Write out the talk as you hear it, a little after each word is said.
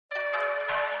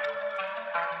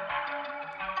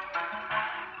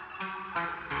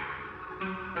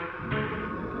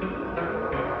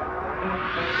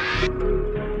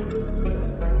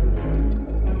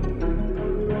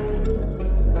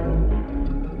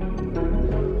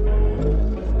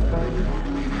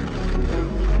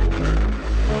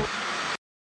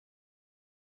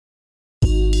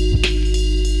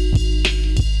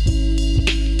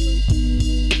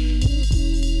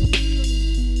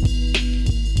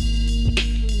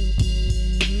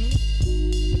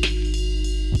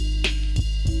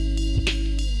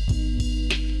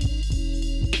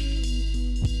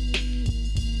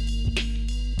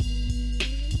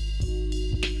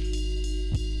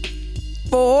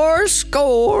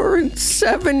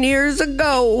Fourscore-and-7 years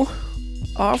ago,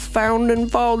 our founding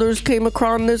fathers came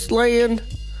across this land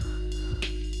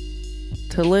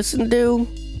to listen to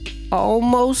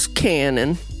Almost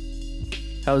Canon.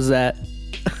 How's that?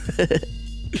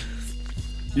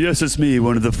 Yes, it's me,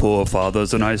 one of the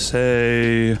forefathers, and I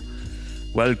say,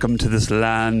 welcome to this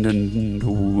land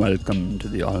and welcome to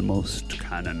the Almost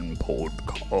Canon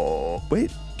podcast.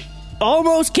 Wait.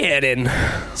 Almost Canon.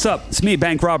 Sup, it's me,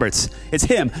 Bank Roberts. It's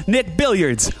him, Nick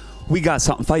Billiards. We got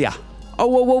something for ya. Oh,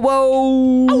 whoa, whoa,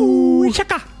 whoa. Oh,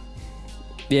 shaka.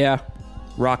 Yeah.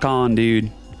 Rock on,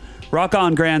 dude. Rock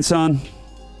on, grandson.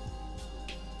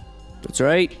 That's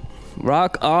right.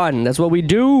 Rock on. That's what we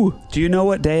do. Do you know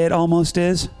what day it almost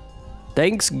is?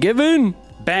 Thanksgiving.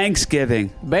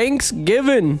 Banksgiving.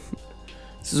 Banksgiving.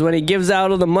 This is when he gives out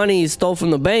all the money he stole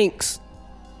from the banks.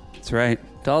 That's right.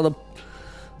 To all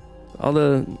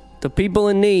the people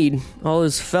in need, all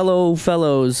his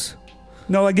fellows.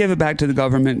 No, I give it back to the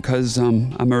government because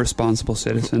I'm a responsible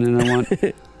citizen and I want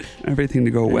everything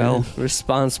to go well.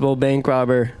 Responsible bank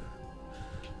robber.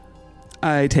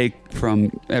 I take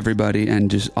from everybody and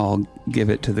just all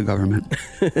give it to the government.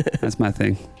 That's my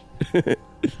thing.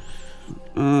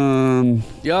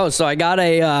 Yo, so I got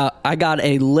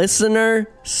a listener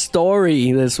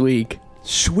story this week.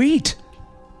 Sweet.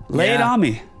 Lay it on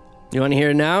me. You want to hear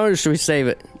it now, or should we save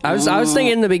it? I was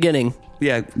thinking in the beginning.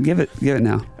 Yeah, give it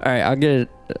now. All right, I'll get it.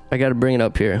 I got to bring it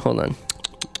up here. Hold on.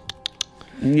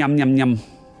 Yum yum yum.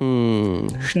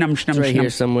 Schnum, it's right here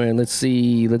somewhere. Let's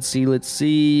see.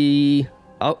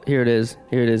 Oh, here it is.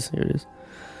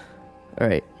 All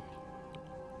right.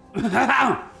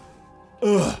 Ugh,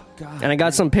 God. And I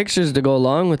got some pictures to go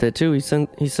along with it too. He sent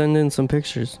in some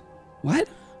pictures. What?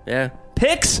 Yeah.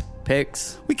 Pics?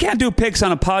 We can't do pics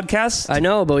on a podcast. I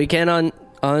know, but we can on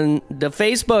the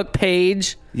Facebook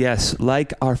page. Yes,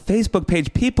 like our Facebook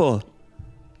page, people.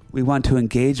 We want to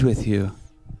engage with you.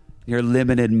 Your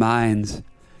limited minds.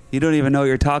 You don't even know what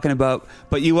you're talking about,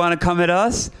 but you want to come at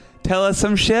us? Tell us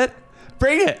some shit?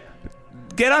 Bring it.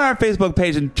 Get on our Facebook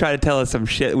page and try to tell us some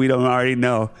shit we don't already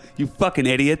know. You fucking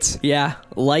idiots. Yeah,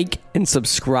 like and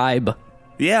subscribe.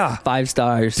 Yeah. 5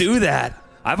 stars. Do that.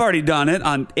 I've already done it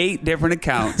on 8 different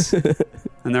accounts, and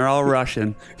they're all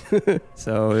Russian.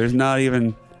 So there's not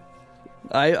even...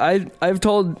 I've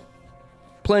told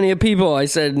plenty of people, I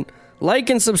said, like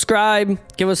and subscribe,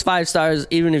 give us 5 stars,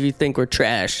 even if you think we're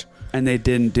trash. And they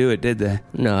didn't do it, did they?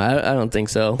 No, I don't think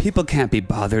so. People can't be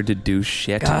bothered to do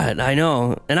shit. God, I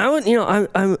know. And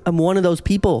I'm one of those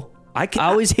people. I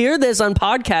always hear this on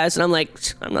podcasts, and I'm like,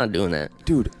 I'm not doing that.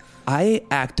 Dude, I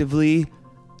actively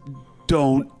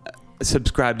don't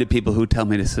subscribe to people who tell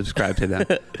me to subscribe to them.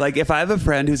 Like, if I have a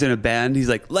friend who's in a band, he's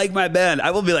like my band. I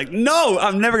will be like, no,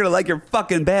 I'm never going to like your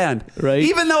fucking band. Right.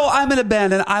 Even though I'm in a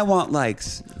band and I want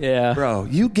likes. Yeah. Bro,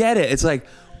 you get it. It's like,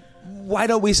 why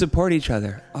don't we support each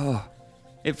other? Oh,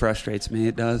 it frustrates me.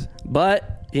 It does.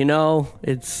 But,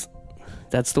 that's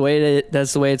the way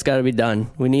it's got to be done.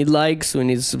 We need likes. We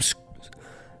need some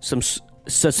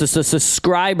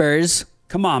subscribers.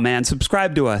 Come on, man.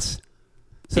 Subscribe to us.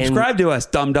 Subscribe to us,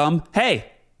 dum-dum. Hey,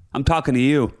 I'm talking to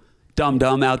you,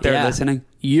 dum-dum out there listening.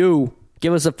 You.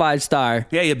 Give us a 5 star.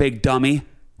 Yeah, you big dummy.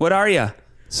 What are you?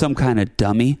 Some kind of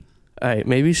dummy? All right,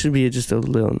 maybe you should be just a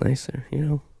little nicer,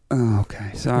 Oh,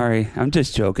 okay. Sorry. I'm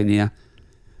just joking, yeah.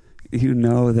 You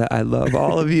know that I love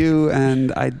all of you,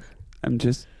 and I'm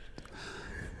just...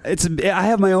 I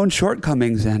have my own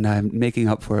shortcomings, and I'm making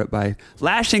up for it by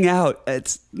lashing out.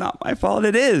 It's not my fault.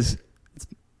 It is.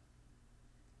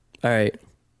 All right.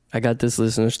 I got this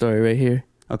listener story right here.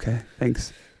 Okay,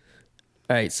 thanks.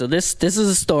 All right, so this is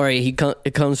a story.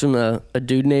 It comes from a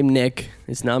dude named Nick.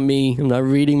 It's not me. I'm not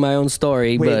reading my own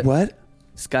story. Wait, but what?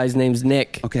 This guy's name's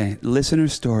Nick. Okay, listener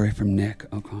story from Nick.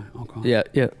 Okay.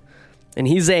 Yeah. And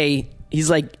he's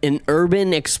like an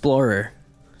urban explorer.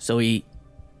 So he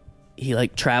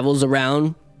like travels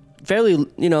around fairly,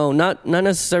 not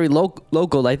necessarily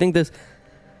local. I think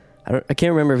I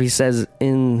can't remember if he says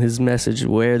in his message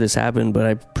where this happened, but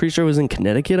I'm pretty sure it was in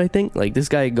Connecticut, I think. Like, this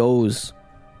guy goes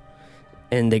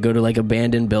and they go to like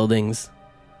abandoned buildings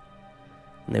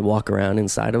and they walk around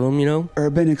inside of them, you know?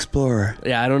 Urban explorer.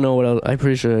 Yeah, I don't know what else. I'm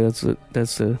pretty sure that's what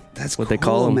cool, they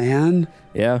call them. Man.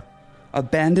 Yeah.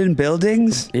 Abandoned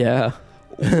buildings? Yeah.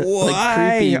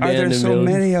 Why are there so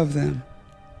many of them?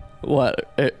 What?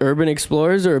 Urban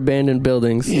explorers or abandoned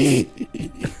buildings?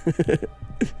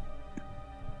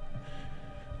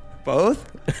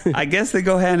 Both? I guess they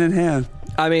go hand in hand.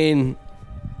 I mean,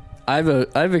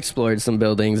 I've explored some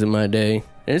buildings in my day,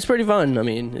 and it's pretty fun. I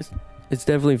mean, it's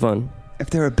definitely fun. If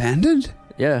they're abandoned?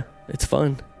 Yeah, it's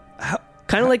fun.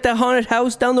 Kind of like that haunted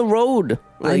house down the road.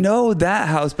 Like, I know that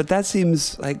house, but that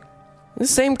seems like the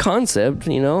same concept,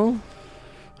 you know?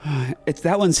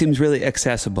 That one seems really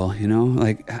accessible, you know?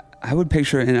 Like, I would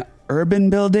picture in an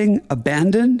urban building,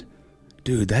 abandoned.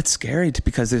 Dude, that's scary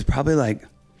because there's probably like...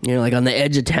 You know, like on the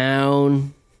edge of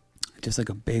town. Just like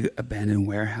a big abandoned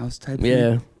warehouse type thing?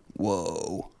 Yeah.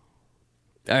 Whoa.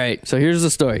 All right, so here's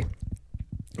the story.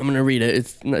 I'm going to read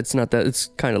it. It's not that... It's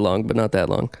kind of long, but not that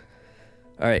long.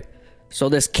 All right. So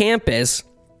this campus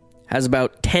has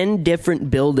about 10 different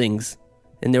buildings,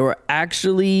 and there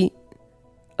actually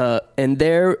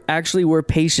were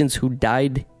patients who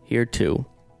died here too.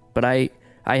 But I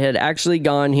had actually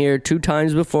gone here 2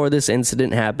 times before this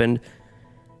incident happened,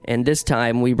 and this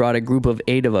time we brought a group of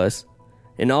 8 of us,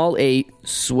 and all 8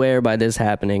 swear by this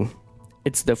happening.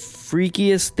 It's the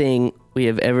freakiest thing we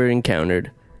have ever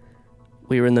encountered.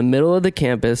 We were in the middle of the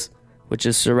campus, which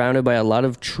is surrounded by a lot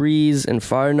of trees and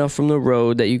far enough from the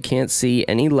road that you can't see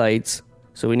any lights,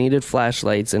 so we needed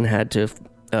flashlights and had to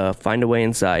find a way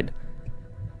inside.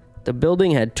 The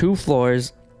building had 2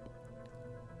 floors,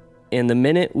 and the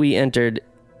minute we entered,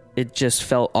 it just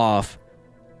felt off.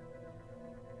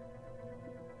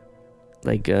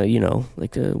 Like,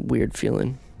 like a weird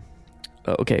feeling.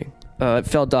 It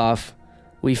felt off.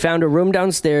 We found a room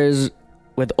downstairs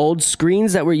with old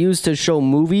screens that were used to show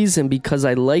movies, and because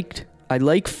I like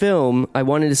film, I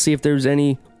wanted to see if there was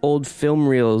any old film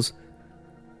reels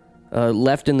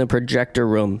left in the projector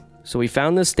room. So we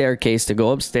found the staircase to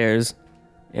go upstairs,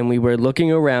 and we were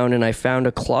looking around, and I found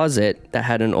a closet that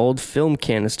had an old film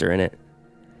canister in it.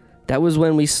 That was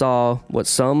when we saw what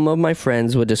some of my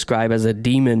friends would describe as a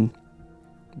demon,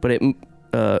 but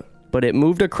it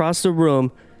moved across the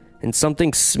room, and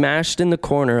something smashed in the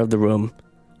corner of the room.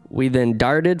 We then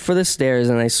darted for the stairs,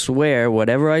 and I swear,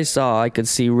 whatever I saw, I could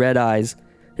see red eyes.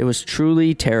 It was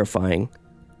truly terrifying.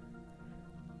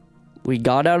 We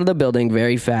got out of the building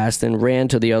very fast and ran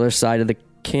to the other side of the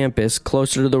campus,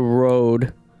 closer to the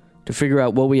road, to figure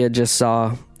out what we had just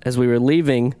saw. As we were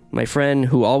leaving, my friend,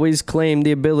 who always claimed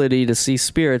the ability to see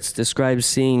spirits, described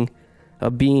seeing a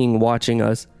being watching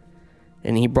us.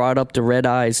 And he brought up the red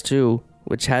eyes too,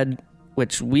 which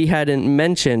we hadn't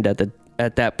mentioned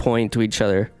at that point to each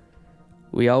other.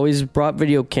 We always brought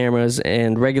video cameras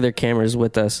and regular cameras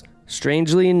with us.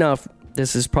 Strangely enough,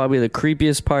 this is probably the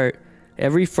creepiest part.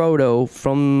 Every photo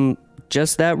from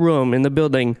just that room in the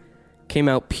building came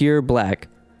out pure black.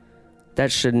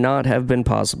 That should not have been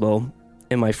possible.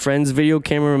 And my friend's video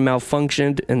camera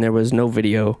malfunctioned, and there was no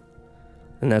video.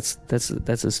 And that's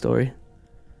a story.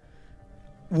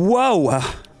 Whoa.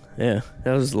 Yeah,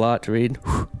 that was a lot to read.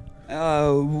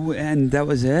 And that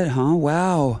was it, huh?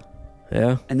 Wow.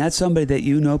 Yeah. And that's somebody that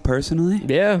you know personally?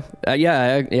 Yeah.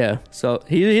 Yeah. So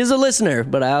he's a listener,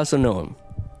 but I also know him.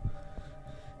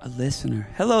 A listener.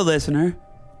 Hello, listener.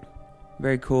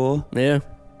 Very cool. Yeah.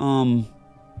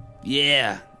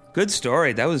 Yeah. Good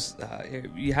story. That was,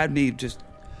 you had me just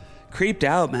creeped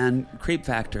out, man. Creep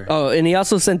factor. Oh, and he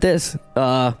also sent this.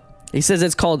 He says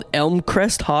it's called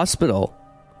Elmcrest Hospital.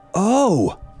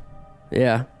 Oh.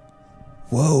 Yeah.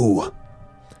 Whoa.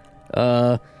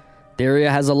 The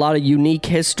area has a lot of unique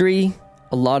history.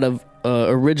 A lot of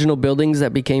original buildings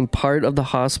that became part of the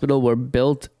hospital were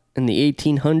built in the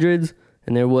 1800s,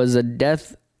 and there was a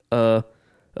death of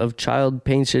child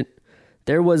patient.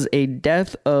 There was a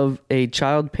death of a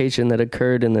child patient that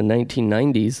occurred in the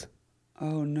 1990s.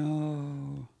 Oh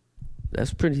no.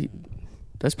 That's pretty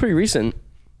recent.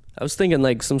 I was thinking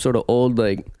like some sort of old,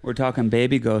 like, we're talking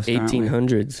baby ghost,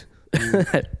 1800s.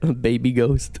 A baby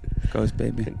ghost. Ghost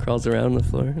baby. It crawls around the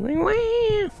floor. Like, wah,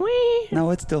 wah.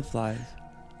 No, it still flies.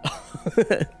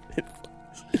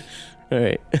 All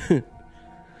right.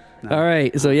 All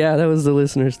right. So yeah, that was the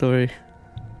listener story.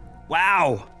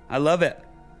 Wow. I love it.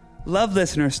 Love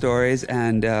listener stories,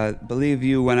 and believe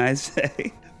you when I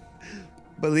say,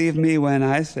 believe me when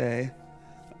I say,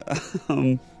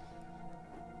 we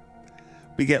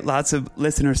get lots of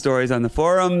listener stories on the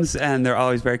forums, and they're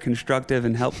always very constructive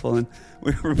and helpful, and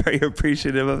we're very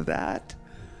appreciative of that.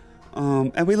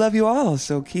 And we love you all,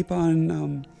 so keep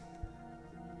on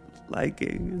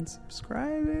liking and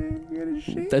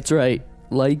subscribing. That's right.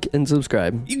 like, and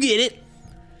subscribe. You get it.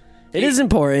 It is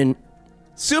important.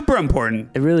 Super important.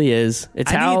 It really is.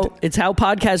 It's how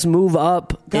podcasts move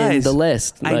up in the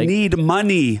list. I need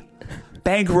money.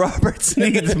 Bank Roberts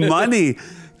needs money.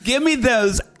 Give me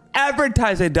those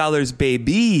advertising dollars,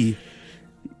 baby.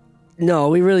 No,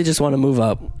 we really just want to move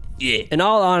up. Yeah. In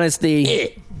all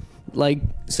honesty,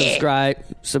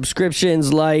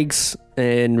 subscriptions, likes,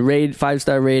 and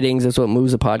 5-star ratings. That's what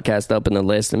moves a podcast up in the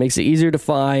list. It makes it easier to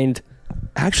find.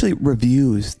 Actually,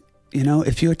 reviews. You know,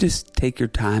 if you just take your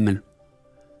time and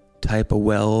type a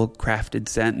well-crafted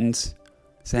sentence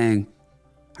saying,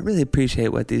 I really appreciate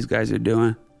what these guys are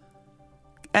doing,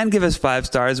 and give us 5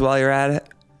 stars while you're at it.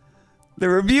 The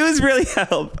reviews really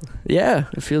help. Yeah,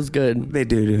 it feels good. They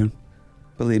do, dude.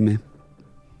 Believe me.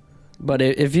 But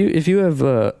if you have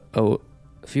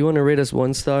if you want to rate us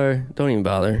 1 star, don't even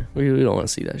bother. We don't want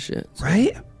to see that shit.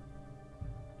 Right?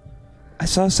 I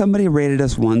saw somebody rated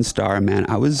us 1 star, man.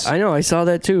 I know, I saw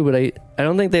that too, but I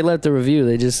don't think they left a review.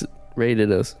 They just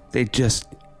rated us. They just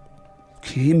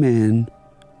came in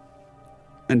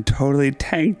and totally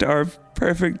tanked our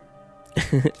perfect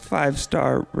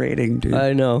 5-star rating, dude.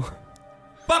 I know.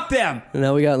 Fuck them. And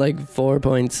now we got like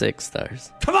 4.6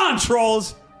 stars. Come on,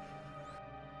 trolls.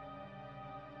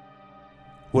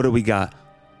 What do we got?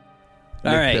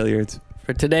 All right. Billiards.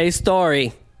 For today's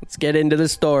story, let's get into the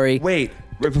story. Wait,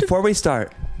 before we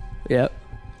start, Yep.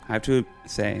 I have to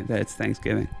say that it's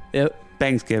Thanksgiving. Yep.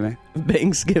 Thanksgiving.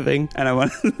 Thanksgiving. And I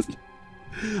want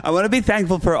to be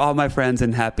thankful for all my friends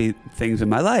and happy things in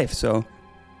my life. So I'm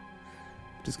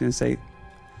just going to say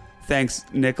thanks,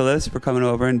 Nicholas, for coming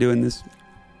over and doing this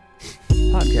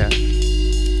podcast.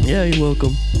 Yeah, you're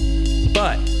welcome.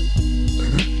 But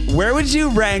where would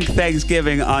you rank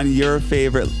Thanksgiving on your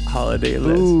favorite holiday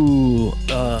list? Ooh.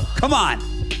 Come on.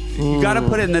 You got to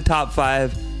put it in the top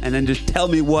 5 and then just tell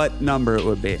me what number it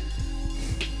would be.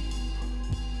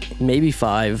 Maybe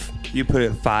 5. You put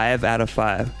it 5 out of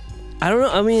 5. I don't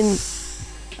know. I mean,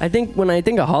 I think when I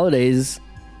think of holidays,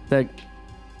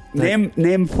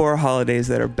 Name 4 holidays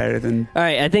that are better than... All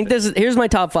right, I think here's my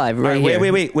top 5 right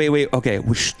here. Wait. Okay,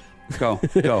 whoosh. Go.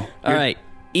 All right.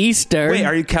 Easter. Wait,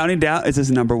 are you counting down? Is this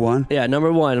number 1? Yeah,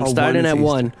 number 1. I'm starting at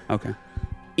 1. Okay.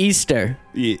 Easter.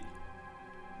 Yeah.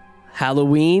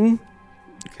 Halloween.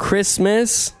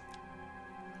 Christmas.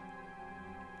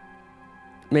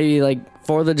 Maybe like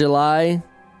 4th of July.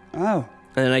 Oh.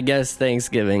 And I guess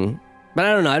Thanksgiving. But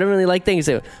I don't know. I don't really like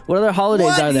Thanksgiving. What other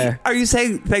holidays are there? Are you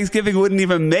saying Thanksgiving wouldn't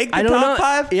even make the top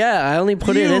 5? Yeah, I only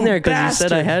put it in there because you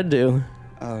said I had to.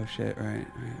 Oh, shit. Right.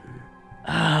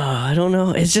 Oh, I don't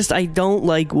know. It's just I don't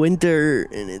like winter,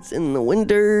 and it's in the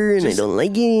winter, and I don't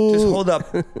like it. Just hold up.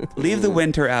 Leave the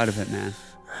winter out of it, man.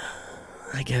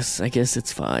 I guess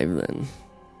it's 5 then.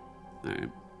 All right.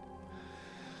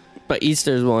 But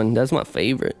Easter's 1. That's my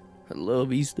favorite. I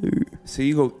love Easter. So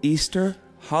you go Easter,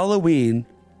 Halloween,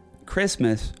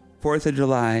 Christmas, 4th of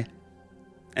July,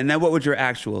 and then what would your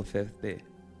actual 5th be?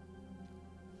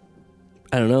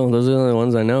 I don't know. Those are the only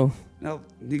ones I know. No,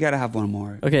 you gotta have one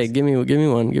more. Okay, give me one. Give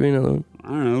me another one. I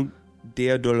don't know.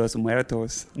 Dia de los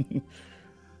Muertos.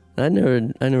 I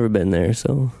never been there.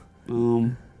 So.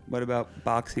 What about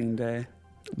Boxing Day?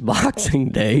 Boxing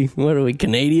Day. What are we,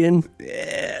 Canadian?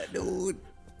 Yeah, dude.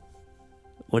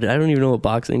 What? I don't even know what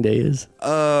Boxing Day is.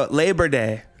 Labor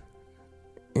Day.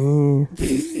 I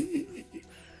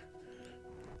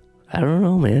don't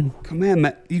know, man. Come on,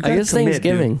 man. You gotta I guess commit,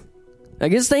 Thanksgiving. Dude. I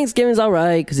guess Thanksgiving's all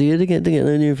right because you get to get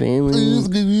together with your family.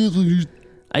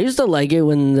 I used to like it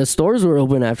when the stores were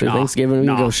open after Thanksgiving. We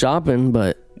could go shopping,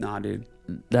 but nah, dude,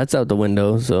 that's out the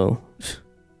window. So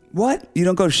what? You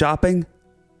don't go shopping?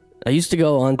 I used to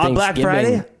go on Thanksgiving. Black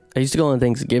Friday? I used to go on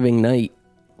Thanksgiving night.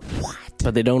 What?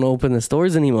 But they don't open the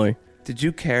stores anymore. Did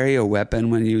you carry a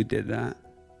weapon when you did that?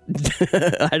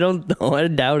 I don't know. I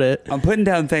doubt it. I'm putting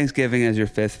down Thanksgiving as your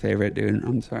 5th favorite, dude.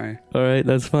 I'm sorry. All right,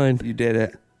 that's fine. You did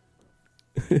it.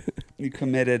 You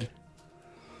committed.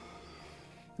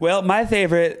 Well, my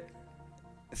favorite...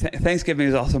 Thanksgiving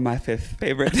is also my 5th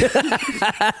favorite.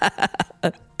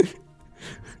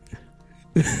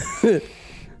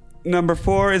 Number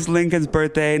 4 is Lincoln's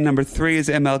birthday. Number 3 is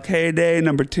MLK Day.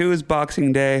 Number 2 is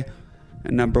Boxing Day.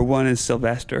 And number 1 is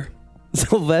Sylvester.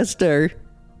 Sylvester?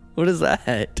 What is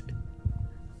that?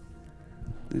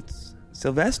 It's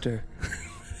Sylvester.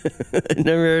 I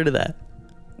never heard of that.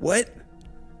 What?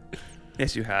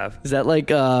 Yes, you have. Is that like,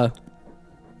 You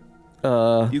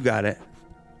got it.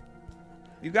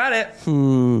 You got it.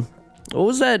 What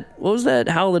was that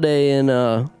holiday in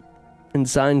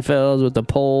Seinfeld with the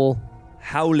pole?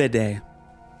 Holiday.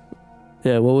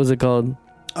 Yeah, what was it called?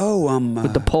 Oh,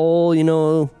 with the pole,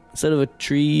 instead of a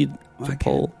tree, it's a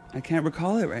pole. I can't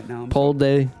recall it right now. Pole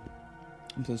Day.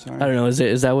 I'm so sorry. I don't know.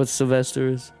 Is that what Sylvester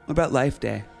is? What about Life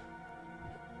Day?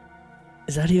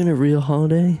 Is that even a real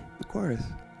holiday? Of course.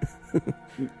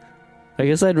 I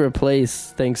guess I'd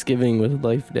replace Thanksgiving with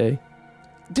Life Day.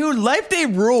 Dude, Life Day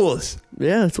rules.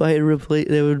 Yeah, that's why It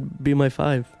would be my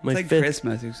 5. My It's like 5th.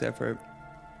 Christmas, except for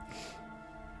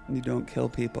you don't kill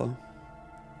people.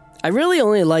 I really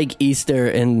only like Easter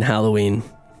and Halloween,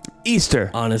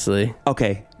 Easter. honestly.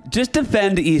 Okay, just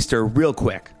defend Easter real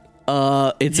quick.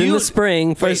 It's in the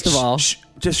spring, first of all.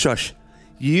 Just shush.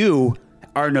 You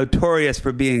are notorious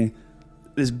for being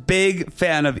this big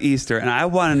fan of Easter, and I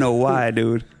want to know why,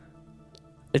 dude.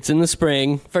 It's in the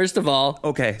spring, first of all.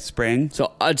 Okay, spring.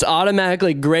 So it's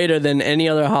automatically greater than any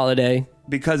other holiday.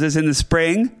 Because it's in the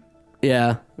spring?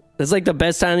 Yeah. It's like the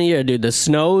best time of year, dude. The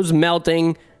snow's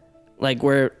melting, like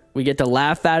we get to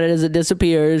laugh at it as it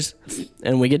disappears,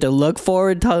 and we get to look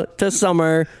forward to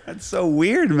summer. That's so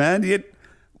weird, man.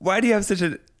 Why do you have such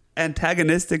an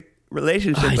antagonistic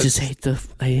relationship?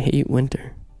 I hate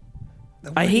winter.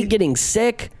 I hate getting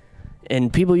sick,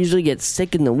 and people usually get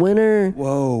sick in the winter.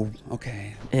 Whoa,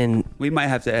 okay. And we might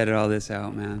have to edit all this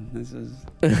out, man. This is...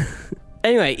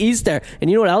 Anyway, Easter. And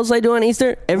you know what else I do on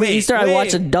Easter? Every Easter I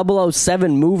watch a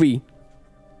 007 movie.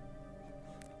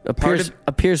 A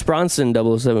Pierce Bronson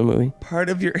 007 movie. Part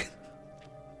of your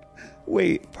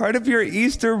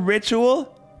Easter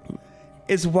ritual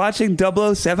is watching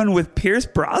 007 with Pierce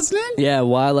Brosnan? Yeah,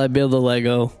 while I build a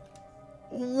Lego.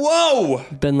 Whoa!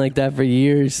 Been like that for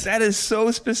years. That is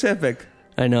so specific.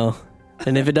 I know.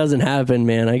 And if it doesn't happen,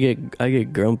 man, I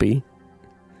get grumpy.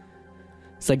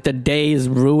 It's like the day is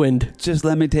ruined. Just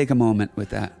let me take a moment with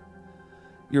that.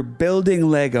 You're building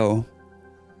Lego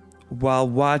while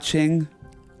watching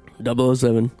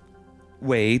 007.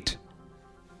 Wait.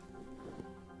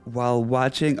 While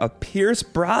watching a Pierce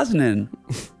Brosnan.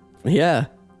 Yeah.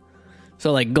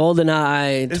 So like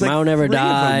GoldenEye, There's Tomorrow like Never 3 of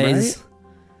them, Dies,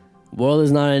 right? World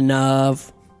Is Not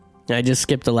Enough. I just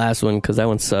skipped the last one because that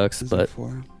one sucks. But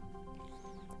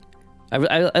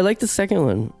I like the second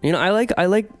one. You know, I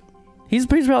like. He's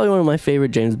probably one of my favorite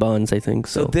James Bonds. I think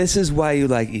so. So this is why you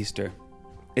like Easter.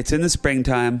 It's in the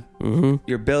springtime. Mm-hmm.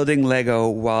 You're building Lego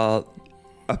while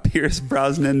a Pierce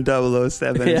Brosnan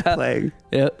 007 is playing.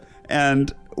 Yep. And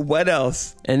what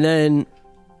else? And then,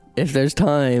 if there's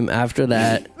time after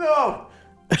that, No.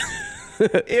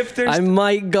 If there's I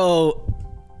might go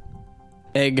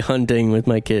egg hunting with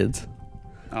my kids.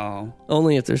 Oh,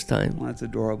 Only if there's time. well, that's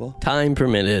adorable. Time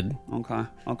permitted. Okay.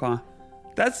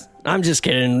 I'm just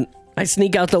kidding. I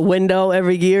sneak out the window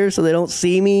every year so they don't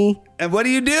see me. And what do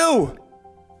you do?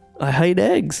 I hide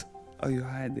eggs. Oh, you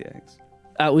hide the eggs.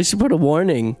 We should put a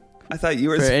warning I thought you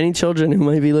were. for any children who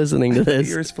might be listening to this.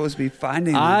 You were supposed to be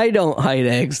finding them. I don't hide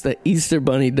eggs. The Easter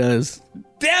Bunny does.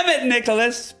 Damn it,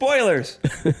 Nicholas! Spoilers.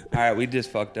 All right, we just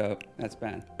fucked up. That's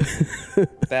bad.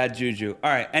 Bad juju.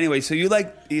 All right. Anyway, so you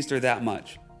like Easter that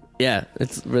much? Yeah,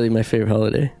 it's really my favorite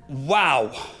holiday.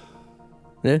 Wow.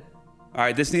 Yeah. All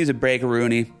right, this needs a break,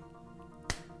 Rooney.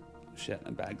 Shit,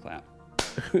 a bad clap.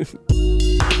 All right,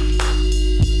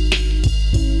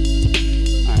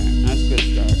 that's a good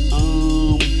start.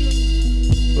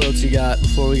 What else you got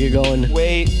before we get going?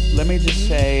 Wait, let me just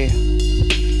say,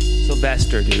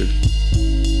 Sylvester, dude.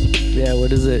 Yeah,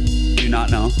 what is it? Do you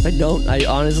not know? I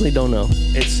honestly don't know.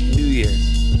 It's New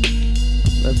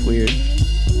Year's. That's weird.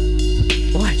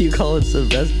 Why do you call it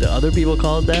Sylvester? Other people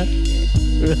call it that?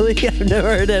 Really? I've never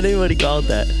heard anybody call it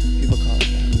that. People call it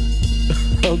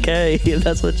that. Okay, if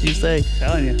that's what you say.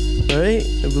 Telling you. All right,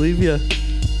 I believe you.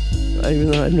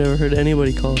 Even though I've never heard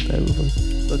anybody call it that before.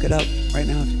 Look it up right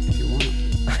now if you want.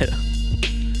 I don't.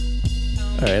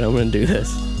 All right, I'm gonna do this.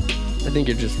 I think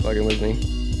you're just fucking with me.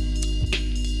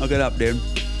 Look it up, dude.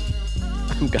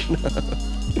 I'm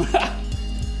gonna.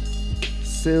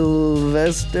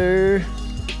 Sylvester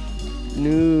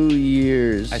New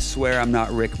Year's. I swear I'm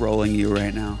not Rick rolling you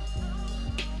right now.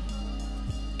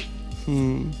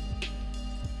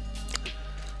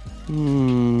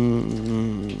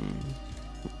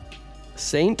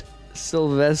 Saint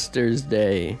Sylvester's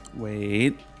Day.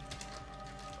 Wait.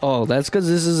 Oh, that's because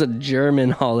this is a German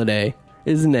holiday,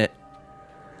 isn't it?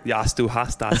 Jas, du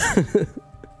hast das.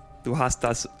 Du hast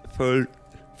das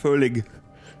völlig.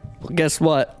 Well, guess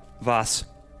what? Was?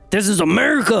 This is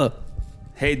America.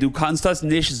 Hey, du kannst das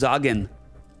nicht sagen.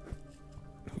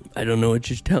 I don't know what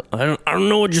you're I don't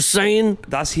know what you're saying.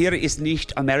 Das hier ist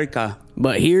nicht Amerika.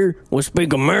 But here we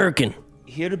speak American.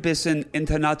 Hier bisschen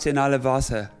internationale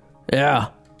Wasser. Yeah.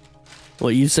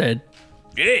 What you said.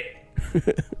 Yeah.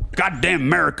 Goddamn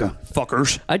America,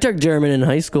 fuckers. I took German in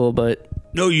high school, but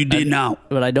No, you did not.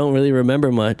 I don't really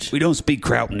remember much. We don't speak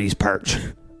kraut in these parts.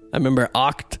 I remember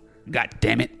Oct. God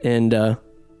damn it. And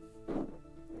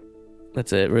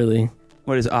that's it, really.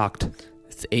 What is Oct?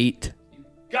 It's 8.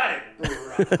 Got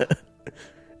it.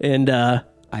 And 1,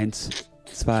 2,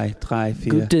 3, 4,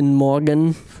 Guten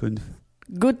Morgen. 5,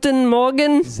 Guten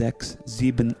Morgen. 6,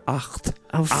 7, 8.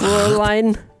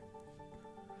 Fräulein.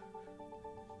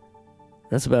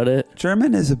 That's about it.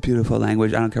 German is a beautiful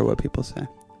language. I don't care what people say.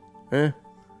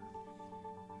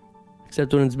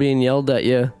 Except when it's being yelled at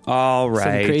you. All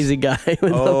right. Some crazy guy with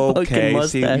a fucking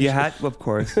mustache. See, you had, of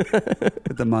course,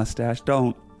 with the mustache.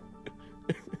 Don't.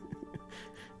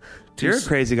 You're a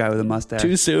crazy guy with a mustache.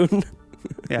 Too soon.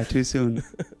 Yeah, too soon,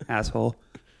 asshole.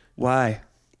 Why?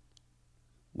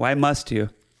 Why must you?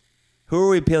 Who are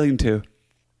we appealing to?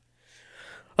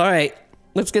 All right,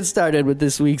 let's get started with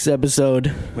this week's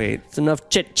episode. Wait. It's enough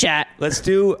chit chat.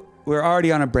 We're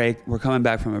already on a break. We're coming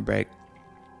back from a break.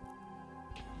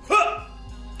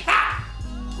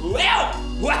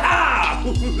 Wow!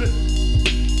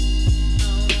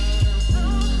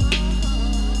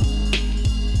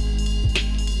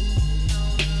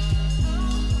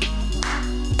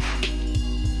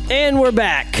 And we're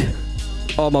back.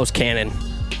 Almost canon.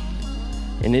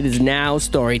 And it is now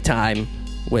story time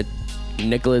with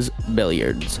Nicholas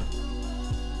Billiards.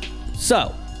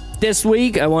 So, this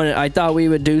week I thought we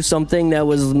would do something that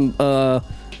was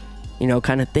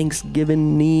kind of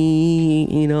Thanksgiving-y,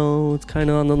 it's kind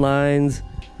of on the lines.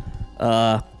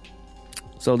 So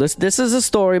this is a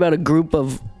story about a group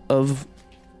of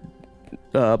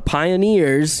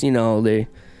pioneers,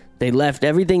 they left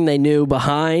everything they knew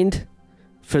behind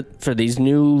for these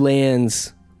new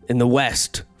lands in the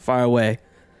West, far away.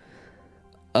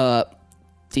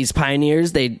 These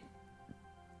pioneers, they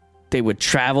would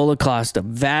travel across a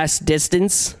vast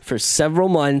distance for several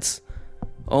months,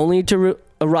 only to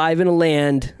arrive in a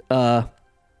land, and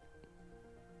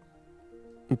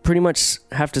pretty much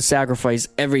have to sacrifice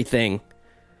everything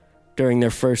during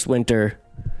their first winter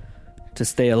to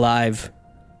stay alive.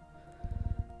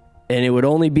 And it would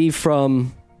only be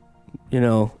from,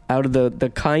 out of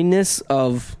the kindness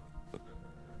of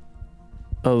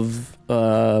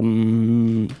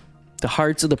the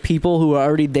hearts of the people who are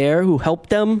already there, who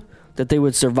helped them, that they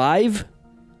would survive.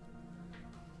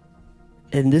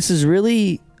 And this is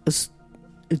really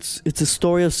it's a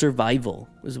story of survival,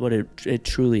 is what it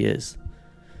truly is.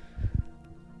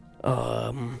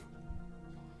 We're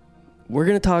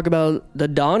gonna talk about the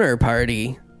Donner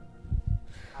Party.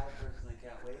 I personally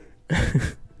can't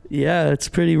wait. Yeah, it's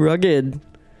pretty rugged.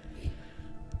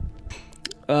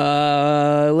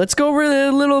 Let's go over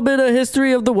a little bit of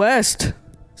history of the West.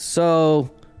 So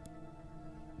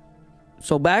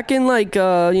back in the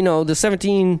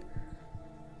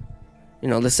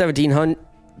 1700s.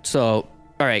 So,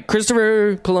 all right,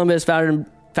 Christopher Columbus founded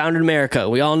America.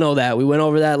 We all know that. We went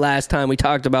over that last time we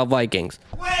talked about Vikings.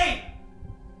 Wait!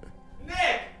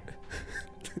 Nick!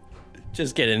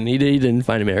 Just kidding. He didn't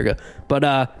find America. But,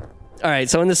 all right,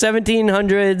 so in the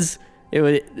 1700s,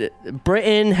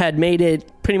 Britain had made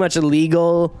it pretty much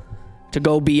illegal to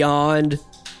go beyond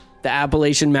the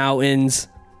Appalachian Mountains.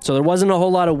 So there wasn't a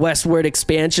whole lot of westward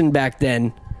expansion back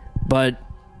then. But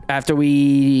after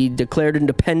we declared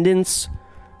independence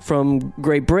from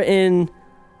Great Britain,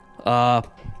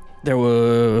 there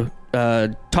were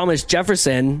Thomas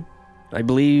Jefferson. I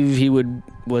believe he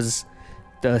was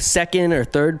the second or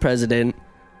third president.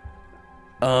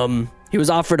 He was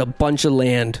offered a bunch of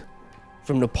land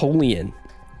from Napoleon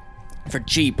for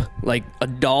cheap, like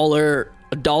 $1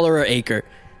 an acre.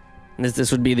 And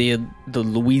this would be the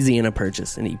Louisiana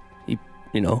Purchase, and he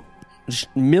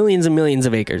millions and millions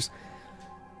of acres.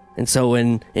 And so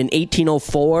in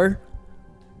 1804,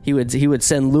 he would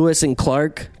send Lewis and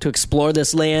Clark to explore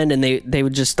this land, and they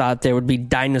would just thought there would be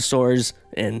dinosaurs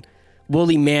and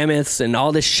woolly mammoths and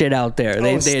all this shit out there.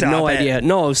 They had no idea.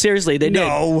 No, seriously, they did.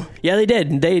 No. Yeah, they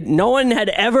did. No one had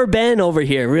ever been over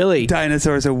here, really.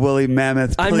 Dinosaurs or woolly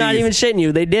mammoths, please. I'm not even shitting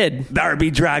you. They did. There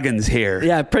be dragons here.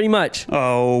 Yeah, pretty much.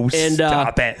 Oh, And,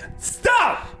 stop it.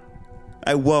 Stop!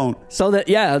 I won't. So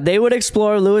they would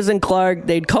explore. Lewis and Clark,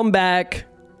 they'd come back.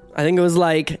 I think it was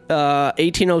like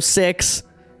 1806.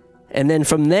 And then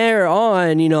from there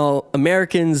on,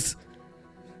 Americans,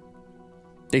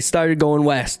 they started going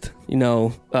west.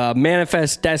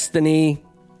 Manifest destiny.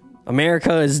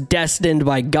 America is destined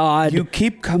by God. You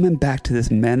keep coming back to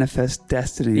this manifest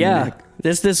destiny. Yeah. Nick.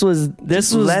 This was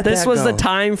the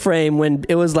time frame when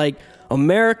it was like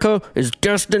America is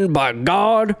destined by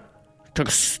God to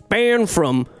span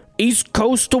from East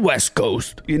Coast to West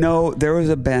Coast. There was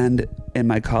a band in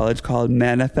my college called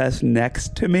Manifest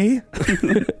Next to Me.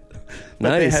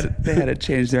 Nice. They had to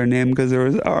change their name because there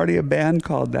was already a band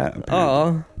called that.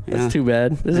 Oh, That's too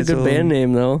bad. This is It's a good a- band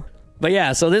name, though. But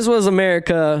yeah, so this was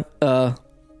America. The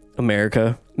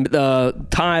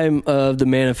time of the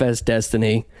Manifest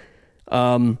Destiny.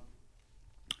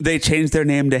 They changed their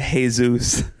name to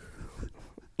Jesus.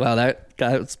 Wow,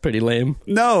 that's pretty lame.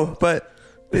 No, but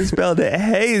they spelled it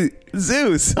Hey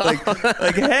Zeus. Like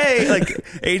hey, like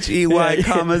HEY, Yeah.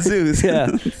 comma Zeus. Yeah,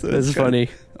 So that's it's funny.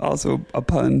 Also a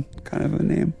pun, kind of a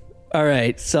name. All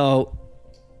right, so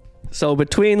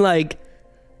between like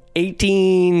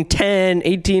 1810,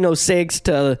 1806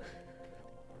 to,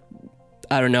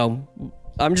 I don't know,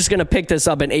 I'm just gonna pick this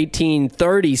up in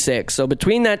 1836. So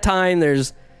between that time,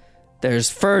 there's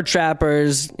fur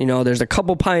trappers. There's a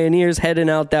couple pioneers heading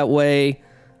out that way.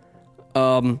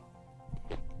 And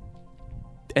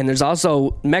there's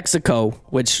also Mexico,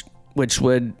 which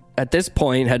would at this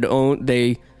point had owned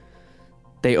they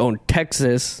owned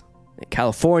Texas,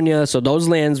 California, so those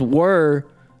lands were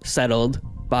settled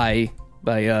by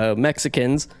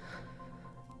Mexicans,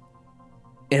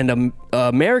 and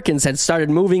Americans had started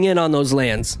moving in on those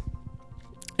lands,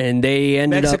 and they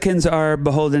ended Mexicans are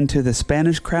beholden to the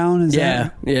Spanish crown. Is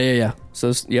that? Yeah.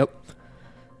 So yep.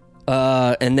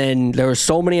 And then there were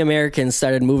so many Americans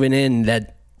started moving in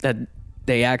that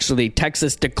they actually,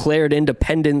 Texas declared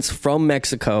independence from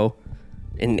Mexico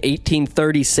in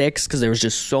 1836 because there was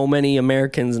just so many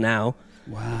Americans now.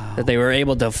 Wow. That they were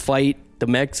able to fight the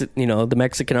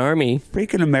Mexican army.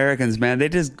 Freaking Americans, man. They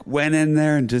just went in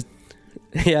there and just...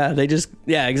 Yeah,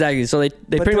 exactly. So they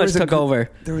pretty much took over.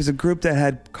 There was a group that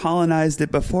had colonized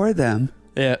it before them.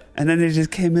 Yeah. And then they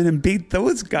just came in and beat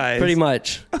those guys. Pretty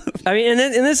much. I mean,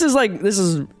 and this is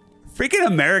freaking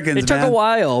Americans, it took man. a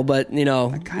while, but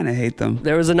I kind of hate them.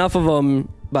 there was enough of them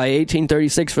by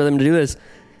 1836 for them to do this.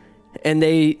 And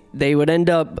they would end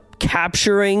up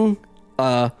capturing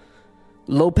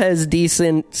Lopez de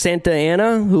Santa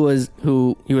Anna, who was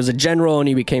a general and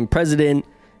he became president,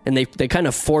 and they kind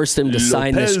of forced him to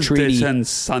sign this treaty. Lopez de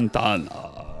Santa Anna.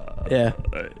 Yeah.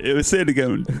 Say it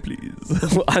again,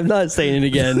 please. I'm not saying it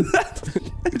again.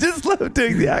 I just love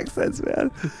doing the accents, man.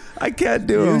 I can't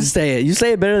do You them. say it. You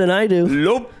say it better than I do.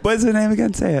 What's the name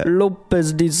again? Say it.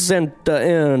 Lopez de Santa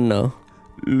Anna.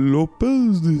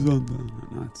 Lopez de Santa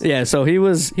Anna. Yeah, so he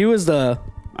was the...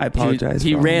 I apologize.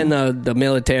 He for all ran that. the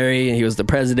military, and he was the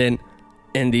president.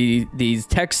 And these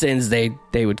Texans, they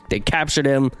captured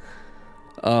him,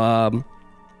 and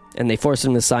they forced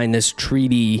him to sign this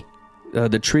treaty,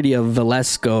 the Treaty of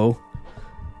Velasco,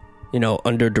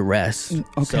 under duress.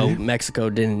 Okay. So Mexico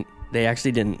didn't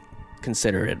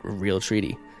consider it a real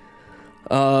treaty.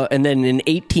 And then in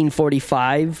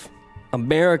 1845,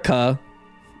 America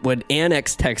would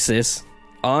annex Texas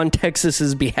on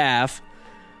Texas's behalf,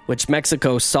 which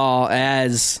Mexico saw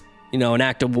as, an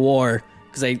act of war,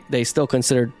 because they still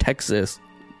considered Texas,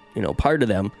 part of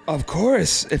them. Of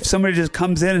course. If somebody just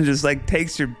comes in and just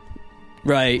takes your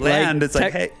land, it's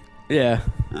hey, yeah,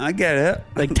 I get it.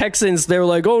 like Texans, they were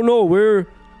like, oh no, we're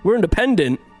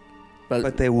independent,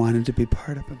 But they wanted to be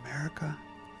part of America.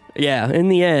 yeah. In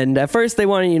the end, at first they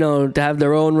wanted, to have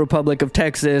their own Republic of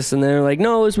Texas, and they're like,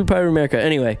 no, let's be part of America.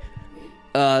 Anyway,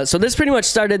 so this pretty much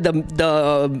started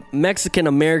the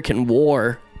Mexican-American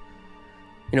War,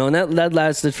 and that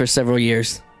lasted for several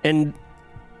years. And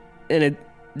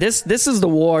this is the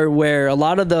war where a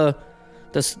lot of the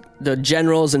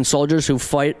generals and soldiers who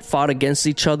fought against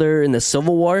each other in the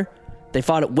Civil War, they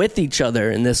fought with each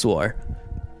other in this war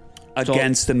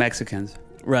Against the Mexicans.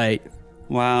 right.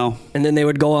 Wow. And then they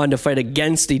would go on to fight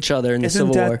against each other in the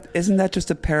Civil War. Isn't that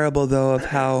just a parable, though, of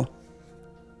how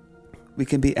we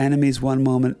can be enemies one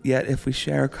moment, yet if we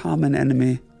share a common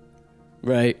enemy,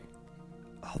 Right.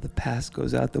 all the past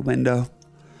goes out the window.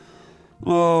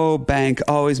 Oh, bank,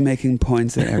 always making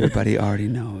points that everybody already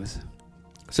knows.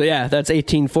 So yeah, that's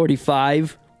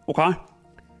 1845. Okay.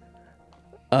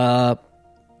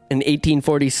 In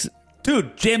 1840,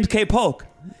 Dude, James K. Polk.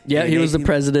 yeah, he was the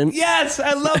president. Yes,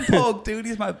 I love Polk, dude.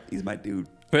 He's my dude.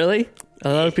 Really?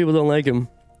 A lot of people don't like him.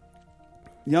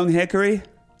 Young Hickory.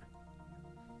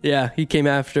 Yeah, he came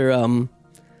after what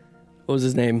was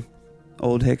his name?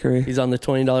 Old Hickory. He's on the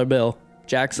 $20 bill.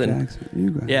 Jackson.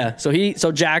 You go. Yeah.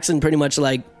 So Jackson pretty much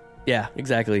yeah,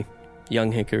 exactly.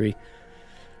 Young Hickory.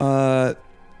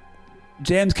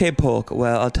 James K. Polk.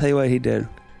 Well, I'll tell you what he did.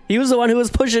 He was the one who was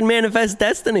pushing Manifest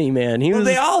Destiny, man.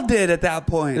 They all did at that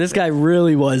point. This guy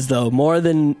really was, though, more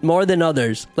than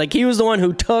others. Like, he was the one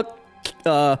who took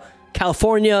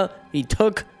California. He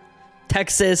took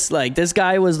Texas. Like, this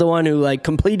guy was the one who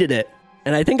completed it.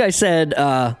 And I think I said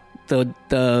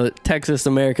the Texas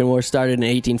American War started in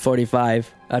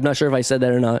 1845. I'm not sure if I said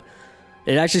that or not.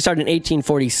 It actually started in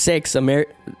 1846.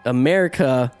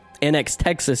 America annexed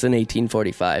Texas in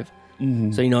 1845.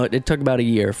 So, it took about a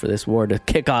year for this war to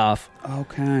kick off.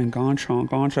 Okay, gotcha.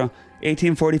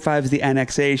 1845 is the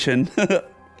annexation.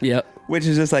 Yep. Which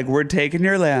is just like, we're taking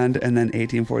your land, and then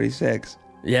 1846,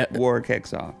 war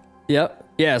kicks off. Yep.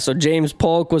 Yeah, so James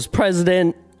Polk was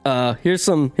president. Here's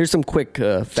some quick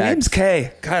facts. James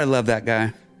K. God, I love that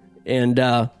guy.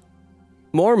 And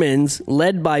Mormons,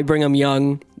 led by Brigham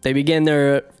Young, they began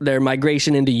their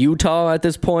migration into Utah at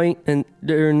this point and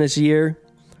during this year.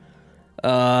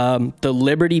 The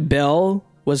Liberty Bell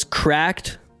was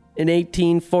cracked in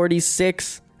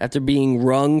 1846 after being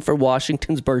rung for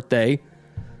Washington's birthday.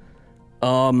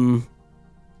 And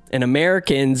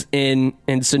Americans in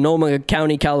Sonoma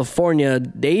County, California,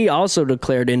 they also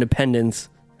declared independence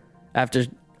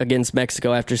against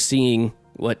Mexico after seeing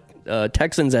what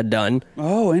Texans had done.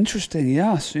 Oh, interesting.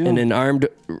 Yes. Yeah. In an armed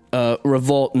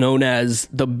revolt known as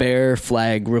the Bear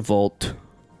Flag Revolt.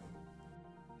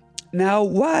 Now,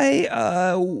 why?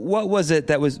 What was it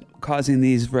that was causing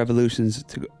these revolutions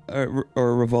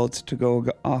or revolts to go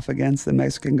off against the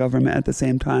Mexican government at the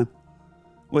same time?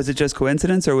 Was it just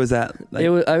coincidence, or was that like it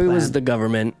was the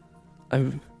government? I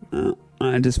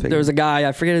just figured. There was a guy,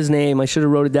 I forget his name. I should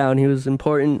have wrote it down. He was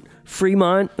important.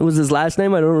 Fremont. It was his last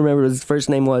name. I don't remember what his first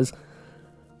name was.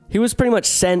 He was pretty much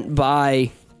sent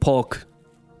by Polk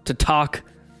to talk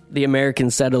the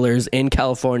American settlers in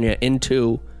California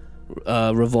into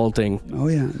revolting. Oh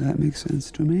yeah, that makes sense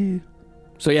to me.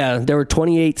 So yeah, there were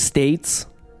 28 states.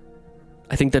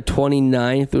 I think the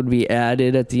 29th would be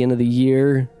added at the end of the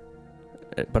year,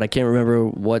 but I can't remember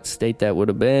what state that would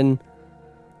have been.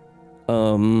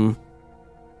 So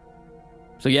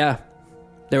yeah,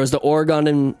 there was the Oregon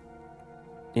and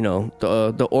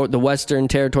the Western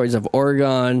territories of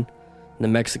Oregon, and the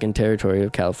Mexican territory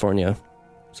of California.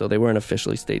 So they weren't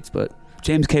officially states, but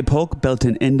James K. Polk built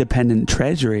an independent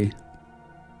treasury.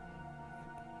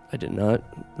 I did not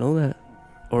know that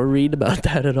or read about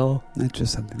that at all. That's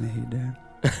just something that he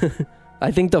did.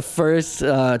 I think the first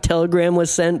telegram was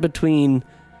sent between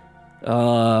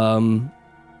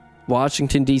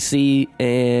Washington, D.C.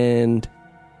 and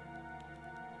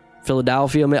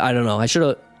Philadelphia. I don't know. I should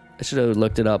have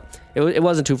looked it up. It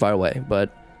wasn't too far away, but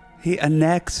he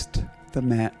annexed the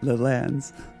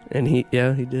lands. And he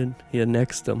did. He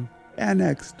annexed them.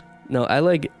 Annexed. No, I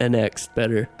like annexed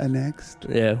better. Annexed.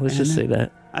 Yeah, let's just say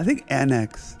that. I think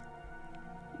annex.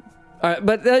 All right,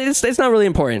 but it's not really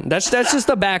important. That's just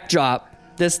a backdrop.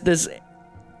 This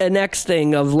annexed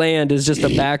thing of land is just a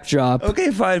backdrop.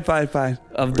 Okay, fine.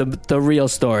 Of the real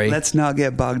story. Let's not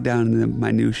get bogged down in the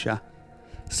minutia.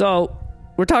 So,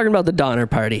 we're talking about the Donner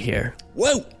Party here.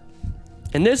 Whoa!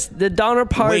 And the Donner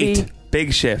Party... Wait,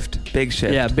 big shift.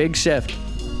 Yeah, big shift.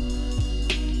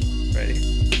 Ready.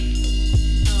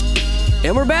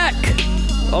 And we're back.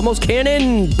 Almost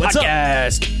Canon What's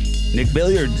podcast. Up? Nick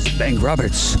Billiards, Bank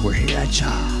Roberts. We're here at ya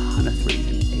on a 3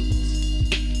 and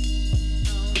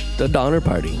 8. The Donner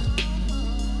Party.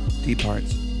 D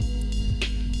parts.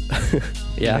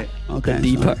 Yeah. Okay. The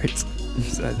D parts.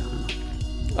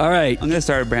 All right. I'm gonna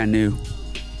start brand new.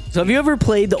 So have you ever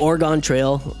played the Oregon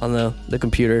Trail on the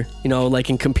computer? Like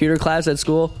in computer class at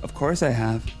school? Of course I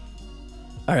have.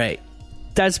 All right.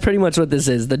 That's pretty much what this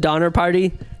is. The Donner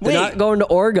Party. They're not going to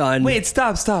Oregon. Wait,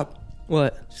 stop.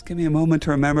 What? Just give me a moment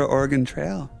to remember Oregon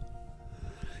Trail.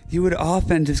 You would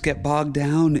often just get bogged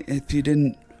down if you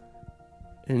didn't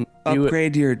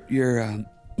upgrade your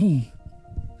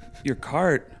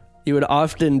cart. You would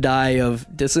often die of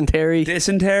dysentery.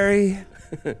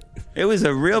 It was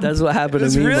a real... That's what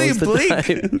happened to me really most bleak. of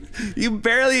the time. You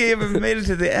barely even made it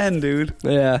to the end, dude.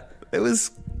 Yeah. It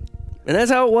was... And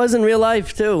that's how it was in real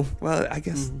life, too. Well, I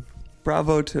guess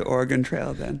bravo to Oregon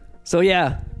Trail, then. So,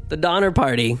 yeah, the Donner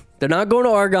Party. They're not going to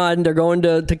Oregon. They're going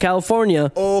to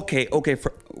California. Okay.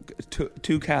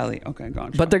 To Cali. Okay,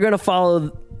 gone. But they're going to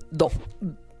follow the...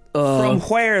 from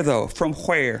where, though? From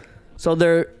where? So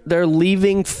they're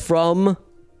leaving from...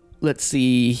 Let's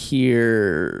see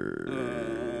here...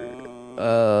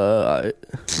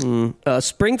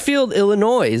 Springfield,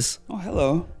 Illinois. Oh,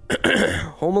 hello.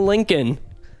 Home of Lincoln,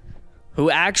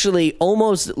 who actually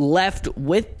almost left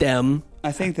with them.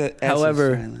 I think that S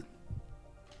however, is silent.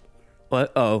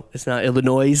 What? Oh, it's not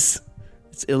Illinois.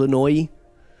 It's Illinois.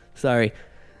 Sorry.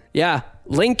 Yeah,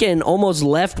 Lincoln almost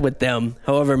left with them.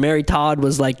 However, Mary Todd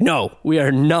was like, "No, we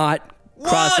are not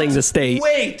crossing the state."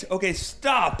 Wait. Okay,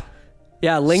 stop.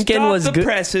 Yeah, Lincoln was the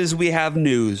presses. We have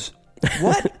news.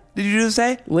 What? Did you just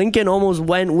say? Lincoln almost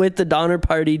went with the Donner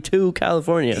Party to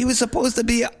California. He was supposed to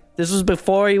be... This was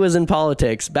before he was in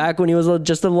politics. Back when he was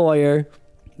just a lawyer.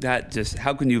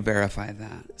 How can you verify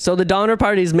that? So the Donner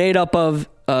Party is made up of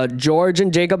George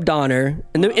and Jacob Donner.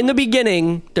 In the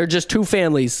beginning, they're just two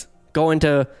families going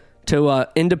to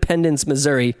Independence,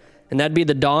 Missouri, and that'd be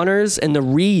the Donners and the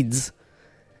Reeds.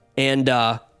 And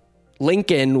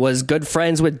Lincoln was good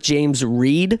friends with James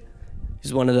Reed.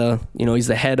 He's one of the, he's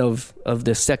the head of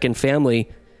the second family.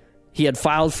 He had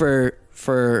filed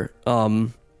for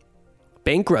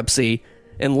bankruptcy,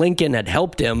 and Lincoln had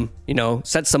helped him,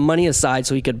 set some money aside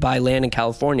so he could buy land in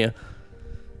California.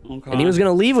 Okay. And he was going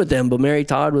to leave with them, but Mary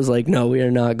Todd was like, no, we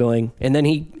are not going. And then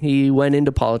he went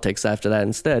into politics after that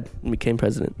instead and became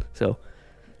president. So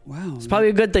wow, it's probably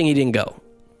a good thing he didn't go.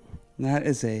 That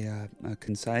is a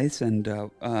concise and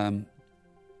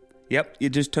yep, you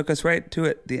just took us right to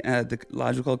it, the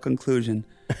logical conclusion.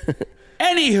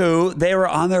 Anywho, they were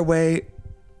on their way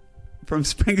from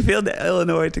Springfield to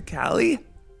Illinois to Cali.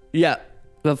 Yeah,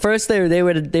 but first they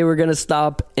were going to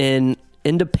stop in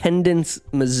Independence,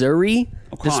 Missouri.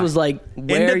 Okay. This was like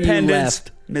where you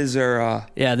left, Missouri.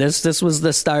 Yeah, this was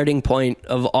the starting point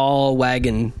of all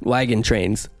wagon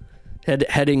trains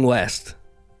heading west.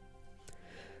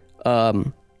 But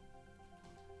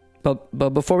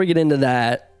before we get into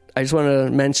that, I just want to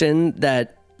mention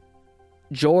that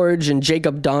George and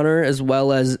Jacob Donner, as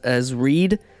well as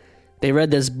Reed, they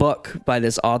read this book by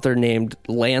this author named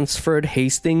Lansford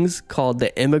Hastings called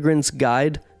The Immigrant's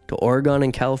Guide to Oregon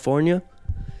and California.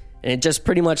 And it just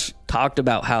pretty much talked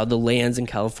about how the lands in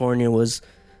California was,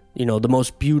 the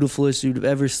most beautifulest you'd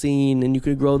ever seen, and you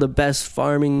could grow the best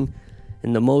farming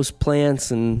and the most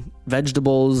plants and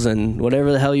vegetables and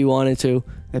whatever the hell you wanted to.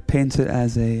 It paints it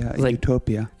as a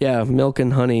utopia. Yeah, milk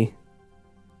and honey.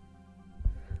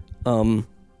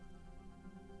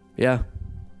 Yeah.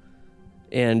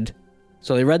 And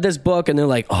so they read this book and they're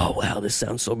like, oh, wow, this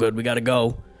sounds so good. We got to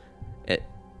go.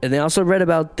 And they also read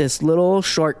about this little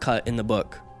shortcut in the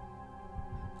book.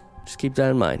 Just keep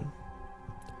that in mind.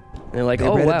 And they're like,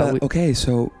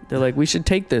 so they're like, we should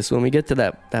take this when we get to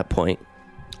that point.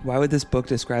 Why would this book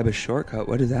describe a shortcut?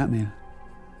 What does that mean?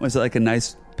 Was it like a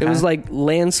nice path? It was like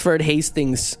Lansford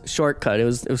Hastings shortcut. It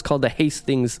was called the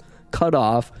Hastings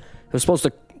Cutoff. It was supposed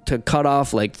to cut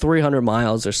off like 300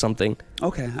 miles or something.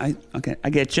 Okay, I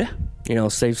get you.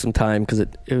 Save some time because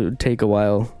it would take a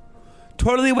while.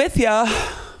 Totally with ya,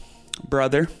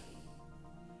 brother.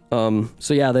 So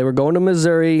yeah, they were going to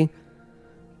Missouri.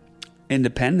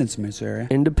 Independence, Missouri.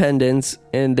 Independence,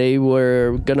 and they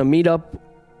were gonna meet up.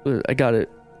 I got it.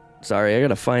 Sorry, I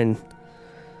gotta find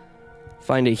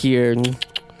it here.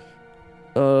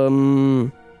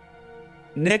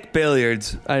 Nick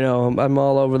Billiards. I know, I'm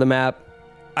all over the map.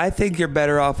 I think you're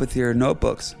better off with your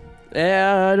notebooks.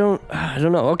 Yeah, I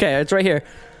don't know. Okay, it's right here.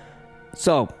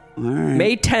 So, all right.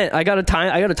 May 10th. I got a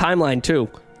timeline too,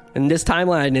 and this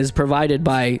timeline is provided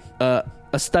by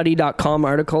a study.com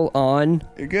article on.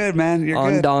 You're good, man. You're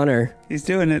on good. Donner. He's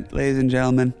doing it, ladies and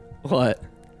gentlemen. What?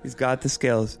 He's got the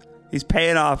skills. He's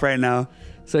paying off right now.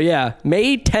 So yeah,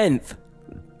 May 10th.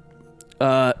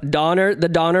 The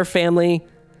Donner family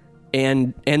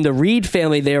and the Reed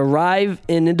family, they arrive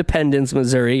in Independence,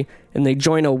 Missouri, and they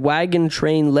join a wagon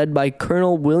train led by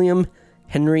Colonel William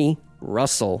Henry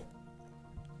Russell.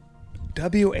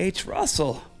 W.H.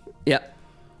 Russell. Yeah.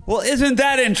 Well, isn't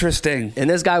that interesting? And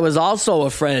this guy was also a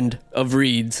friend of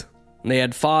Reed's. And they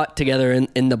had fought together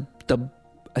in the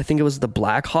I think it was the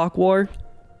Black Hawk War.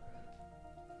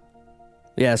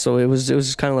 Yeah, so it was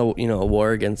just kind of a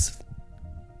war against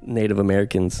Native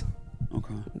Americans.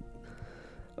 Okay.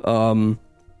 On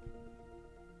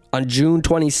June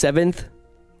 27th,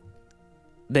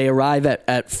 they arrive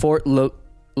at Fort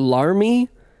Laramie.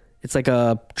 It's like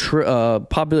a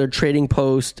popular trading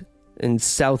post in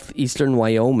southeastern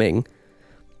Wyoming.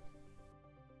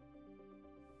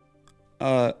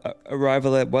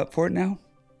 Arrival at what fort now?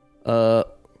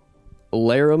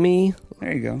 Laramie.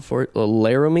 There you go. Fort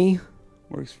Laramie.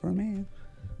 Works for me.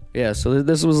 Yeah, so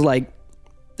this was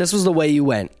the way you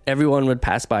went. Everyone would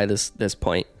pass by this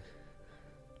point.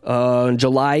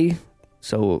 July,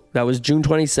 so that was June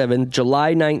 27th.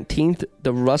 July 19th,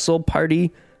 the Russell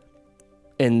Party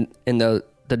and the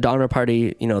Donner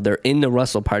Party, they're in the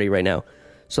Russell Party right now.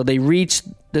 So they reached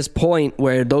this point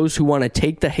where those who want to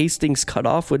take the Hastings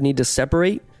Cutoff would need to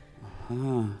separate.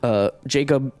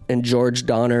 Jacob and George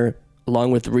Donner,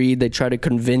 along with Reed, they try to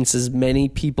convince as many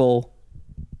people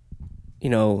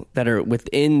that are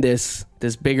within this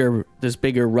bigger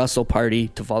Russell Party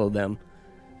to follow them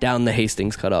down the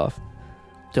Hastings Cutoff.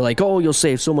 They're like, oh, you'll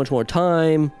save so much more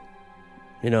time.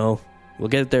 We'll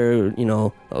get there,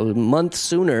 a month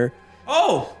sooner.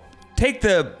 Oh, Take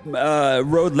the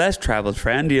road less traveled,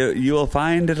 friend. You will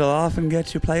find it'll often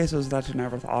get you places that you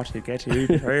never thought you'd get you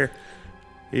before.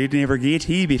 You'd never get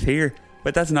you before.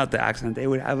 But that's not the accent they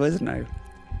would have, isn't it?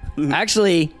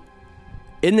 Actually,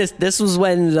 in this was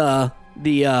when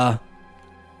the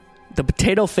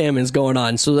potato famine's going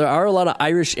on. So there are a lot of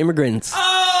Irish immigrants.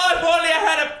 Oh, if only I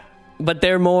had a But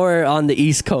they're more on the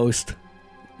East Coast,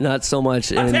 not so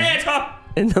much in potato.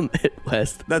 the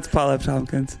Midwest. That's Paul F.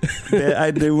 Tompkins.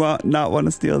 I do not want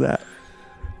to steal that.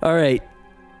 All right.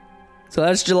 So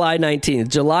that's July 19th.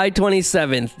 July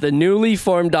 27th, the newly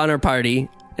formed Donner Party,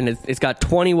 and it's got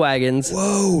 20 wagons.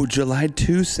 Whoa, July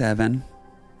 27.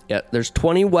 Yeah, there's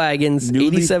 20 wagons, Newly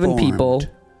 87 formed people.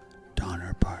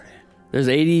 Donner Party. There's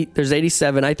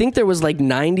 87. I think there was like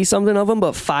 90 something of them,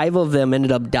 but 5 of them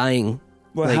ended up dying.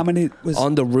 Well, like, how many was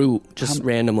on the route, just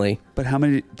randomly? But how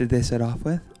many did they set off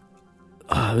with?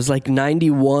 It was like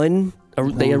 91.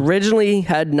 They originally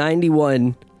had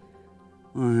 91,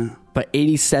 but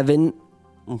 87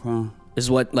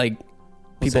 is what like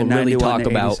people really talk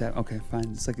about. Okay,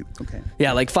 fine. It's like okay.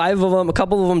 Yeah, like 5 of them. A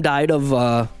couple of them died of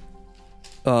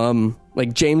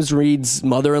like James Reed's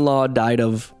mother-in-law died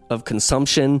of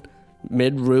consumption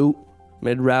mid-route.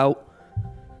 A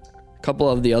couple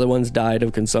of the other ones died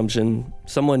of consumption.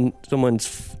 Someone's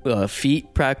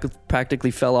feet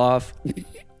practically fell off,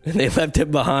 and they left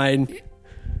it behind.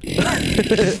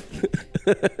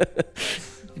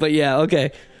 But yeah,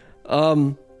 okay.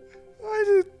 I'm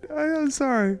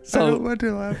sorry. So, I don't want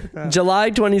to laugh at that.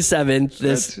 July 27th,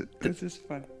 This is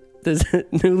fun. this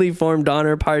newly formed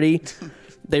Donner Party,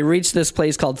 they reached this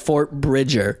place called Fort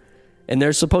Bridger, and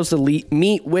they're supposed to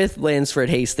meet with Lansford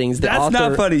Hastings. That's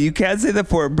not funny. You can't say the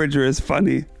Fort Bridger is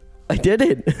funny. I did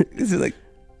it. Is it like,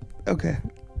 okay.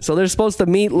 So they're supposed to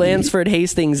meet Lansford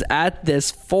Hastings at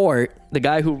this fort. The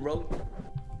guy who wrote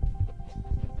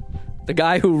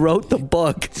the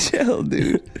book. Chill,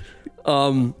 dude.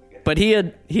 But he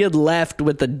had left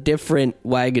with a different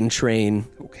wagon train.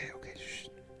 Okay. Shh.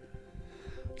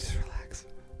 Just relax.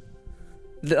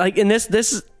 Like, and this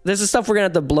is stuff we're gonna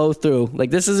have to blow through.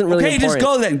 Like, this isn't really okay. important.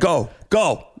 Just go then.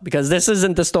 Go. Because this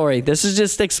isn't the story. This is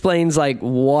just explains like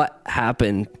what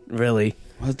happened, really.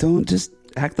 Well, don't just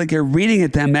act like you're reading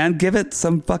it then, man. Give it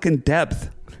some fucking depth.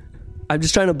 I'm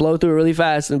just trying to blow through it really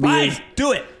fast and be Fine,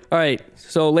 do it. All right.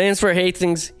 So Lansford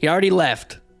Hastings, he already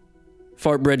left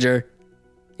Fort Bridger.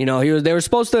 You know, they were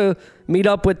supposed to meet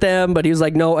up with them, but he was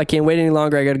like, "No, I can't wait any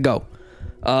longer. I got to go."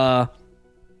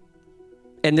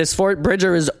 And this Fort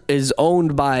Bridger is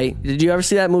owned by. Did you ever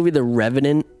see that movie, The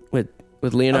Revenant, with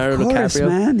Leonardo DiCaprio?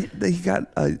 Man. He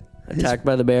got Attacked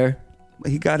by the Bear.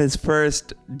 He got his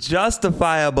first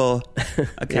justifiable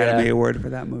Academy Award for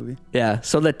that movie. Yeah.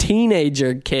 So the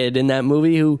teenager kid in that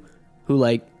movie who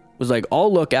like was like,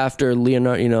 "I'll look after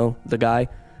Leonardo," you know, the guy,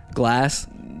 Glass.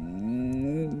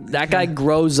 That guy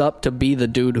grows up to be the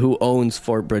dude who owns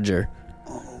Fort Bridger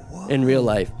in real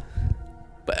life.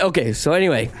 But okay, so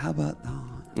anyway. How about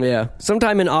Yeah.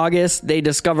 Sometime in August, they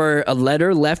discover a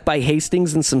letter left by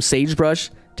Hastings in some sagebrush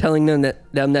telling them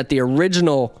that the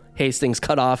original Hastings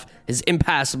cutoff is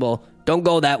impassable. Don't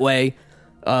go that way.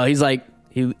 He's like,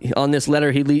 on this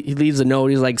letter, he leaves a note.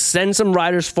 He's like, "Send some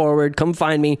riders forward. Come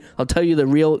find me. I'll tell you the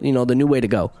real, the new way to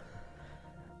go."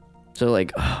 So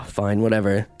like, oh, fine,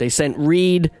 whatever. They sent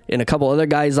Reed and a couple other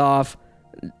guys off.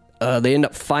 They end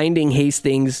up finding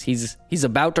Hastings. He's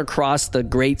about to cross the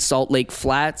Great Salt Lake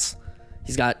Flats.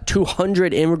 He's got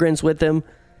 200 immigrants with him.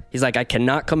 He's like, "I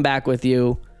cannot come back with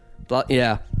you." But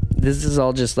yeah, this is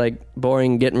all just like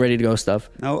boring, getting ready to go stuff.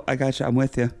 No, I got you. I'm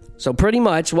with you. So pretty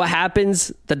much what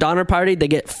happens, the Donner Party, they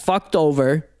get fucked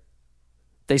over.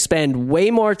 They spend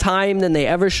way more time than they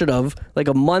ever should have, like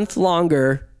a month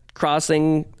longer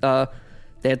crossing.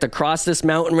 They have to cross this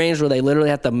mountain range where they literally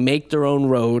have to make their own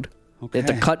road. Okay. They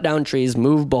have to cut down trees,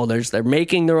 move boulders. They're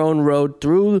making their own road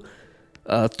through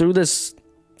this,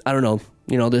 I don't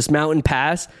know, this mountain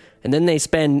pass. And then they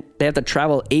have to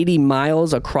travel 80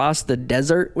 miles across the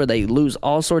desert where they lose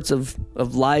all sorts of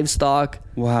livestock.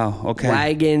 Wow. Okay.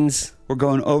 Wagons. We're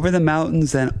going over the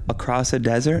mountains and across a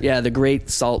desert? Yeah, the Great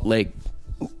Salt Lake.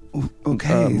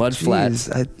 Okay. Mud flats.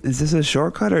 Is this a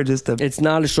shortcut or just a... It's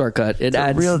not a shortcut. It's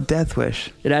a real death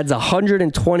wish. It adds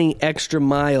 120 extra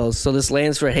miles. So this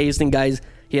Lansford Hastings guys,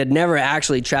 he had never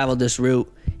actually traveled this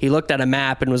route. He looked at a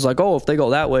map and was like, "Oh, if they go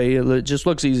that way, it just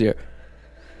looks easier."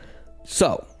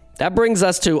 So that brings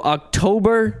us to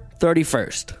October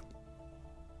 31st.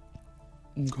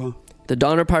 Okay. The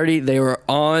Donner Party, they were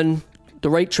on the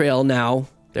right trail now.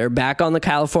 They're back on the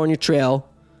California Trail.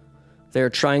 They're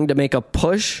trying to make a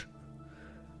push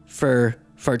for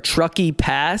Truckee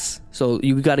Pass. So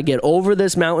you got to get over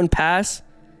this mountain pass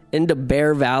into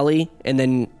Bear Valley, and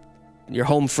then you're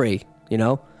home free, you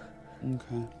know?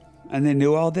 Okay. And they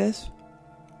knew all this?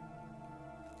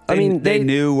 They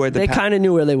knew where they kind of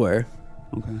knew where they were.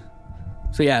 Okay.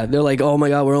 So yeah, they're like, oh my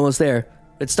God, we're almost there.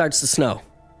 It starts to snow.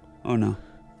 Oh no.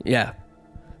 Yeah.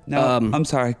 Now, I'm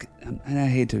sorry, and I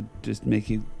hate to just make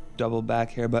you double back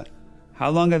here, but how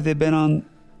long have they been on?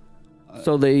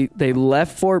 So they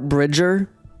left Fort Bridger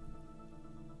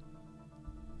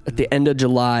at the end of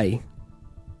July.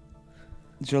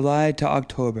 July to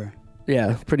October.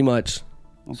 Yeah, pretty much.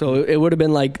 Okay. So it would have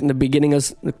been like in the beginning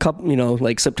of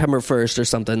like September 1st or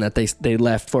something that they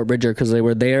left Fort Bridger, because they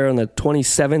were there on the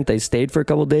 27th. They stayed for a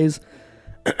couple days,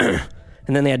 and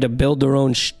then they had to build their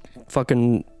own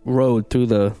fucking road through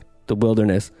the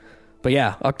wilderness. But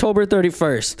yeah, October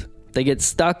 31st, they get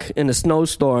stuck in a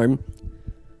snowstorm.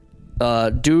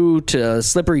 Due to a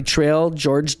slippery trail,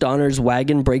 George Donner's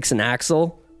wagon breaks an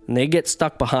axle, and they get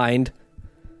stuck behind.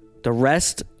 The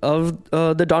rest of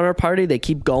the Donner party, they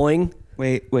keep going.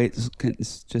 Wait,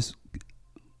 just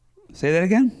say that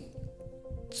again?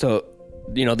 So,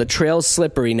 the trail's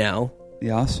slippery now.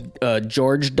 Yes.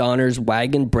 George Donner's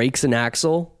wagon breaks an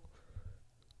axle.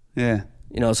 Yeah.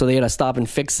 So they got to stop and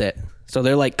fix it. So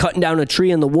they're like cutting down a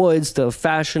tree in the woods to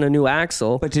fashion a new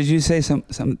axle. But did you say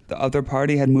the other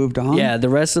party had moved on? Yeah, the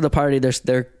rest of the party,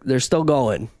 they're still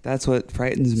going. That's what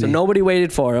frightens me. So nobody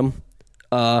waited for him.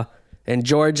 And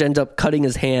George ends up cutting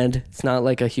his hand. It's not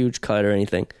like a huge cut or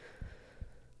anything.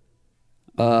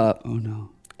 Oh no.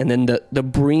 And then the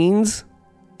Breens,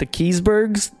 the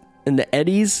Keysburgs, and the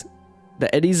Eddies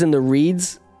and the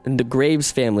Reeds and the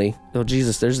Graves family. Oh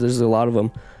Jesus, there's a lot of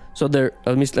them. So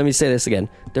let me say this again.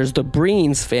 There's the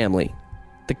Breens family,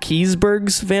 the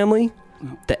Keysburgs family,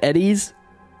 the Eddies,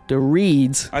 the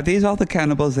Reeds. Are these all the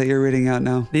cannibals that you're reading out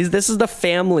now? This is the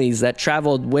families that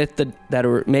traveled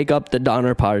make up the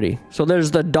Donner party. So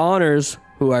there's the Donners,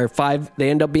 who are they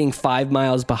end up being 5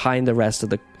 miles behind the rest of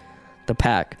the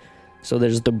pack. So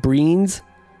there's the Breens,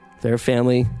 their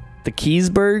family, the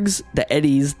Keysburgs, the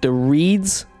Eddies, the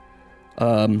Reeds.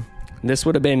 This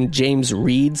would have been James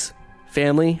Reed's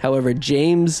family. However,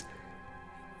 James,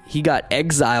 he got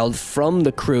exiled from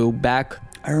the crew back.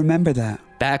 I remember that.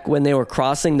 Back when they were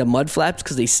crossing the mud flaps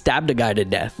because they stabbed a guy to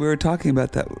death. We were talking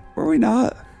about that. Were we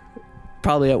not?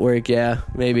 Probably at work, yeah,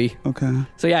 maybe. Okay.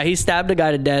 So yeah, he stabbed a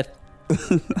guy to death.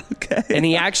 Okay. And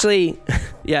he actually,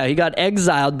 he got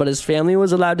exiled, but his family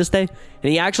was allowed to stay.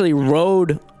 And he actually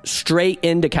rode straight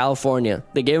into California.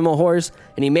 They gave him a horse,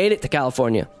 and he made it to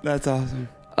California. That's awesome.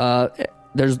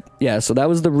 So that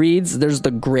was the Reeds. There's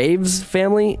the Graves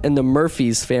family and the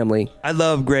Murphys family. I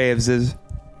love Graveses.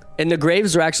 And the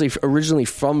Graves were actually originally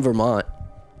from Vermont.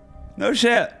 No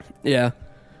shit. Yeah.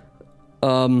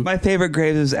 My favorite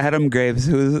Graves is Adam Graves,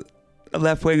 who was a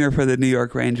left winger for the New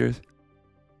York Rangers.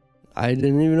 I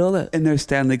didn't even know that. In their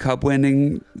Stanley Cup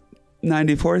winning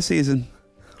 94 season.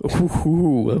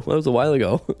 Ooh, that was a while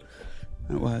ago.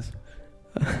 It was.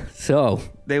 So.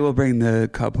 They will bring the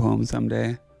cup home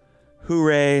someday.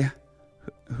 Hooray.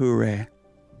 Hooray.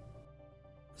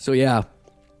 So yeah,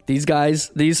 these guys,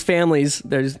 these families,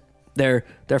 they're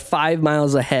 5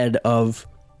 miles ahead of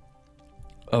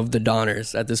the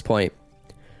Donners at this point.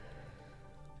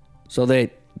 So they're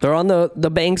on the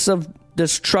banks of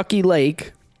this Truckee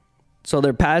Lake. So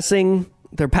they're passing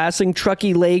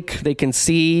Truckee Lake. They can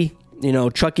see,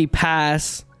 Truckee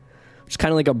Pass, which is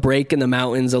kind of like a break in the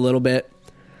mountains a little bit.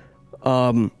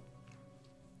 And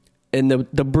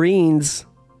the Breens,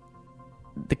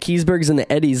 the Keysburgs and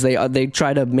the Eddies, they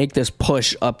try to make this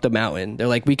push up the mountain. They're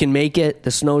like, we can make it.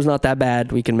 The snow's not that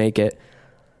bad. We can make it.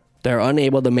 They're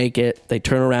unable to make it. They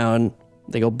turn around.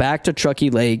 They go back to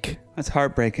Truckee Lake. That's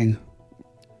heartbreaking.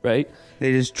 Right?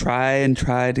 They just try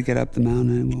to get up the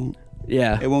mountain. It won't.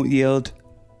 Yeah. It won't yield.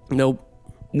 Nope.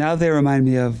 Now they remind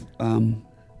me of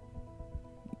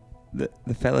the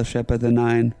Fellowship of the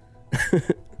Nine.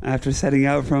 After setting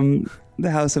out from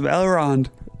the House of Elrond.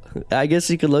 I guess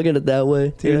you could look at it that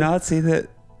way. Do you not see the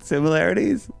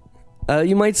similarities?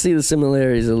 You might see the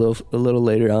similarities a little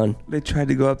later on. They tried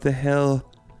to go up the hill,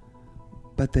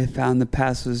 but they found the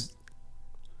pass was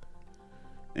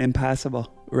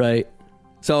impassable. Right.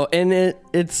 So, and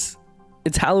it's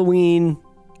Halloween.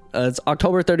 It's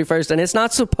October 31st, and it's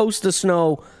not supposed to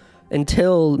snow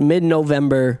until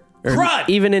mid-November. Or Crud!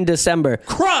 Even in December.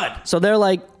 Crud! So they're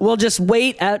like, we'll just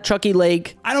wait at Truckee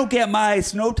Lake. I don't get my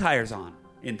snow tires on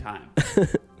in time.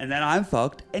 And then I'm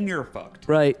fucked, and you're fucked.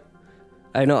 Right.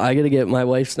 I know. I got to get my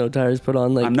wife's snow tires put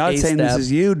on. Like, I'm not saying this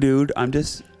is you, dude. I'm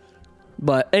just...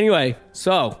 But anyway,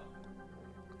 so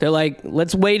they're like,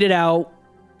 let's wait it out.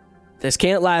 This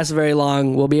can't last very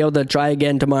long. We'll be able to try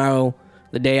again tomorrow.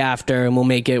 the day after, and we'll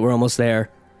make it. We're almost there.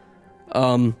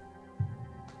 By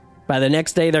the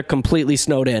next day, they're completely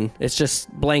snowed in. It's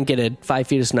just blanketed, 5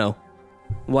 feet of snow.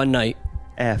 One night.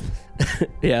 F.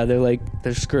 Yeah,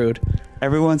 they're screwed.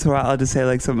 Every once in a while, I'll just say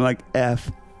like something like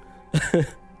F.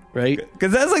 Right?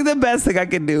 Because that's like the best thing I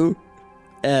can do.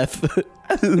 F.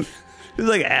 It's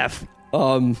like F.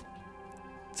 So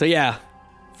yeah,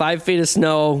 5 feet of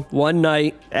snow, one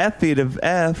night. F feet of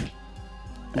F.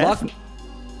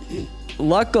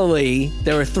 Luckily,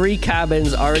 there were 3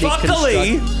 cabins already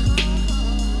constructed.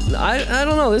 I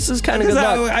don't know. This is kind of good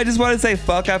luck. I just want to say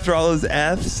fuck after all those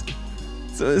F's.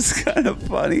 So it's kind of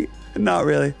funny. Not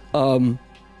really.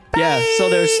 Yeah,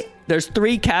 so there's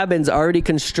 3 cabins already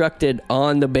constructed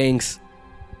on the banks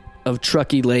of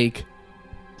Truckee Lake.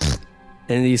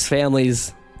 And these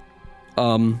families,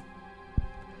 they're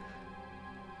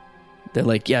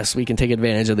like, yes, we can take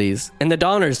advantage of these. And the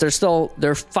Donners,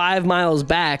 they're 5 miles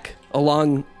back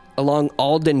along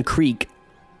Alden Creek.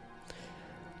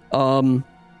 So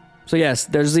yes,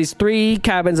 there's these 3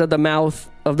 cabins at the mouth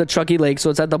of the Truckee Lake, so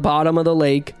it's at the bottom of the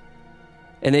lake,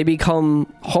 and they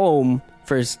become home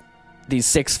for these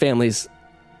 6 families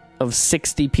of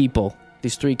 60 people.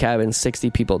 These 3 cabins,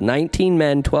 60 people. 19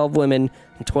 men, 12 women,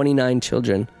 and 29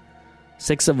 children.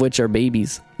 6 of which are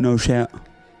babies. No shit.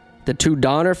 The 2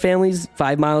 Donner families,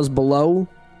 5 miles below,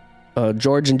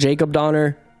 George and Jacob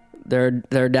Donner,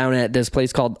 they're down at this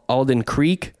place called Alden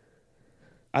Creek.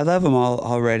 I love them all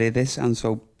already. They sound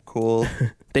so cool.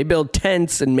 They build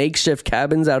tents and makeshift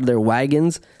cabins out of their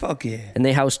wagons. Fuck yeah. And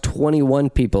they house 21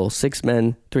 people, 6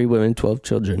 men, 3 women, 12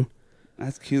 children.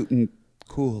 That's cute and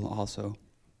cool also.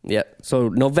 Yeah. So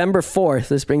November 4th,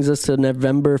 this brings us to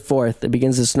November 4th. It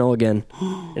begins to snow again.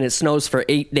 And it snows for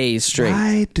 8 days straight.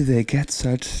 Why do they get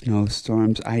such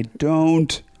snowstorms? I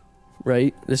don't.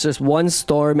 Right? It's just one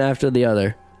storm after the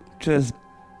other. Just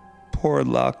poor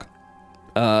luck.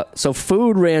 So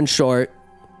food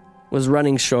was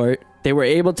running short. They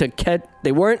weren't able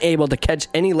to catch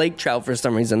any lake trout for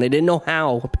some reason. They didn't know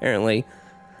how, apparently.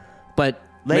 But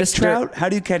lake trout? How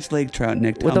do you catch lake trout,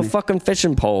 Nick? With a fucking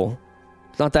fishing pole.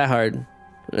 It's not that hard.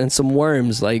 And some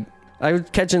worms. Like, I was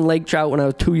catching lake trout when I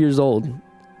was 2 years old.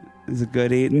 Is it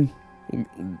good eating?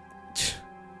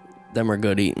 Them are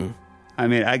good eating. I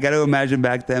mean, I got to imagine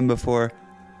back then before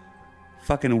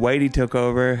fucking Whitey took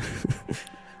over.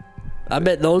 I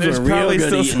bet those were real good. There's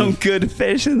probably still some good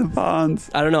fish in the ponds.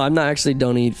 I don't know.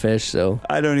 Don't eat fish, so.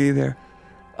 I don't either.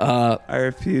 I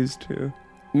refuse to.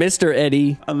 Mr.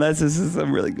 Eddie. Unless this is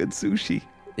some really good sushi.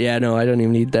 Yeah, no, I don't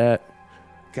even eat that.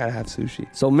 Gotta have sushi.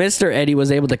 So Mr. Eddie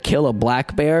was able to kill a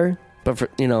black bear, but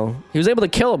he was able to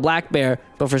kill a black bear,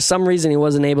 but for some reason he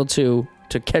wasn't able to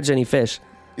catch any fish.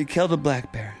 He killed a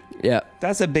black bear. Yeah.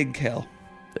 That's a big kill.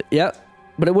 Yeah,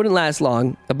 but it wouldn't last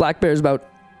long. A black bear is about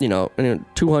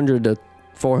 200 to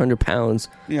 400 pounds.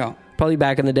 Yeah. Probably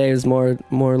back in the day it was more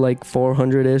like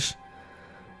 400-ish.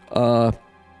 What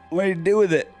do you do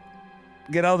with it?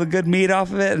 Get all the good meat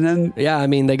off of it and then... Yeah, I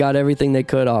mean, they got everything they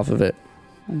could off of it.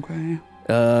 Okay.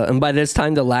 And by this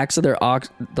time, the last of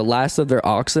their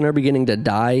oxen are beginning to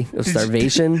die of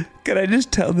starvation. Can I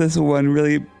just tell this one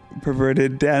really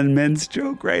perverted Dan Mintz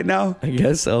joke right now? I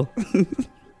guess so.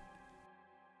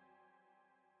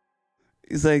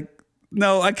 He's like,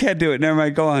 no, I can't do it. Never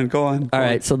mind. Go on. All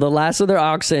right. So the last of their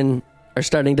oxen are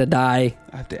starting to die.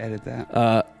 I have to edit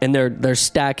that. And they're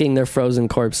stacking their frozen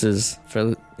corpses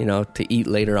for to eat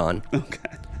later on.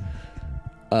 Okay.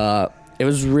 It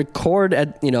was recorded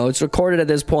at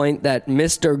this point that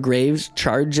Mr. Graves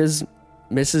charges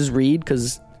Mrs. Reed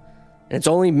because it's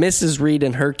only Mrs. Reed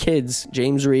and her kids.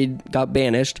 James Reed got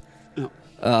banished.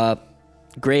 Oh.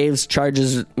 Graves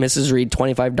charges Mrs. Reed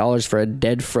 $25 for a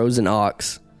dead frozen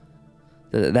ox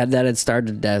that had starved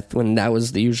to death when that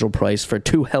was the usual price for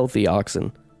 2 healthy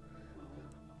oxen.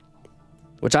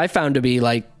 Which I found to be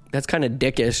like, that's kind of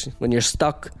dickish when you're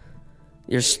stuck.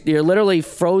 You're literally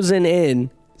frozen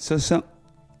in. So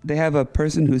they have a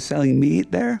person who's selling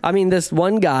meat there? I mean, this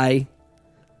one guy.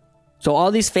 So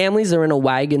all these families are in a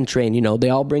wagon train, they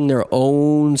all bring their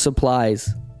own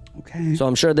supplies. Okay. So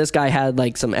I'm sure this guy had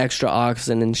like some extra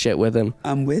oxen and shit with him.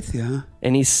 I'm with you.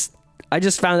 And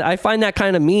I find that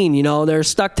kind of mean, they're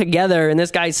stuck together and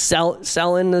this guy's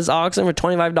selling this oxen for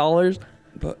 $25.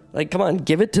 But like, come on,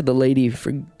 give it to the lady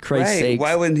for Christ's sake.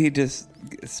 Why wouldn't he just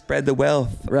spread the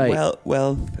wealth? Right.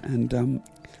 Wealth and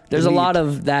there's a lot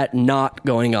of that not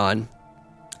going on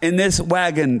in this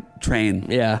wagon train.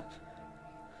 Yeah.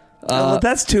 Well,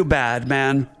 that's too bad,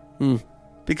 man.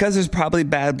 Because there's probably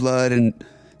bad blood and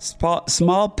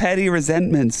small petty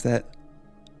resentments that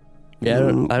I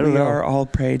don't know. We are all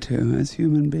prey to as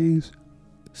human beings.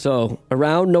 So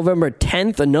around November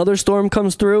 10th, another storm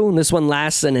comes through, and this one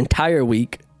lasts an entire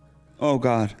week. Oh,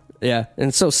 God. Yeah,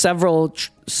 and so several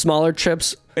smaller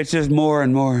trips. It's just more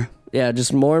and more. Yeah,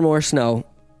 just more and more snow.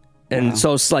 And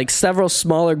so it's like several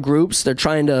smaller groups. They're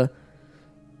trying to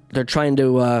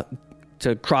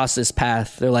cross this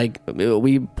path. They're like,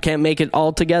 we can't make it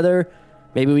all together.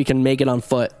 Maybe we can make it on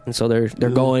foot. And so they're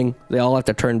going. They all have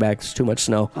to turn back. There's too much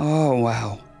snow. Oh,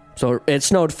 wow. So it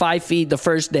snowed 5 feet the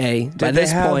first day. By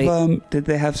this point, did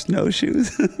they have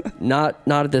snowshoes? not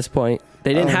at this point.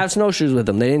 They didn't have snowshoes with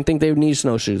them. They didn't think they would need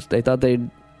snowshoes. They thought they'd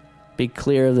be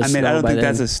clear of the snow. I don't think then.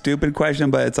 that's a stupid question,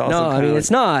 but it's also no. I mean,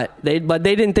 it's not. But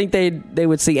they didn't think they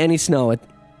would see any snow. At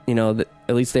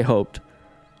least they hoped.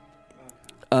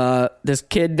 This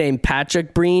kid named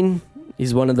Patrick Breen.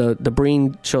 He's one of the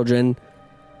Breen children.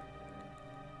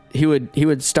 He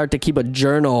would start to keep a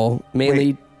journal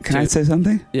mainly. Wait, can I say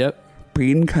something? Yep.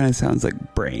 Breen kind of sounds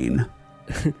like brain.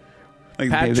 Like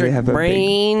Patrick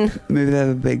Brain. Maybe they have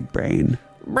a big brain.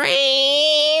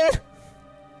 Brain.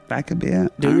 That could be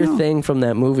it. Do your thing from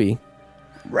that movie.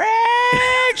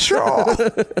 Rachel.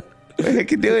 I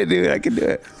can do it, dude. I can do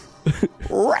it.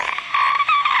 Rachel.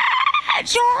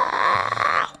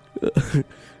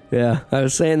 Yeah, I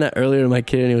was saying that earlier to my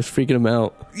kid, and he was freaking him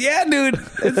out. Yeah, dude.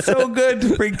 It's so good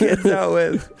to freak kids out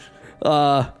with.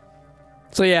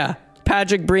 So yeah,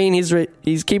 Patrick Breen.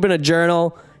 He's keeping a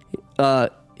journal.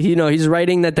 He's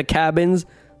writing that the cabins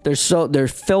they're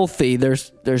filthy.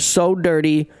 They're so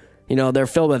dirty. They're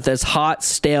filled with this hot,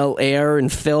 stale air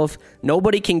and filth.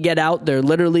 Nobody can get out. They're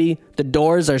literally, the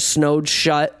doors are snowed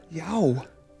shut. Yo.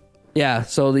 Yeah,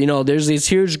 so, there's these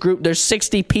huge group. There's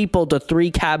 60 people to 3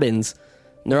 cabins.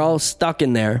 And they're all stuck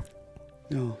in there.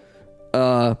 No.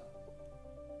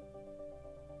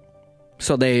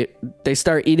 So they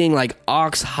start eating like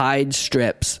ox hide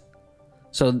strips.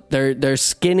 So they're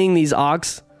skinning these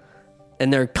ox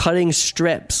and they're cutting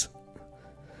strips.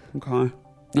 Okay.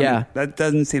 Yeah. That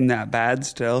doesn't seem that bad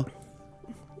still.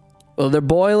 Well, they're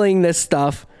boiling this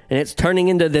stuff and it's turning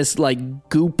into this like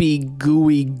goopy,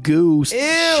 gooey goo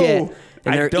shit.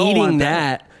 And they're eating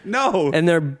that. No. And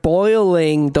they're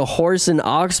boiling the horse and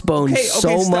ox bones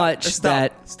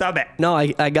Stop it. No, I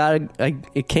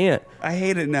can't. I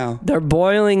hate it now. They're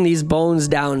boiling these bones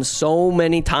down so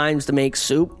many times to make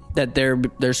soup that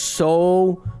they're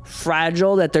so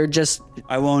fragile that they're just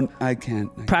I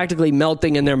can't. Practically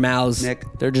melting in their mouths. Nick.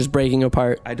 They're just breaking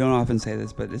apart. I don't often say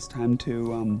this, but it's time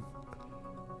to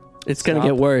It's going to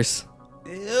get worse.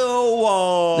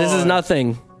 Ew. This is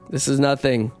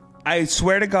nothing. I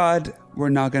swear to God, we're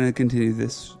not going to continue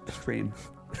this stream.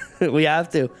 We have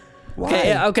to.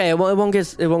 Why? Okay. It won't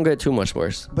get too much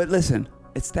worse. But listen,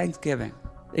 it's Thanksgiving.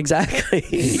 Exactly.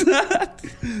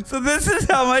 So this is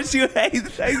how much you hate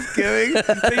Thanksgiving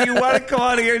that you want to come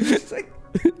out here and just like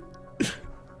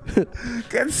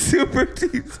get super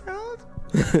detailed.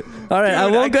 All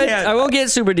right, Dude, I won't get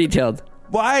super detailed.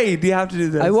 Why do you have to do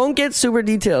this? I won't get super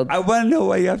detailed. I want to know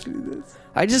why you have to do this.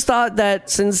 I just thought that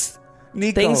since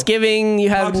Nico, Thanksgiving, you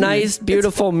have nice,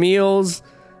 beautiful meals,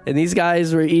 and these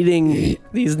guys were eating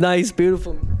these nice,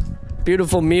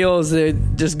 beautiful meals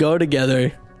that just go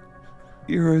together.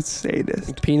 You're a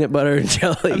sadist. Peanut butter and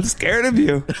jelly. I'm scared of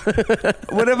you.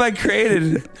 What have I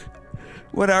created?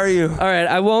 What are you? All right,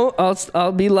 I won't.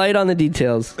 I'll be light on the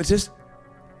details. Just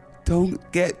don't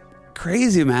get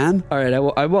crazy, man. All right, I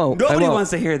won't. Nobody wants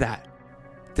to hear that.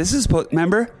 This is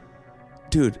remember,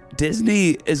 dude.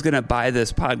 Disney is gonna buy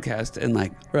this podcast in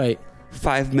like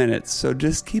 5 minutes. So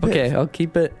just keep it. Okay, I'll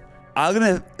keep it. I'm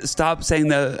gonna stop saying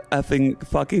the effing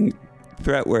fucking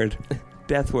threat word,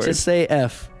 death word. Just say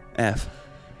F. F.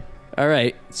 All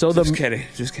right. So Just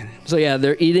kidding. So yeah,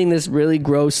 they're eating this really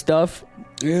gross stuff.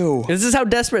 Ew. This is how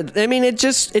desperate. I mean, it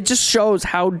just shows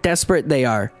how desperate they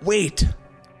are. Wait.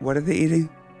 What are they eating?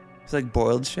 It's like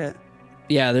boiled shit.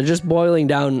 Yeah, they're just boiling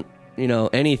down,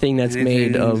 anything that's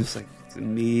made of just like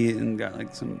some meat and got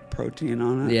like some protein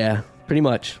on it. Yeah, pretty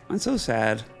much. That's so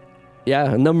sad.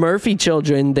 Yeah, and the Murphy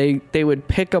children, they would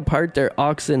pick apart their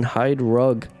oxen hide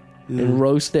rug and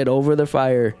roast it over the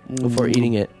fire before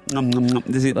eating it.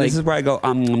 This is where I go.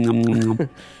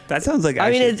 That sounds like.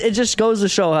 I mean, it just goes to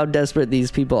show how desperate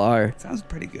these people are. Sounds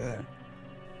pretty good.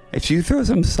 If you throw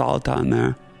some salt on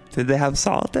there, did they have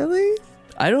salt at least?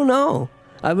 I don't know.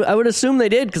 I would assume they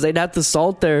did because they'd have to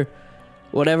salt their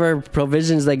whatever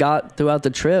provisions they got throughout the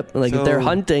trip. Like if they're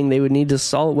hunting, they would need to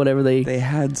salt whatever they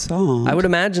had salt. I would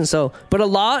imagine so. But a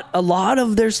lot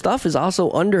of their stuff is also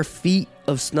under feet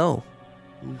of snow.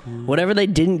 Okay. Whatever they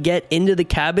didn't get into the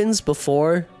cabins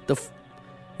before the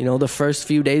first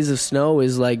few days of snow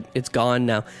is like it's gone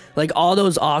now. Like all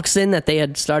those oxen that they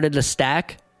had started to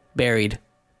stack, buried.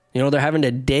 You know, they're having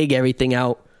to dig everything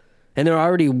out, and they're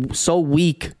already so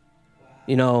weak,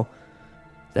 you know,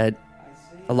 that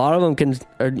a lot of them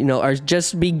are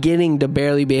just beginning to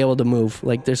barely be able to move.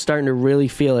 Like, they're starting to really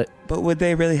feel it. But would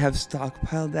they really have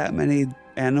stockpiled that many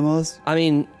animals? I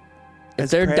mean, if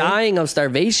they're dying of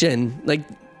starvation, like,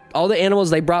 all the animals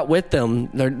they brought with them,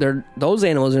 those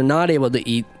animals are not able to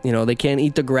eat. You know, they can't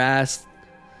eat the grass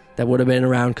that would have been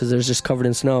around because they're just covered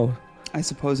in snow. I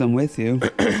suppose I'm with you.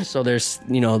 So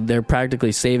they're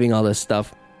practically saving all this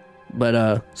stuff.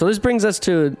 But so this brings us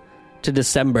to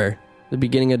December, the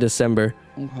beginning of December.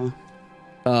 Okay.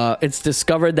 It's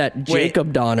discovered that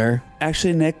Jacob Donner.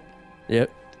 Actually, Nick. Yep.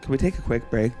 Can we take a quick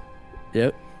break?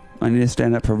 Yep. I need to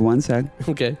stand up for 1 sec.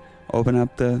 Okay. Open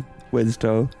up the wood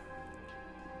stove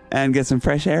and get some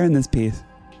fresh air in this piece.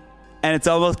 And it's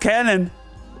almost Canon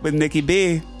with Nikki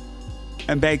B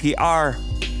and Becky R.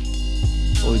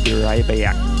 We'll be right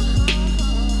back.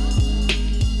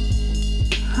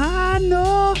 I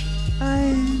know I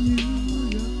am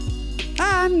new.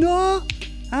 I know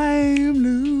I am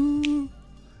new.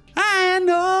 I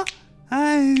know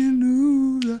I am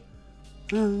new.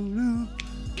 I know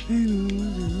I am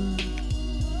new.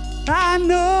 I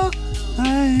know I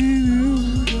am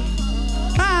new.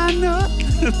 I know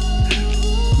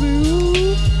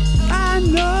new. I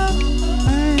know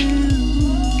I am new.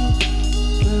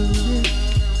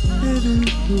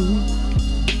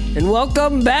 And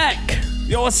welcome back.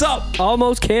 Yo, what's up?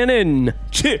 Almost Canon.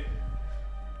 Chip.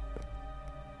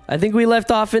 I think we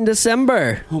left off in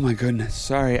December. Oh my goodness.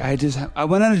 Sorry. I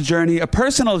went on a journey, a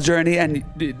personal journey, and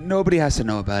nobody has to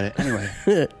know about it. Anyway,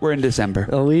 we're in December.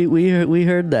 Oh, we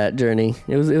heard that journey.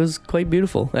 It was quite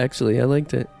beautiful, actually. I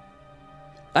liked it.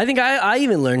 I think I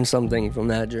even learned something from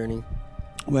that journey.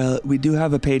 Well, we do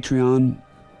have a Patreon.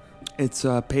 It's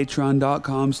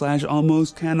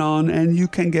patreon.com/almostcanon, and you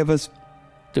can give us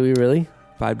Do we really?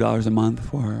 $5 a month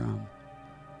for...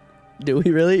 Do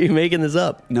we really? You're making this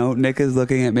up. No, Nick is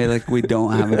looking at me like we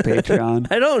don't have a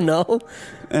Patreon. I don't know.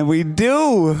 And we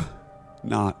do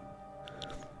not.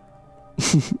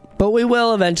 But we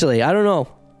will eventually. I don't know.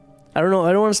 I don't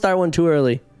want to start one too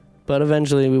early, but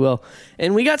eventually we will.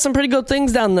 And we got some pretty good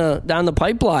things down the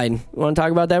pipeline. You want to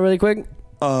talk about that really quick?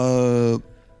 Yeah.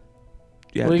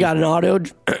 We got an audio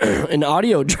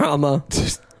drama.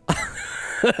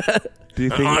 Do you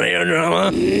think Audio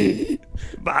drama?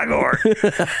 Bogor.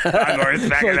 Bogor's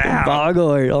back in the house.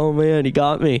 Bogor. Oh man, he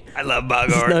got me. I love He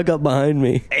Bogor. snuck up behind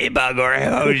me. Hey Bogor,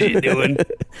 how's you doing?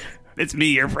 It's me,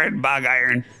 your friend Bog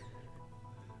Iron.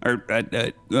 Or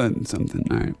something.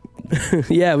 All right.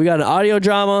 Yeah, we got an audio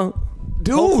drama.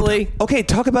 Dude. Hopefully. Okay,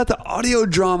 talk about the audio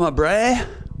drama, bruh.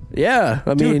 Yeah,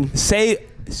 I mean, Dude,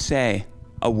 say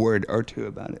a word or two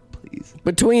about it, please.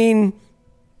 between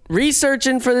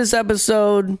researching for this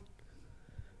episode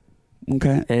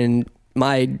Okay. and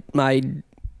my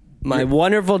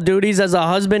wonderful duties as a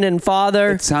husband and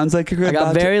father, It sounds like you're I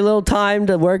got very little time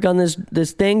to work on this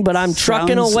thing, but I'm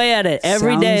trucking away at it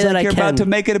every day that I you're can. about to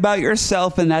make it about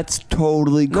yourself, and that's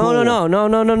totally cool.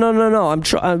 No.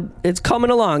 It's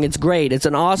coming along. It's great. It's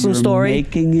an awesome story.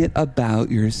 Making it about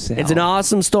yourself. It's an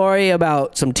awesome story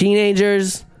about some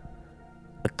teenagers,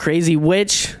 a crazy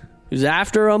witch who's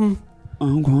after them.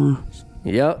 Okay.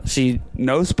 Yep.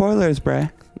 No spoilers,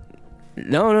 bruh.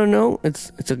 No.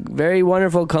 It's a very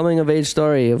wonderful coming of age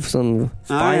story of some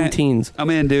fine teens.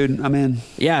 I'm in, dude. I'm in.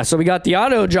 Yeah. So we got the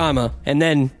audio drama, and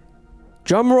then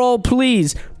drum roll,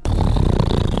 please.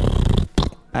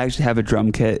 I actually have a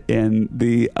drum kit in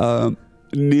the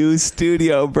new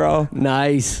studio, bro.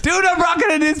 Nice. Dude, I'm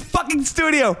rocking a new fucking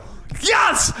studio.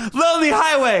 Yes! Lonely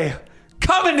Highway.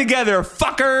 Coming together,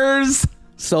 fuckers.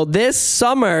 So this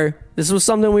summer, this was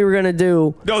something we were going to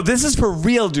do. No, this is for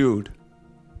real, dude.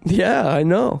 Yeah, I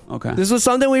know. Okay. This was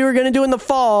something we were going to do in the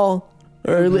fall,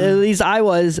 or at least I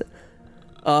was.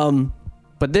 But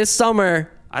this summer...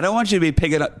 I don't want you to be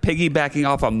piggybacking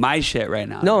off of my shit right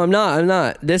now. No, I'm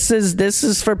not. This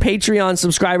is for Patreon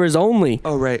subscribers only.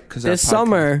 Oh, right. Because This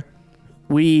summer,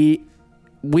 it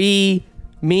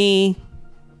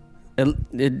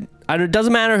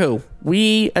doesn't matter who.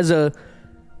 We as a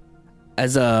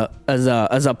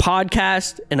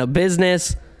podcast and a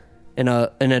business and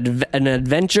an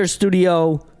adventure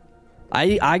studio,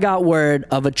 I got word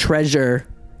of a treasure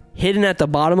hidden at the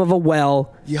bottom of a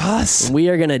well. Yes. We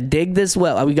are gonna dig this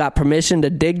well. We got permission to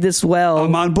dig this well.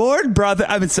 I'm on board, brother.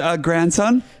 I'm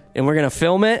grandson. And we're gonna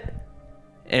film it.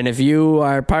 And if you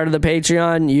are part of the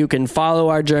Patreon, you can follow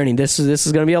our journey. This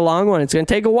is gonna be a long one. It's gonna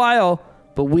take a while,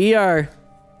 but I'm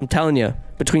telling you,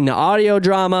 between the audio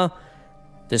drama,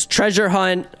 this treasure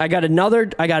hunt, I got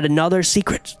another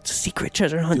secret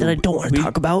treasure hunt that I don't want to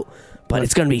talk about. but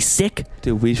it's gonna be sick.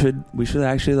 Dude, we should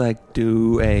actually like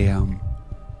do a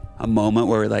moment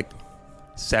where we like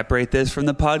separate this from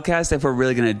the podcast if we're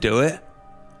really gonna do it.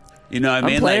 You know what I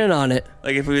mean? I'm planning like, on it.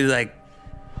 Like if we like,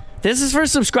 This is for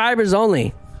subscribers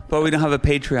only. but we don't have a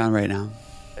Patreon right now.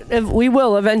 We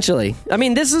will eventually. I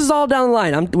mean, this is all down the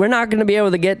line. We're not going to be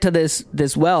able to get to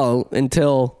this well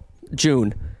until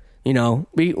June. You know,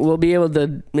 we'll be able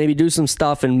to maybe do some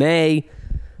stuff in May,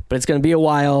 but it's going to be a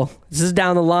while. This is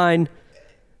down the line.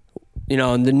 You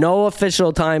know, and no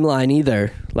official timeline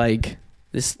either. Like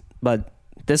this, but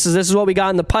this is what we got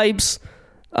in the pipes.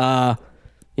 You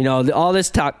know, all this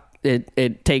talk.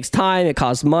 It takes time. It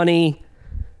costs money.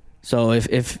 So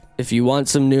if you want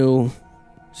some new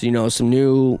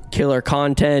killer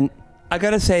content. I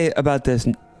gotta say about this,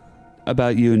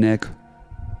 about you, Nick.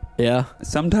 Yeah.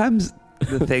 Sometimes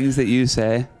the things that you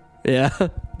say, Yeah.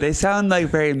 they sound like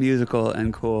very musical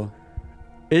and cool.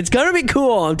 It's going to be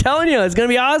cool. I'm telling you, it's going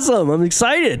to be awesome. I'm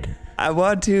excited. I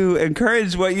want to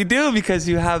encourage what you do because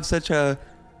you have such you have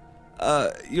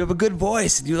a good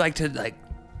voice and you like to like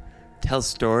tell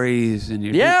stories and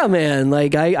Yeah, man.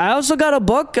 Like I also got a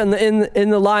book in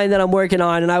the line that I'm working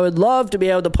on, and I would love to be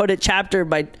able to put it chapter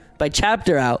by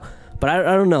chapter out. But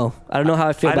I don't know. I don't know how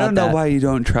I feel about that. I don't know why you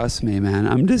don't trust me, man.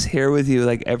 I'm just here with you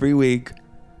like every week.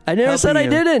 I never said I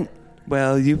didn't.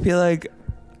 Well, you feel like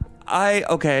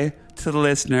okay, to the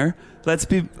listener, let's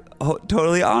be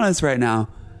totally honest right now.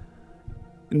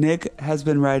 Nick has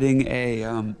been writing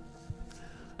an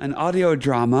audio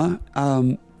drama,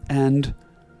 and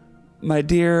my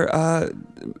dear,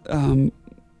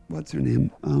 what's her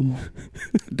name?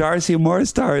 Darcy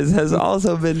Moorstars has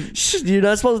also been... You're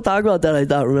not supposed to talk about that, I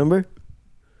thought, remember?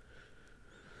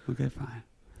 Okay, fine.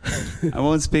 I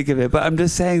won't speak of it, but I'm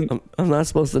just saying... I'm not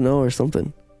supposed to know or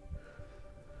something.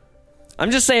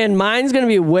 I'm just saying mine's going to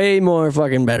be way more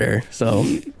fucking better, so...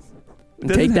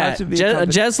 Take that.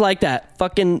 Just like that.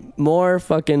 Fucking more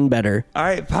fucking better. All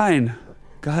right, fine.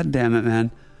 God damn it, man.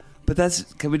 But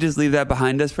can we just leave that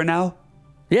behind us for now?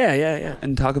 Yeah.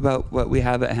 And talk about what we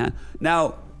have at hand.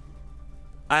 Now,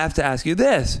 I have to ask you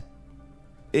this.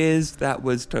 Is that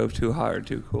wood stove too hot or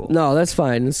too cool? No, that's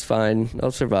fine. It's fine.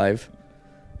 I'll survive.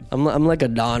 I'm like a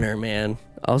Donner, man.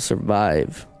 I'll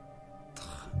survive.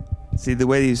 See, the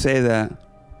way you say that.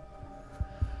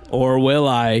 Or will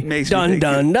I? Makes dun, me think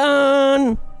dun,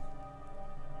 dun.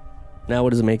 Now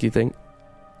what does it make you think?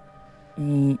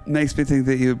 Makes me think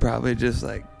that you would probably just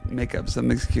like make up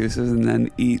some excuses and then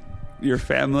eat your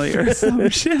family or some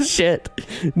shit. Shit.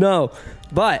 No.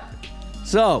 But,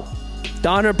 so,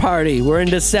 Donner Party. We're in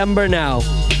December now.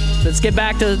 We're getting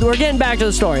back to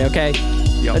the story, okay?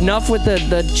 Yep. Enough with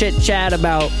the chit chat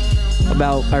about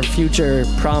our future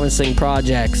promising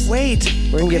projects. Wait.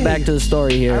 We're going to get back to the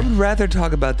story here. I would rather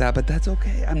talk about that, but that's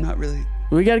okay. I'm not really...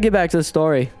 We got to get back to the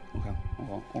story. Okay.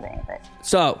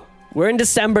 So, we're in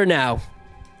December now.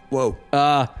 Whoa.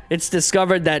 It's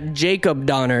discovered that Jacob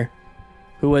Donner,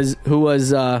 who was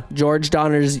George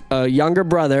Donner's younger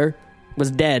brother, was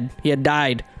dead. He had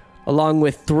died, along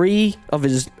with 3 of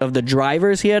the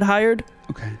drivers he had hired.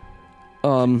 Okay.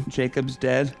 Jacob's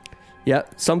dead. Yeah.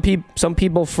 Some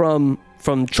people from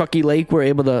Truckee Lake were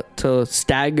able to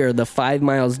stagger the 5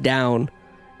 miles down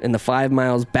and the 5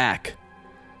 miles back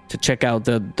to check out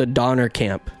the Donner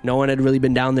camp. No one had really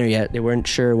been down there yet. They weren't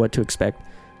sure what to expect.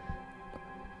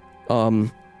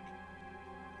 And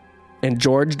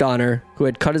George Donner, who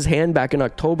had cut his hand back in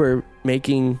October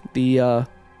making the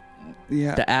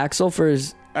axle for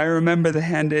his... I remember the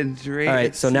hand injury. All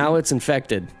right, so now it's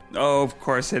infected. Oh, of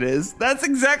course it is. That's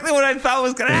exactly what I thought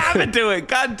was going to happen to it.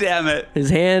 God damn it. His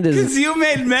hand is... Because you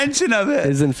made mention of it.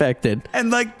 Is infected.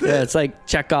 And like Yeah, it's like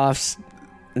Chekhov's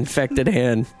infected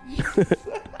hand.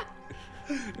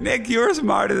 Nick, you're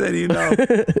smarter than you know.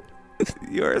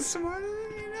 You're smarter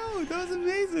than you know. That was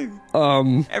amazing.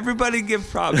 Everybody give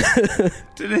props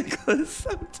to Nicholas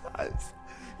sometimes.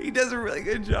 He does a really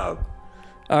good job.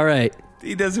 All right.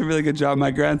 He does a really good job,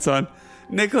 my grandson.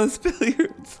 Nicholas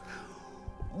Billiards.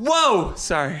 Whoa!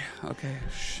 Sorry. Okay.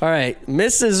 All right.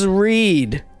 Mrs.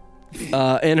 Reed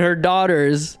and her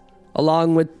daughters,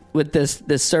 along with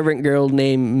this servant girl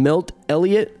named Milt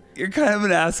Elliott. You're kind of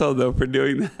an asshole, though, for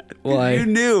doing that. Why? You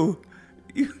knew.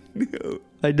 You knew.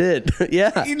 I did.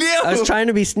 Yeah. You knew. I was trying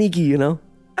to be sneaky, you know.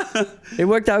 It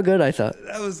worked out good, I thought.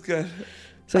 That was good.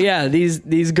 So yeah,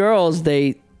 these girls,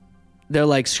 they're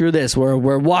like, screw this.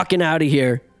 We're walking out of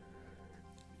here.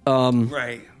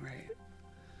 Right.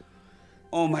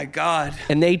 Oh my God.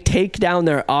 And they take down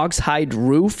their ox hide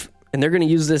roof, and they're going to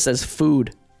use this as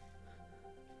food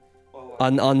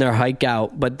on their hike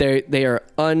out. But they are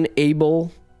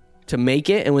unable to make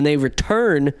it, and when they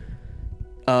return,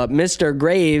 Mr.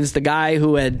 Graves, the guy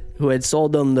who had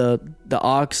sold them the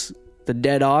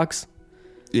dead ox.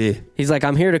 Yeah. He's like,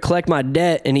 I'm here to collect my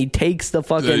debt, and he takes the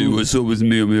fucking. Hey, what's up with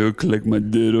me? I'm here to collect my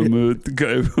debt. I'm the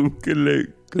guy from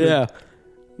collect. Yeah.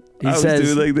 I was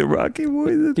doing like the Rocky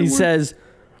voice. He says,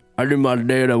 I do my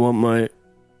debt. I want my.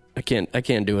 I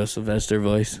can't do a Sylvester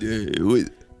voice. Yeah.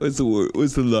 What's the word?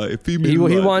 What's the lie? He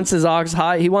wants his ox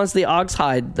hide. He wants the ox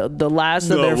hide, the last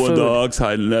of their food. I want the ox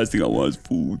hide, and the last thing I want is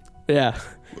food. Yeah.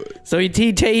 So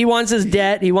he wants his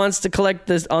debt. He wants to collect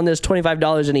this on this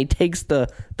 $25, and he takes the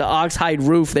ox hide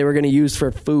roof they were going to use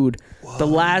for food. Whoa. The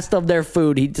last of their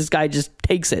food. This guy just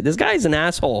takes it. This guy's an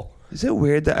asshole. Is it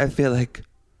weird that I feel like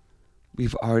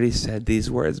we've already said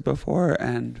these words before?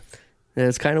 And yeah,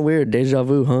 it's kind of weird. Deja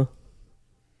vu, huh?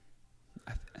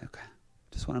 Okay.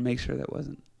 Just want to make sure that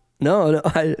wasn't. No,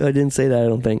 I didn't say that, I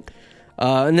don't think.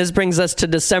 And this brings us to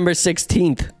December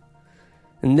 16th.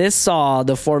 And this saw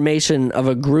the formation of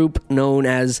a group known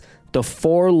as the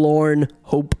Forlorn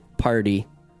Hope Party.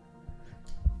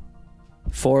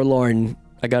 Forlorn.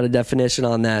 I got a definition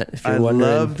on that, if you're wondering.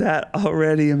 I love that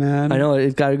already, man. I know,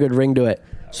 it's got a good ring to it.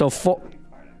 So,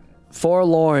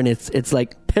 forlorn, it's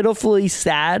like pitifully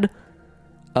sad,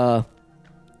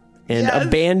 and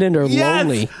abandoned or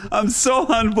lonely. I'm so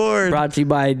on board. Brought to you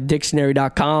by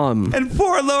dictionary.com. And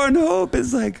forlorn hope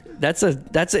is like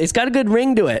it's got a good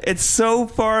ring to it. It's so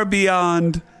far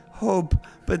beyond hope,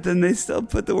 but then they still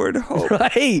put the word hope.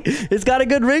 Right. It's got a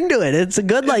good ring to it. It's a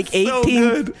good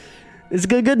 18th. It's a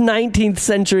good 19th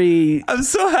century. I'm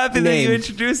so happy that you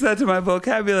introduced that to my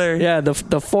vocabulary. Yeah, the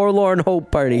Forlorn Hope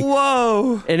Party.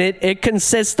 Whoa. And it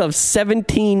consists of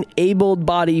 17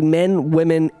 able-bodied men,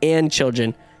 women, and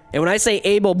children. And when I say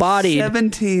able-bodied...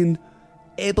 17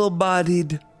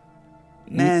 able-bodied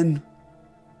men.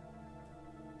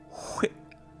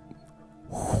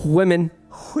 Women.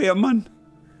 Women.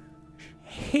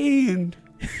 And...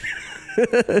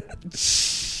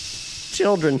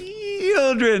 Children.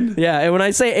 Yeah, and when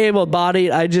I say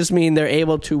able-bodied, I just mean they're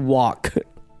able to walk.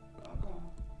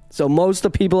 So most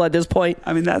of the people at this point...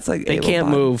 I mean, that's like they can't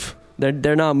move.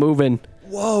 They're not moving.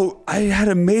 Whoa, I had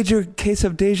a major case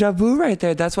of deja vu right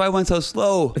there. That's why I went so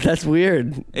slow. That's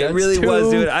weird. It really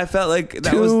was, dude. I felt like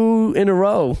that was... Two in a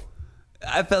row.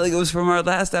 I felt like it was from our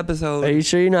last episode. Are you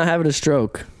sure you're not having a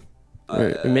stroke?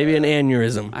 Or maybe an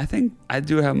aneurysm? I think I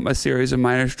do have a series of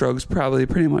minor strokes probably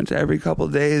pretty much every couple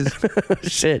of days.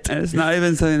 Shit. And it's not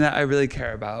even something that I really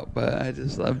care about, but I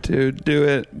just love to do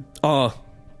it. Oh,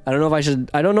 I don't know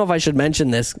if I should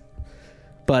mention this.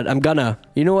 But I'm gonna.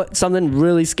 You know what? Something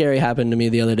really scary happened to me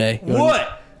the other day.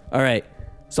 What? All right.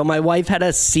 So my wife had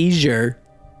a seizure.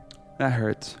 That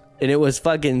hurts. And it was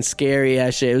fucking scary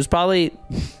as shit. It was probably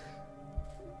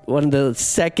one of the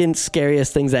second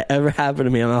scariest things that ever happened to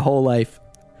me in my whole life.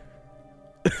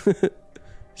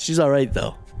 She's all right,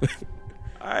 though.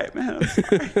 All right, man. I'm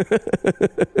sorry.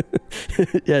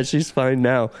 Yeah, she's fine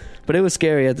now. But it was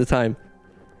scary at the time.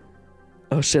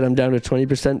 Oh, shit. I'm down to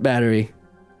 20% battery.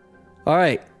 All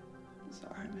right.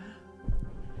 Sorry, man.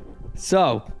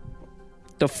 So,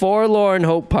 the Forlorn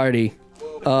Hope Party.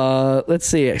 Let's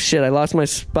see. Shit, I lost my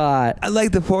spot. I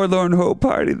like the Forlorn Hope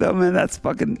Party, though, man. That's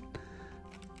fucking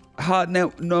hot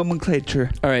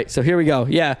nomenclature. All right, so here we go.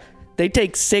 Yeah, they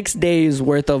take 6 days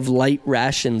worth of light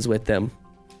rations with them.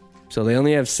 So they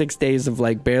only have 6 days of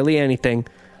like barely anything.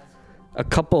 A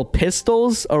couple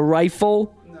pistols, a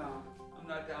rifle.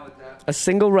 A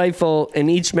single rifle, and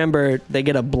each member, they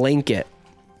get a blanket.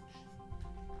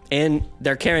 And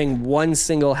they're carrying one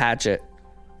single hatchet.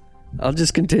 I'll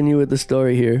just continue with the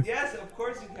story here. Yes, of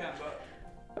course you can,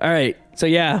 but... All right, so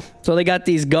yeah. So they got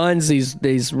these guns,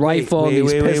 these rifle,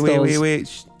 these pistols.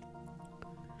 Wait.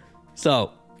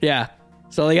 So, yeah.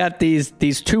 So they got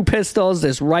these two pistols,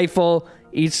 this rifle.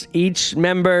 Each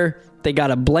member, they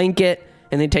got a blanket,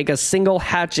 and they take a single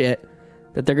hatchet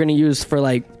that they're going to use for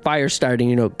like fire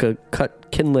starting,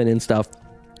 cut kindling and stuff.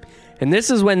 And this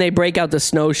is when they break out the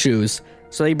snowshoes.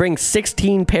 So they bring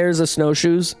 16 pairs of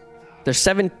snowshoes. I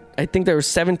think there were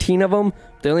 17 of them.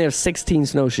 They only have 16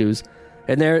 snowshoes.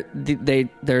 And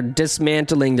they're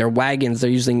dismantling their wagons. They're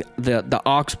using the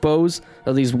ox bows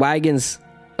of these wagons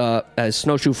as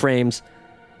snowshoe frames.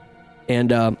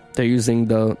 And they're using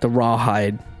the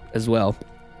rawhide as well.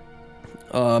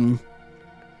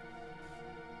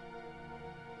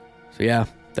 So yeah,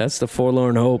 that's the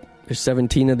Forlorn Hope. There's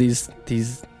 17 of these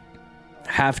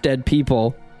half-dead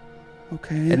people.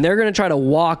 Okay. And they're going to try to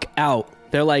walk out.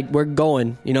 They're like, we're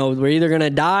going. We're either going to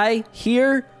die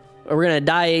here or we're going to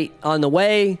die on the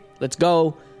way. Let's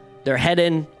go. They're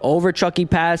heading over Truckee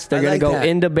Pass. They're going to go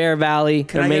into Bear Valley.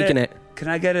 They're making it. Can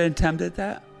I get an attempt at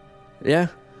that? Yeah.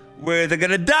 We're either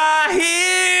gonna die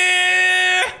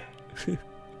here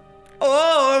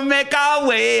or make our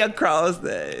way across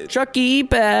the Chucky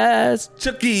Pass.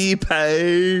 Chucky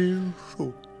Pass.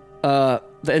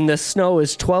 And the snow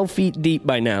is 12 feet deep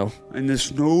by now. And the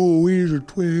snow is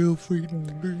 12 feet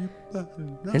deep.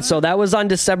 And so that was on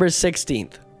December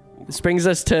 16th. This brings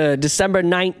us to December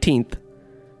 19th.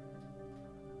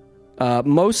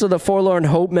 Most of the Forlorn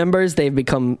Hope members, they've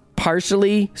become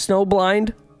partially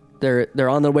snowblind. They're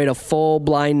on their way to full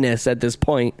blindness at this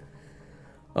point.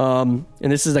 And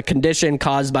this is a condition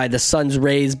caused by the sun's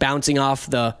rays bouncing off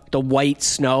the white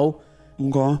snow.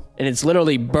 Okay. And it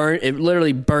literally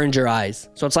burns your eyes.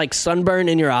 So it's like sunburn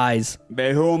in your eyes.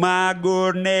 Behold my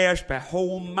goodness,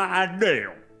 behold my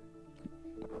damn.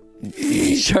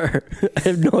 Sure. I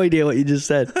have no idea what you just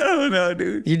said. I don't know,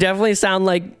 dude. You definitely sound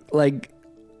like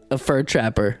a fur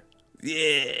trapper.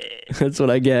 Yeah. That's what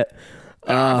I get.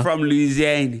 I'm from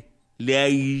Louisiana.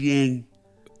 Louisiana.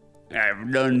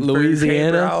 I've done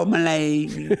Louisiana? fur trapper all my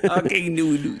life. I can't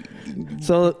do it.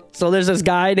 So there's this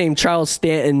guy named Charles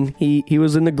Stanton. He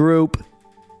was in the group.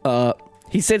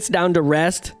 He sits down to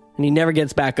rest and he never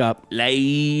gets back up.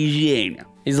 Louisiana.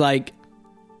 He's like,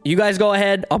 you guys go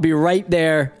ahead. I'll be right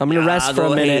there. I'm going to rest for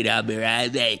a minute. I'll be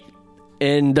right there.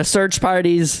 And the search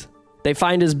parties, they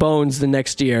find his bones the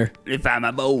next year. They find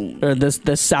my bones. Or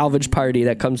this salvage party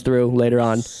that comes through later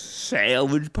on.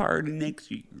 Salvage party next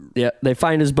year. Yeah, they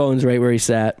find his bones right where he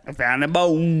sat. I found a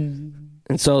bone.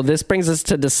 And so this brings us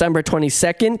to December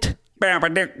 22nd.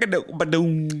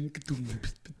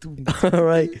 All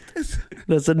right.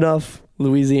 That's enough.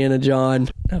 Louisiana John.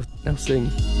 Now sing.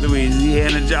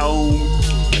 Louisiana Jones.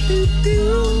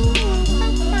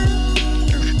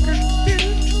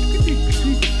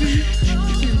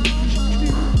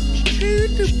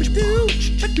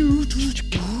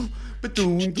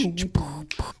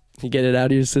 You get it out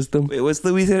of your system? Wait, what's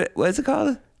Louisiana? What's it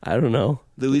called? I don't know.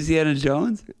 Louisiana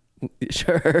Jones?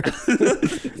 Sure.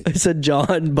 I said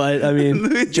John, but I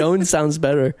mean, Jones sounds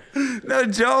better. No,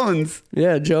 Jones.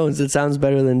 Yeah, Jones. It sounds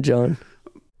better than John.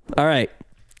 All right.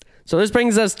 So this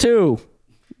brings us to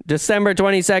December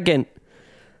 22nd.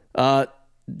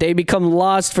 They become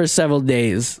lost for several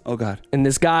days. Oh, God. And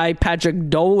this guy, Patrick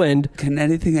Dolan. Can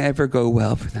anything ever go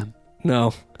well for them?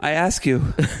 No. I ask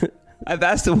you. I've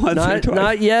asked him once or twice.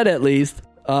 Not yet, at least.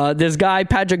 This guy,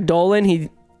 Patrick Dolan,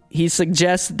 he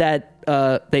suggests that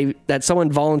that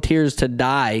someone volunteers to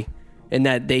die and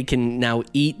that they can now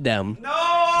eat them.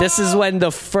 No! This is when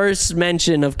the first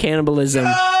mention of cannibalism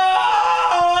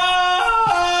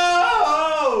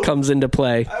comes into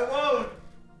play. I won't.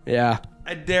 Yeah.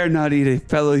 I dare not eat a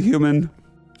fellow human.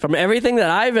 From everything that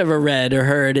I've ever read or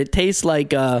heard, it tastes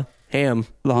like ham.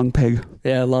 Long pig.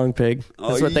 Yeah, long pig.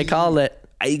 That's what they call it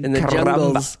in the caramba.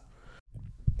 jungles.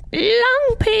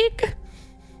 Long pig.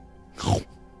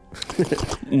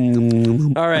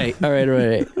 All right.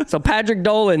 So Patrick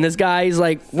Dolan, this guy, he's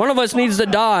like, one of us needs to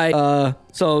die.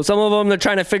 So some of them, they're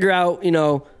trying to figure out,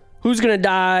 who's going to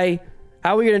die?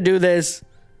 How are we going to do this?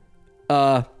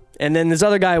 And then this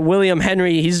other guy, William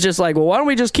Henry, he's just like, well, why don't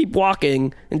we just keep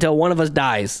walking until one of us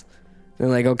dies? And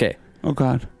they're like, okay. Oh,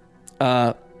 God.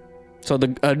 So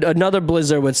another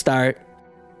blizzard would start.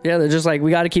 Yeah, they're just like,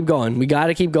 we got to keep going.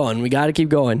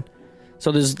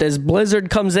 So this blizzard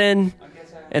comes in,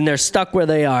 and they're stuck where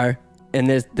they are. And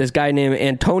there's this guy named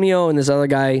Antonio and this other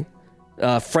guy,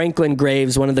 Franklin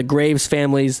Graves, one of the Graves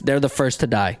families. They're the first to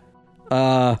die.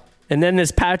 And then this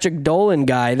Patrick Dolan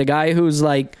guy, the guy who's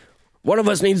like, one of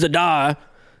us needs to die.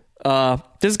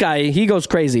 This guy, he goes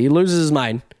crazy. He loses his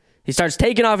mind. He starts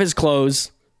taking off his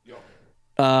clothes.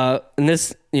 And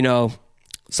this,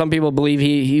 some people believe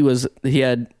he was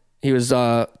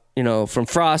from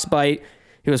frostbite.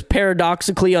 He was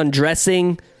paradoxically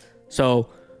undressing. So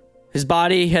his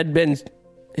body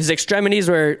his extremities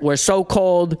were so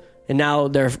cold, and now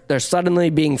they're suddenly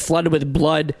being flooded with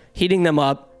blood, heating them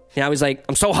up. Now he's like,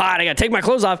 I'm so hot, I gotta take my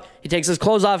clothes off. He takes his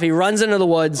clothes off, he runs into the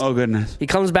woods. Oh, goodness. He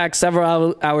comes back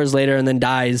several hours later and then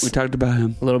dies. We talked about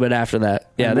him. A little bit after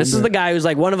that. Yeah, this is the guy who's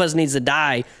like, one of us needs to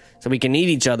die so we can eat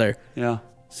each other. Yeah.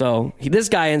 So this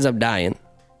guy ends up dying.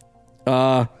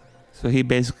 So he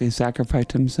basically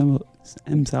sacrificed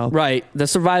himself. Right. The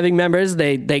surviving members,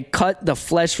 they cut the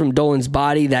flesh from Dolan's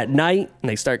body that night, and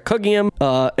they start cooking him.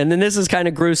 And then this is kind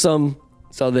of gruesome.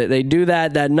 So they do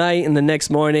that night, and the next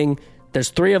morning, there's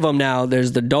three of them now.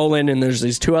 There's the Dolan, and there's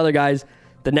these two other guys.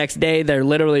 The next day, they're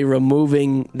literally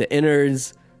removing the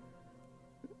innards.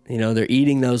 They're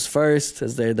eating those first,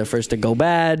 as they're the first to go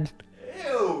bad.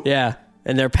 Ew. Yeah.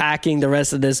 And they're packing the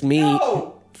rest of this meat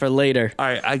for later. All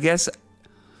right, I guess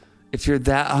if you're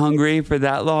that hungry for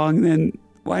that long, then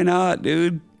why not,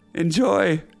 dude?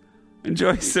 Enjoy.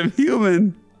 Enjoy some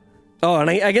human. Oh,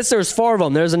 and I guess there was 4 of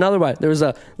them. There's another one. There was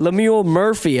a Lemuel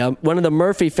Murphy, one of the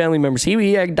Murphy family members.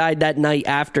 He had died that night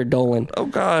after Dolan. Oh,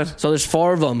 God. So there's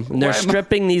 4 of them, and they're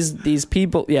stripping these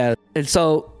people. Yeah, and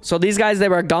so these guys, they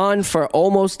were gone for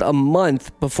almost a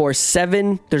month before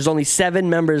 7. There's only 7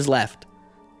 members left.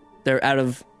 They're out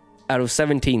of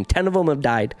 17. 10 of them have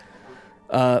died.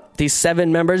 These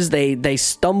 7 members, they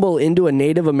stumble into a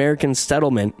Native American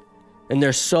settlement, and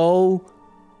they're so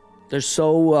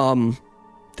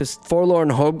this forlorn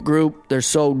hope group, they're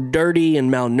so dirty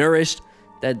and malnourished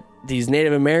that these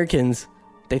Native Americans,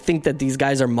 they think that these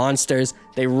guys are monsters.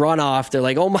 They run off. They're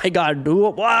like, oh my God,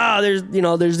 wow,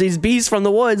 there's these beasts from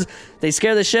the woods. They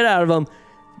scare the shit out of them,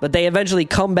 but they eventually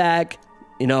come back,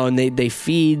 and they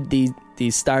feed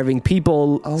these starving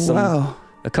people. Oh, wow.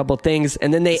 A couple things,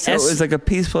 and then it was like a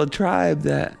peaceful tribe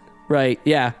that right,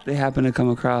 yeah, they happen to come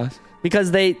across,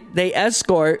 because they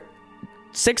escort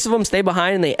 6 of them, stay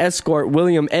behind, and they escort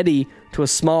William Eddy to a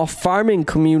small farming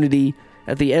community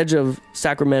at the edge of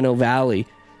Sacramento Valley.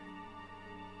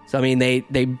 So I mean,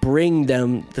 they bring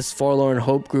them, this forlorn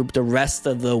hope group, the rest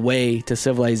of the way to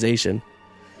civilization.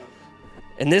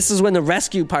 And this is when the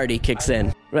rescue party kicks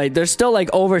in. Right, there's still like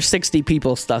over 60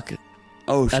 people stuck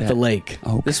at the lake.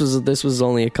 Okay. This was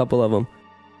only a couple of them.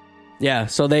 Yeah,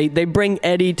 so they bring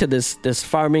Eddie to this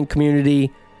farming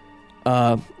community.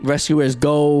 Rescuers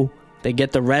go. They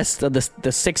get the rest of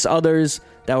the 6 others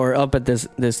that were up at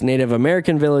this Native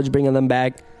American village, bringing them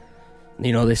back.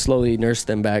 They slowly nurse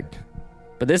them back.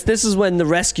 But this is when the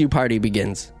rescue party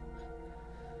begins.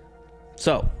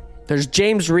 So there's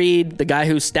James Reed, the guy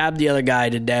who stabbed the other guy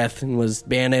to death and was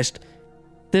banished.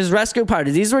 This rescue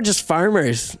party, these were just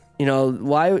farmers.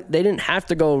 Why they didn't have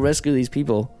to go rescue these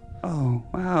people. Oh,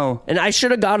 wow. And I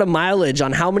should have got a mileage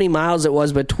on how many miles it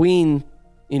was between,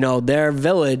 their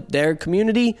village, their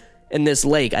community, and this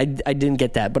lake. I didn't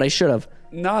get that, but I should have.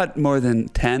 Not more than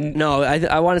 10? No,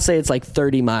 I want to say it's like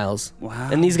 30 miles. Wow.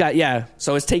 And these guys, yeah.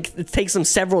 So it takes them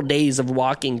several days of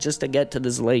walking just to get to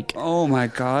this lake. Oh, my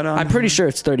God. I'm pretty sure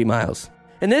it's 30 miles.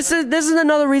 And this is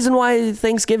another reason why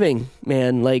Thanksgiving,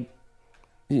 man, like,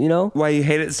 Why you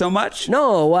hate it so much?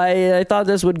 No, why I thought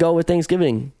this would go with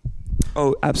Thanksgiving.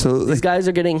 Oh, absolutely. These guys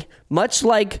are getting much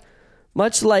like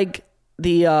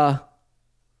the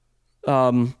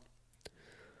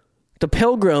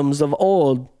pilgrims of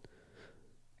old.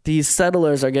 These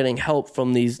settlers are getting help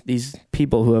from these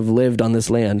people who have lived on this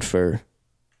land for,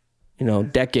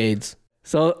 decades.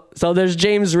 So there's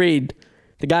James Reed,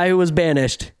 the guy who was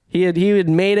banished. He had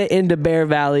made it into Bear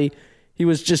Valley. He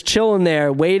was just chilling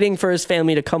there, waiting for his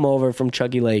family to come over from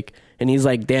Chucky Lake. And he's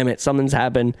like, damn it, something's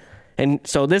happened. And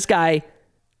so this guy,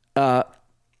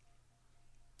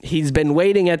 he's been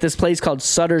waiting at this place called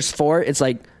Sutter's Fort. It's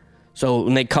like, so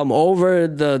when they come over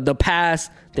the pass,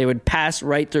 they would pass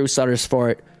right through Sutter's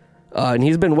Fort. And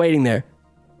he's been waiting there.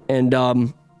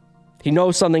 And he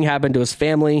knows something happened to his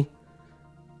family.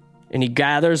 And he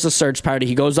gathers a search party.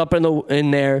 He goes up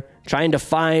in there trying to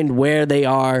find where they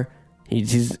are.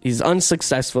 He's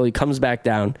unsuccessful. He comes back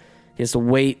down. He has to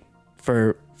wait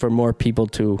for more people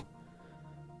to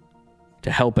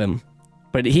help him.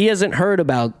 But he hasn't heard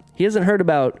about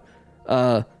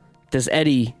this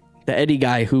Eddie, the Eddie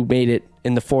guy who made it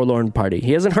in the Forlorn Party.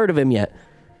 He hasn't heard of him yet.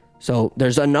 So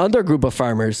there's another group of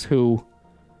farmers who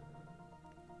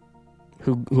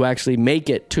actually make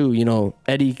it too.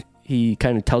 Eddie, he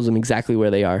kind of tells them exactly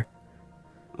where they are.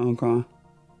 Okay.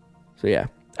 So yeah.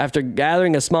 After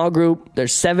gathering a small group,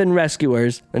 there's 7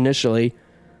 rescuers initially.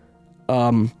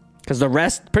 Because the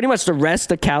rest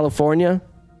of California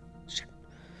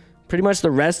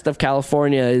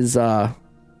is,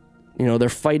 they're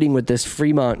fighting with this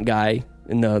Fremont guy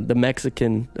in the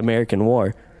Mexican-American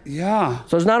War. Yeah. So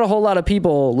there's not a whole lot of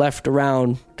people left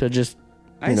around to just,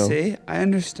 I see. I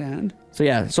understand. So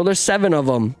yeah, so there's 7 of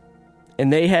them.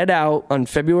 And they head out on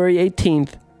February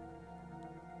 18th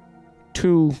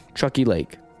to Chucky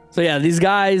Lake. So yeah, these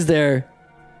guys, so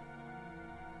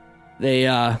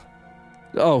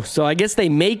I guess they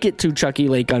make it to Chucky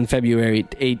Lake on February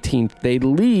 18th. They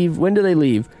leave. When do they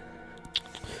leave?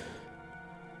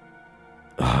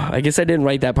 I guess I didn't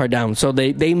write that part down. So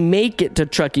they make it to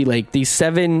Chucky Lake, these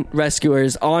 7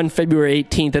 rescuers, on February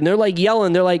 18th. And they're like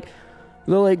yelling. They're like,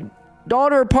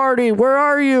 daughter party, where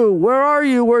are you? Where are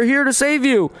you? We're here to save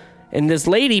you. And this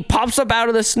lady pops up out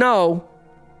of the snow,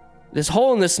 this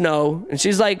hole in the snow, and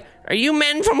she's like, are you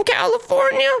men from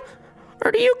California?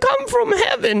 Or do you come from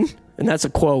heaven? And that's a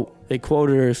quote. They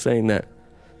quoted her saying that.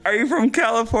 Are you from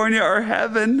California or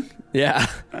heaven? Yeah.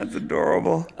 That's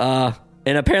adorable.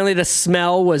 And apparently the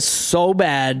smell was so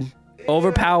bad,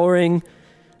 overpowering.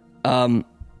 But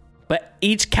But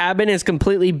each cabin is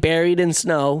completely buried in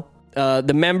snow.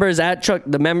 The members at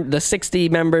the 60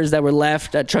 members that were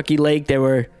left at Truckee Lake, they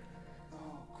were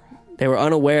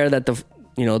unaware that the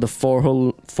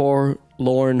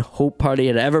Forlorn Hope Party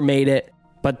had ever made it.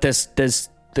 But this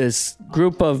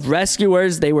group of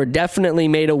rescuers, they were definitely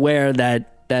made aware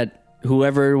that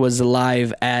whoever was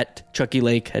alive at Truckee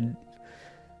Lake had,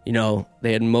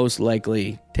 they had most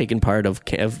likely taken part of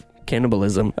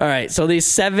cannibalism. All right, so these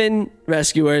 7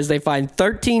 rescuers, they find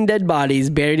 13 dead bodies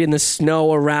buried in the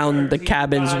snow around the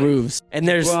cabin's roofs. And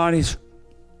there's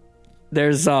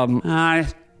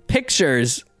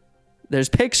pictures. There's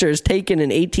pictures taken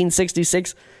in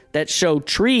 1866 that show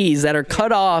trees that are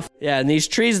cut off. Yeah, and these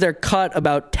trees, they're cut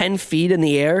about 10 feet in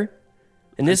the air.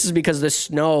 And this is because the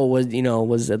snow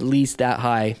was at least that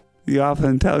high. You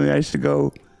often tell me I should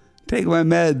go take my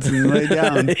meds and lay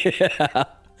down. Yeah.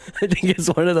 I think it's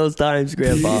one of those times,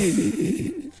 Grandpa.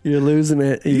 You're losing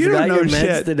it. You forgot your meds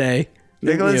shit today.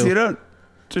 Nicholas, you don't.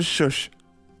 Just shush.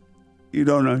 You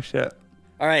don't know shit.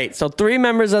 All right, so 3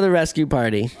 members of the rescue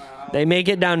party. They make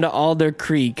it down to Alder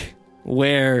Creek,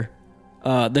 where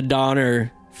the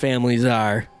Donner families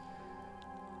are.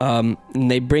 And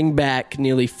they bring back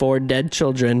nearly 4 dead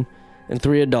children and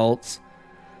 3 adults.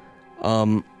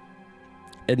 And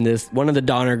one of the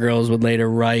Donner girls would later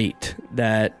write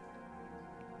that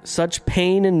such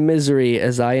pain and misery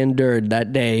as I endured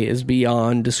that day is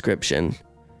beyond description.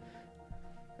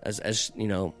 As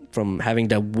from having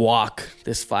to walk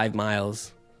this 5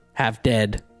 miles, half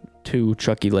dead, to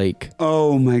Truckee Lake.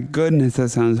 Oh my goodness, that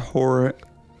sounds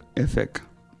horrific.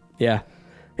 Yeah.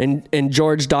 And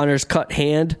George Donner's cut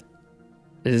hand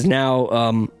is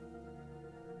now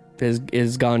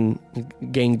is gone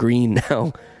gangrene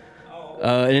now.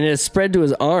 And it has spread to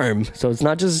his arm. So it's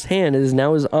not just his hand, it is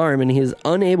now his arm, and he is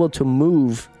unable to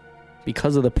move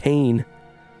because of the pain.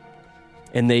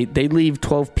 And they leave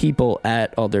 12 people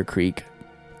at Alder Creek.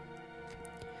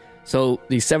 So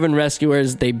these 7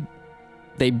 rescuers, they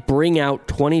bring out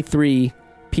 23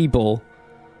 people,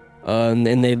 and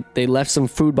they left some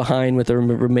food behind with the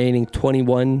remaining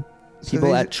 21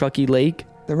 people at Truckee Lake.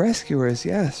 The rescuers,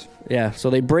 yes. Yeah, so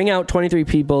they bring out 23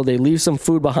 people, they leave some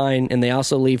food behind, and they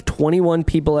also leave 21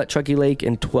 people at Truckee Lake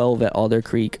and 12 at Alder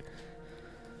Creek.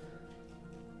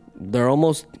 They're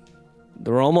almost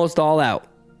all out.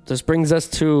 This brings us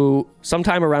to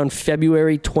sometime around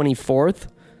February 24th.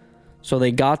 So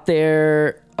they got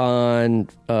there on,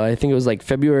 I think it was like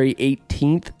February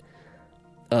 18th.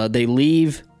 They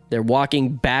leave. They're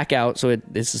walking back out. So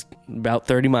this is about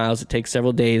 30 miles. It takes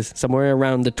several days. Somewhere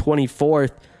around the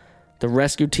 24th, the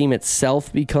rescue team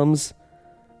itself becomes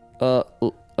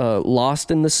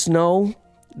lost in the snow.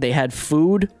 They had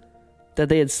food that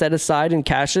they had set aside in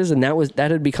caches, and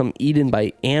that had become eaten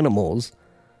by animals.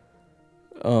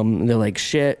 They're like,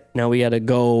 shit, now we gotta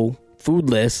go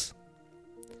foodless.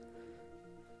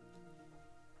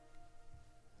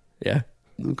 Yeah.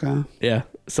 Okay. Yeah.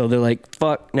 So they're like,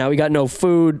 fuck, now we got no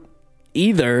food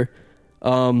either.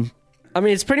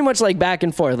 It's pretty much like back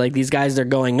and forth. Like these guys, they're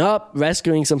going up,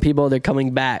 rescuing some people, they're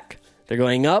coming back. They're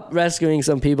going up, rescuing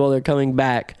some people, they're coming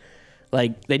back.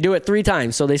 Like they do it 3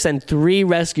 times. So they send 3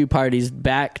 rescue parties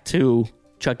back to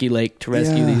Truckee Lake to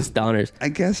rescue these Donners. I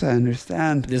guess I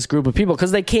understand. This group of people,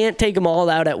 because they can't take them all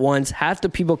out at once. Half the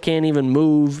people can't even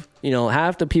move.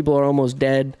 Half the people are almost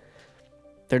dead.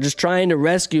 They're just trying to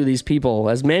rescue these people,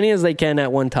 as many as they can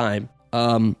at one time.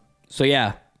 So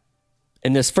yeah,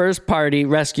 in this first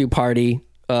rescue party,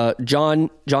 John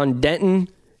Denton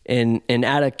and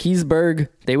Ada Keysberg,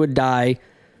 they would die,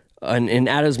 and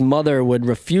Ada's mother would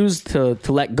refuse to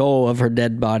let go of her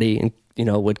dead body, and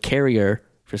would carry her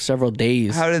for several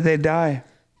days. How did they die?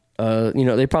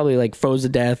 They probably like froze to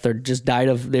death or just died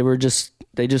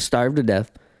they just starved to death.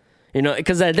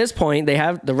 Because at this point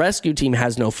the rescue team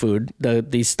has no food.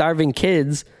 These starving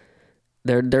kids,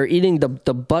 they're eating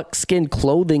the buckskin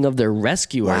clothing of their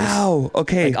rescuers. Wow.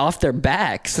 Okay. Like off their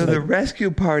backs. So the rescue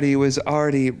party was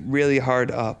already really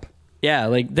hard up. Yeah,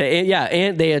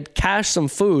 and they had cached some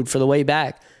food for the way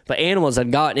back, but animals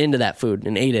had gotten into that food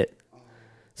and ate it.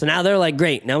 So now they're like,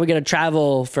 great, now we got to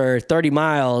travel for 30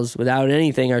 miles without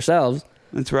anything ourselves.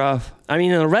 That's rough.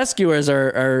 The rescuers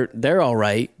they're all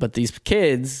right, but these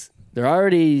kids, they're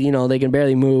already, they can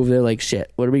barely move. They're like,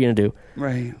 shit, what are we going to do?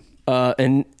 Right.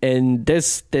 And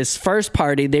this first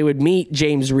party, they would meet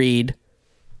James Reed,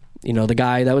 the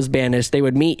guy that was banished. They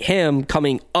would meet him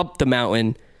coming up the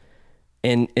mountain,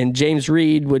 and James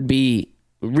Reed would be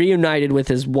reunited with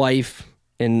his wife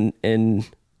and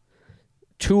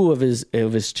 2 of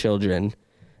his children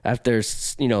after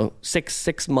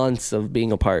 6 months of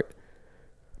being apart.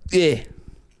 Yeah.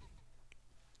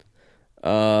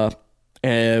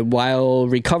 While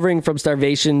recovering from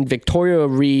starvation, Victoria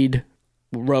Reed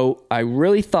wrote, "I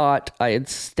really thought I had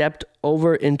stepped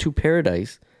over into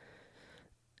paradise."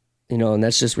 You know, and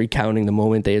that's just recounting the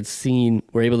moment they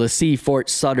were able to see Fort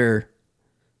Sutter,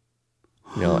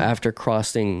 you know, after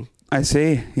crossing. I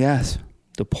see, yes.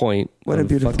 The point. What a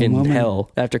beautiful fucking moment.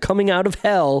 hell. After coming out of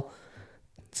hell,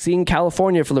 seeing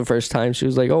California for the first time, she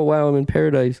was like, "Oh wow, I'm in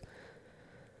paradise."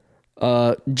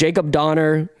 Jacob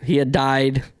Donner, he had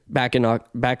died back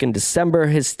in December.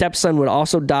 His stepson would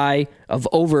also die of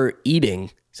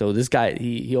overeating. So this guy,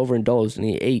 he overindulged and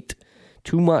he ate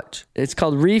too much. It's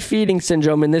called refeeding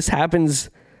syndrome, and this happens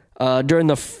during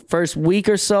the first week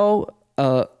or so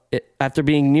after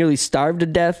being nearly starved to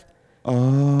death.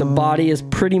 The body is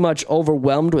pretty much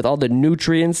overwhelmed with all the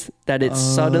nutrients that it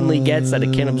suddenly gets, that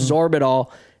it can't absorb it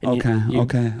all. And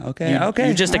Okay.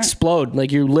 You just explode.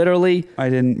 Like you literally,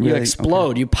 you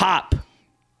explode. You pop.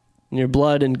 And your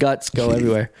blood and guts go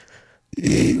everywhere.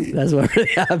 That's what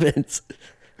really happens.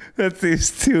 That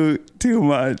seems too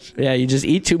much. Yeah, you just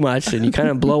eat too much and you kind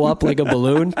of blow up like a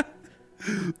balloon.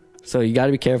 So you got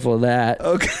to be careful of that.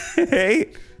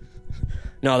 Okay.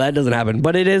 No, that doesn't happen,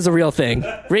 but it is a real thing.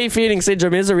 Refeeding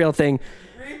syndrome is a real thing.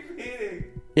 Refeeding.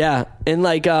 Yeah, and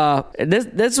like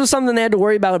this was something they had to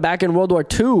worry about back in World War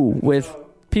II with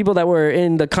people that were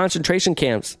in the concentration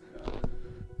camps.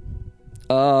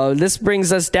 This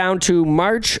brings us down to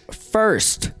March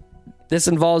 1st. This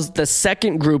involves the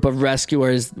second group of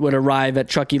rescuers would arrive at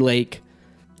Truckee Lake.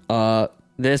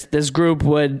 This group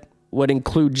would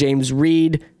include James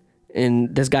Reed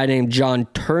and this guy named John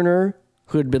Turner,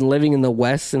 who had been living in the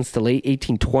West since the late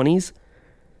 1820s.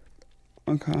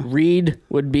 Okay. Reed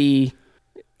would be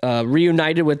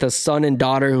reunited with a son and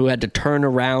daughter who had to turn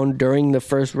around during the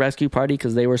first rescue party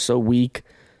because they were so weak.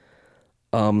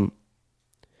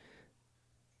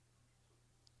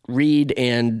 Reed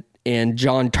and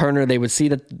John Turner, they would see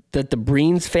that the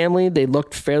Breens family, they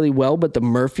looked fairly well, but the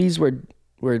Murphys were,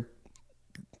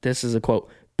 this is a quote,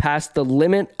 past the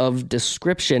limit of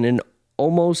description and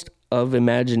almost of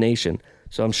imagination.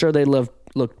 So I'm sure they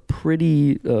looked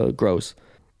pretty gross.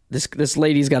 This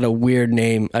lady's got a weird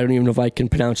name. I don't even know if I can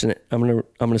pronounce it. I'm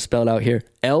gonna spell it out here.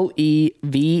 Levinah.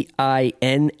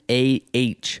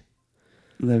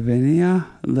 Lavinia?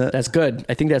 That's good.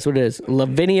 I think that's what it is.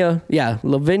 Lavinia. Yeah,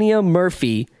 Lavinia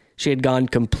Murphy. She had gone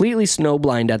completely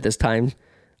snowblind at this time.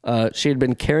 She had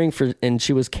been caring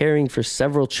for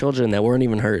several children that weren't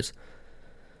even hers.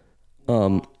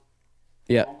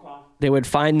 Yeah. They would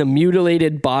find the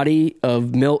mutilated body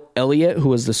of Milt Elliott, who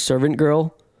was the servant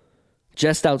girl,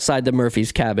 just outside the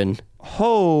Murphy's cabin.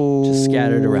 Just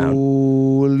scattered around.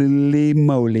 Holy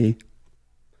moly.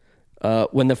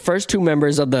 When the first two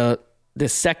members of the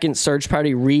second search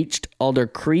party reached Alder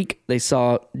Creek, they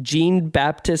saw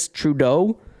Jean-Baptiste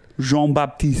Trudeau.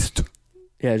 Jean-Baptiste.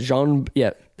 Yeah,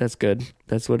 that's good.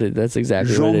 That's exactly what it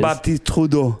is. Jean-Baptiste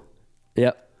Trudeau.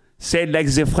 Yep. Say it like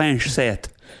the French say it.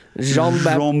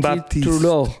 Jean-Baptiste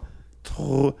Trudeau.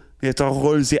 You have to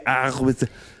roll the R with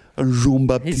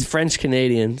Jean-Baptiste. He's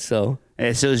French-Canadian, so.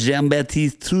 So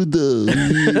Jean-Baptiste Trudeau. Fucking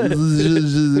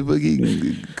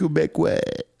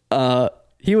Quebecois.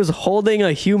 He was holding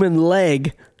a human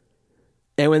leg,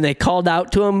 and when they called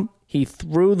out to him, he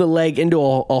threw the leg into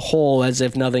a hole as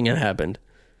if nothing had happened.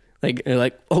 Like,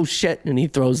 oh shit, and he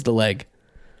throws the leg.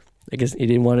 I guess he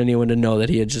didn't want anyone to know that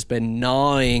he had just been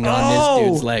gnawing on this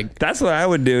dude's leg. That's what I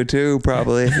would do too,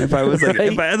 probably. If I was like,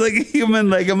 Right? if I had like a human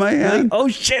leg in my hand. Oh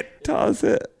shit. Toss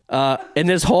it. And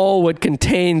this hole would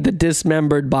contain the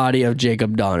dismembered body of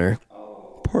Jacob Donner.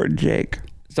 Poor Jake.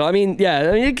 So,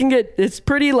 it's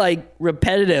pretty like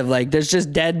repetitive. Like there's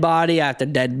just dead body after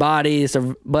dead body.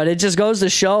 So, but it just goes to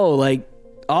show like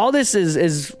all this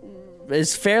is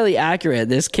fairly accurate.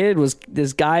 This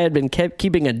guy had been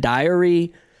keeping a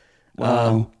diary.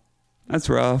 Wow. That's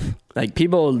rough. Like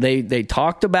people, they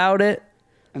talked about it.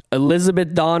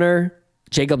 Elizabeth Donner,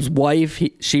 Jacob's wife,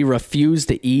 she refused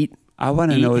to eat. I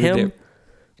want to know what him,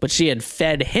 but she had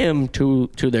fed him to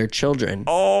their children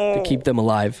to keep them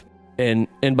alive. And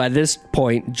by this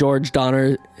point, George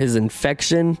Donner, his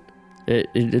infection, it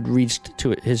had reached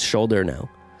to his shoulder now.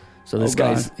 So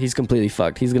this he's completely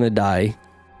fucked. He's gonna die.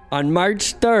 On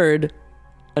March 3rd,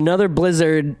 another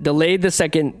blizzard delayed the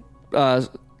second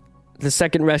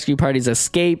rescue party's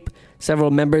escape. Several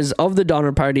members of the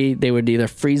Donner Party, they would either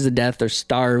freeze to death or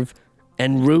starve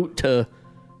en route to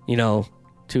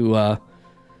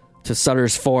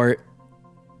Sutter's Fort.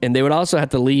 And they would also have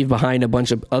to leave behind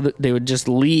they would just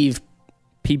leave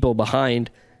people behind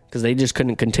because they just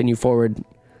couldn't continue forward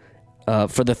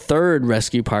for the third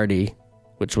rescue party,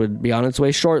 which would be on its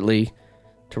way shortly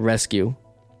to rescue.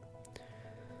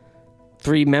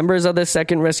 3 members of the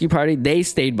second rescue party, they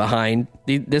stayed behind.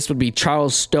 This would be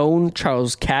Charles Stone,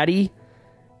 Charles Caddy,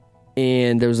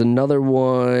 and there was another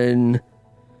one.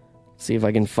 Let's see if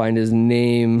I can find his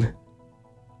name.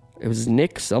 It was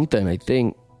Nick something, I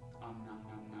think.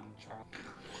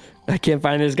 I can't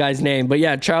find this guy's name, but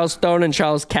yeah, Charles Stone and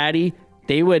Charles Caddy,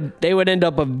 they would end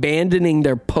up abandoning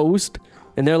their post,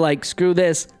 and they're like, screw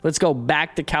this, let's go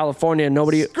back to California.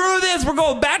 Screw this, we're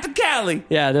going back to Cali.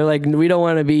 Yeah, they're like, we don't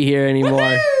want to be here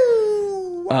anymore.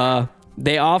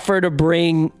 They offer to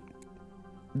bring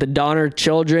the Donner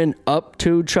children up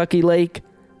to Truckee Lake,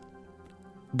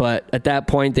 but at that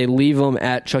point they leave them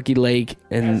at Truckee Lake.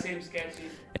 And That seems sketchy.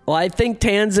 well, I think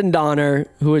Tanzan Donner,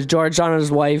 who is George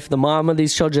Donner's wife, the mom of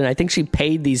these children, I think she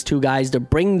paid these 2 guys to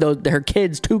bring her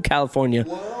kids to California.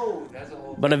 Whoa, that's a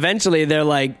whole. But eventually they're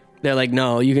like,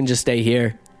 no, you can just stay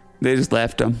here. They just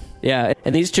left them. Yeah,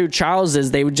 and these 2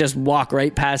 Charleses, they would just walk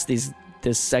right past this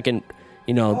second,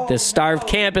 this starved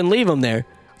camp and leave them there.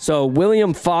 So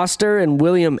William Foster and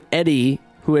William Eddy,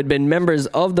 who had been members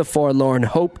of the Forlorn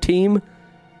Hope team,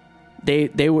 they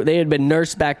had been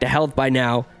nursed back to health by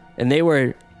now, and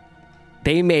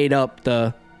they made up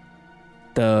the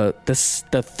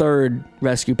third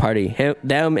rescue party,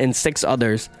 them and 6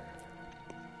 others.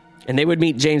 And they would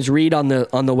meet James Reed on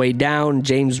the way down.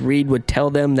 James Reed would tell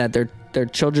them that their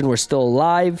children were still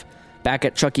alive back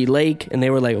at Truckee Lake, and they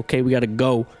were like, okay, we got to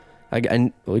go.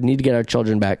 We need to get our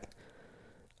children back.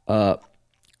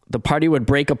 The party would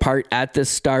break apart at this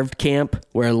starved camp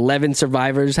where 11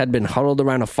 survivors had been huddled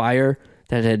around a fire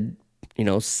that had,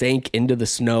 sank into the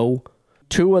snow.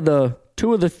 Two of the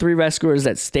 3 rescuers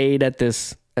that stayed at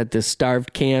this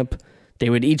starved camp, they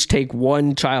would each take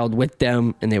 1 child with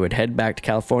them, and they would head back to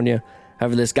California.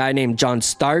 However, this guy named John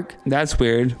Stark. That's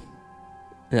weird.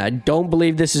 And I don't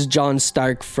believe this is John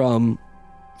Stark from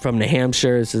New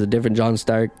Hampshire. This is a different John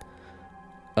Stark.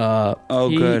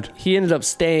 Good. He ended up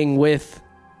staying with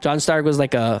John Stark. Was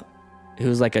like a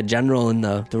general in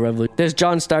the revolution. This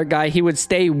John Stark guy, he would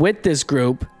stay with this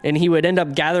group, and he would end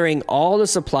up gathering all the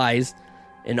supplies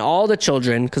and all the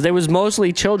children, because there was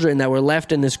mostly children that were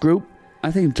left in this group. I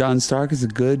think John Stark is a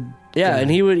good guy. And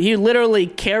he literally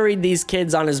carried these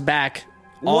kids on his back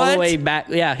all the way back.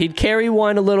 Yeah, he'd carry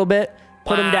one a little bit,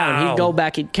 put him down. He'd go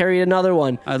back, he'd carry another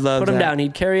one. I love Put him that. down,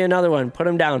 he'd carry another one, put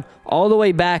him down, all the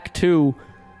way back to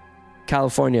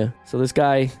California. So this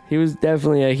guy, he was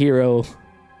definitely a hero.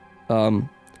 So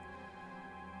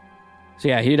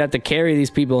yeah, he'd have to carry these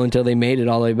people until they made it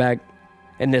all the way back.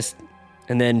 And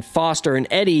then Foster and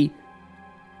Eddy,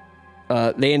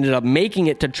 they ended up making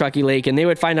it to Truckee Lake, and they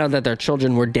would find out that their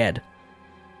children were dead.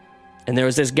 And there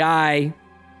was this guy,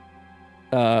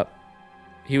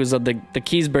 he was of the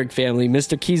Keysburg family,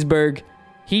 Mr. Keysburg.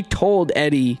 He told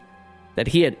Eddy that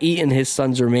he had eaten his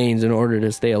son's remains in order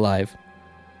to stay alive.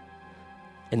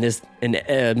 And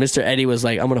Mr. Eddy was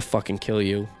like, I'm going to fucking kill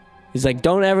you. He's like,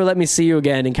 don't ever let me see you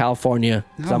again in California,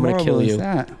 because I'm going to kill you.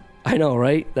 That? I know,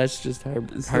 right? That's just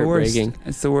heartbreaking.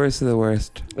 It's the worst of the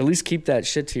worst. At least keep that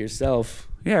shit to yourself.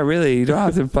 Yeah, really. You don't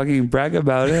have to fucking brag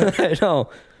about it. I know.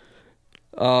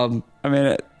 I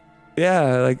mean,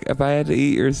 like if I had to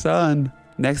eat your son,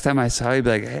 next time I saw you, I'd be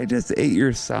like, hey, just ate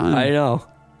your son. I know.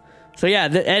 So yeah,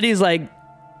 Eddie's like,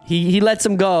 he lets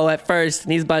him go at first,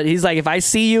 and he's like, if I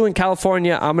see you in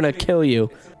California, I'm gonna kill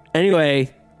you.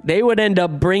 Anyway, they would end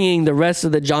up bringing the rest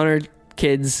of the Johnner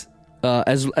kids,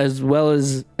 as well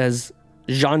as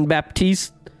Jean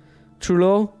Baptiste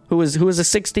Trulot, who was a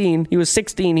 16. He was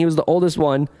 16. He was the oldest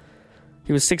one.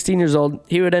 He was 16 years old.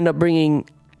 He would end up bringing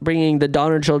the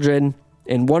Donner children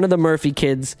and one of the Murphy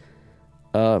kids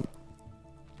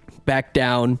back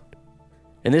down.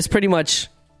 And this pretty much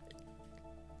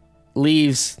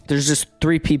leaves, there's just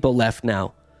 3 people left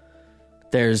now.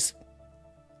 There's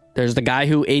the guy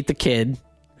who ate the kid,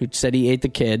 who said he ate the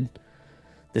kid.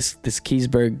 This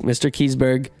Keysburg, Mr.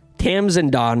 Keysburg, Tamsin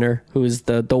Donner, who is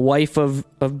the wife of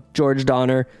George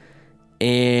Donner,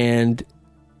 and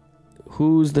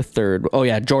who's the third? Oh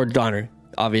yeah, George Donner,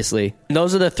 obviously. And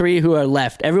those are the 3 who are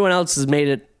left. Everyone else has made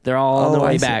it. They're all on their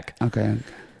way back. Okay.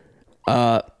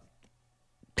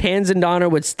 Tamsin Donner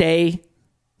would stay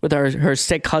with her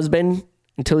sick husband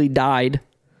until he died.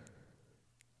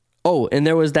 Oh, and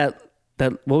there was that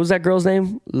what was that girl's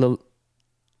name? Levinah.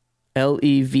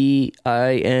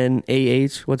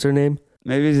 What's her name?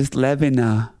 Maybe just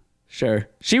Levina. Sure.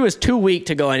 She was too weak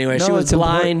to go anywhere. She was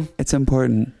blind. It's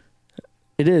important.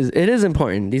 It is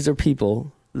important. These are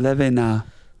people. Levina.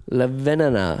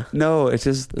 Levinah. No, it's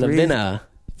just Levina.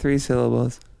 3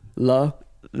 syllables. Levina.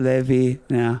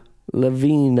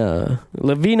 Levina.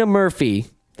 Lavina Murphy.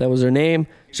 That was her name.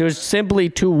 She was simply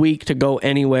too weak to go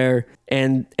anywhere.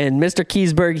 And Mr.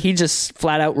 Keseberg, he just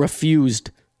flat out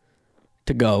refused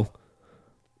to go.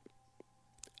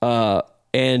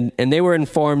 And they were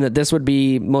informed that this would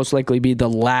most likely be the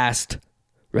last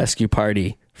rescue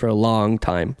party for a long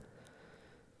time.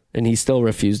 And he still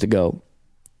refused to go.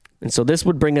 And so this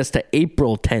would bring us to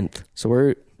April 10th. So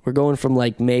we're going from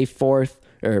like May 4th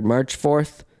or March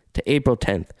 4th to April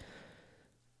 10th.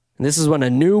 And this is when a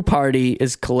new party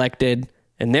is collected,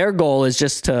 and their goal is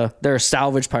they're a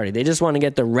salvage party. They just want to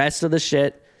get the rest of the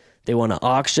shit. They want to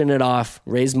auction it off,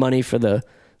 raise money for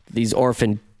these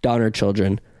orphan Donner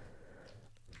children.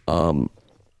 And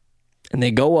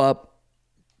they go up.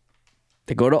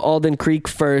 They go to Alden Creek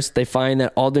first. They find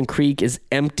that Alden Creek is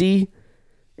empty,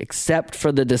 except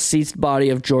for the deceased body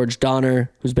of George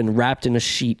Donner, who's been wrapped in a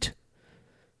sheet.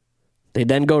 They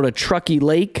then go to Truckee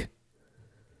Lake,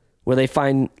 where they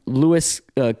find Louis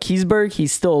Keseberg.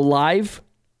 He's still alive.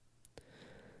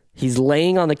 He's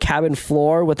laying on the cabin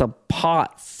floor with a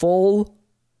pot full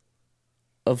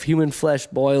of human flesh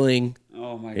boiling.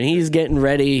 Oh my! And he's getting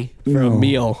ready for a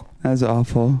meal. That's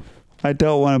awful. I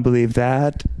don't want to believe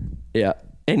that. Yeah.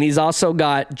 And he's also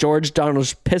got George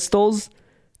Donner's pistols,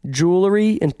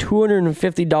 jewelry, and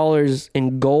 $250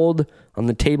 in gold on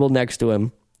the table next to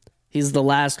him. He's the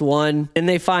last one. And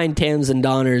they find Tamsin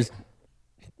Donner's,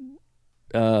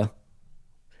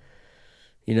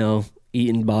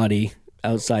 eaten body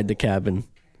outside the cabin,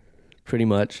 pretty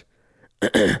much.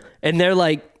 And they're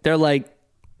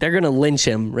going to lynch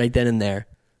him right then and there.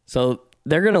 So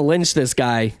they're going to lynch this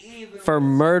guy for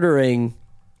murdering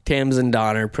Tamsin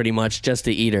Donner, pretty much, just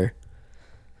to eat her.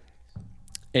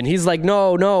 And he's like,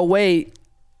 no, wait,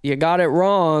 you got it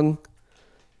wrong.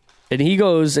 And he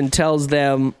goes and tells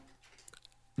them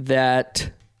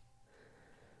that,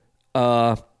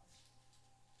 let's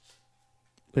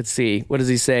see, what does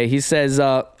he say? He says,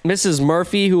 Mrs.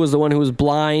 Murphy, who was the one who was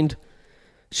blind,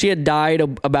 she had died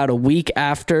about a week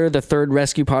after the third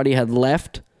rescue party had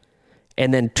left.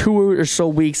 And then 2 or so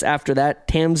weeks after that,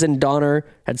 Tamsin Donner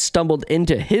had stumbled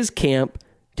into his camp,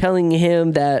 telling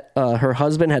him that her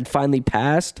husband had finally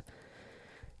passed.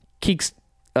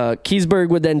 Keseberg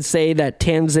would then say that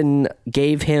Tamsin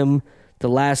gave him the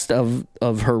last of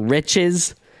her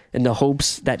riches in the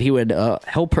hopes that he would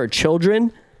help her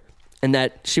children, and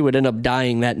that she would end up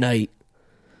dying that night.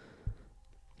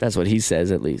 That's what he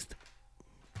says, at least.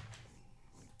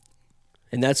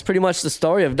 And that's pretty much the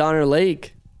story of Donner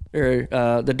Lake, or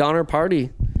the Donner Party.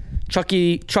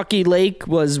 Truckee Lake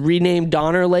was renamed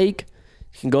Donner Lake.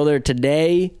 You can go there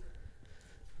today.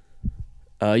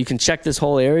 You can check this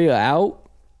whole area out.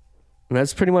 And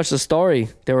that's pretty much the story.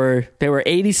 There were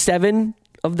 87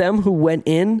 of them who went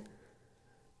in,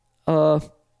 who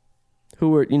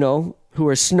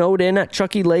were snowed in at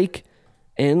Truckee Lake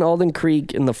in Alden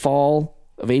Creek in the fall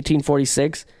of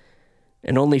 1846.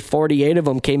 And only 48 of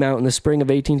them came out in the spring of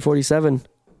 1847.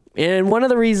 And one of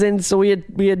the reasons, so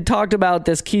we had talked about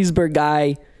this Keseberg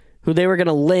guy who they were going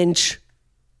to lynch.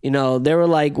 They were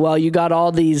like, well, you got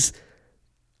all these,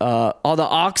 all the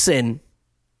oxen.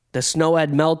 The snow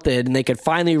had melted and they could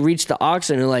finally reach the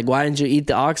oxen. And like, why didn't you eat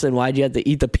the oxen? Why'd you have to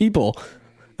eat the people?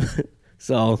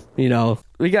 So,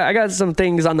 I got some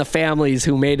things on the families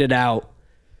who made it out.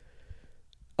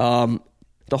 The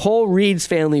whole Reed's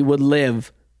family would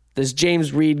live. This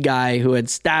James Reed guy who had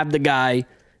stabbed the guy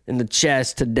in the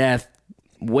chest to death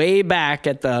way back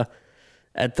at the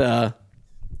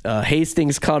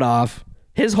Hastings cutoff.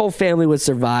 His whole family would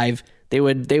survive. They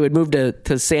would move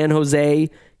to San Jose,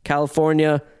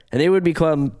 California, and they would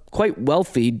become quite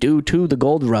wealthy due to the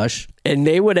gold rush. And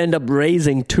they would end up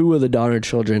raising 2 of the Donner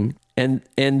children. And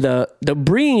the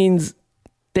Breens,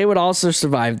 they would also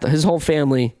survive, his whole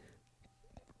family.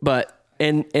 But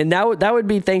and that would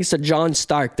be thanks to John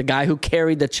Stark, the guy who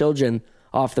carried the children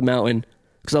off the mountain.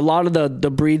 Because a lot of the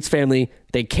Breeds family,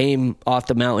 they came off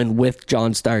the mountain with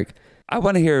John Stark. I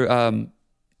want to hear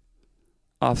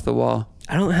Off the Wall.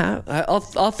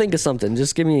 I'll think of something.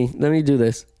 Let me do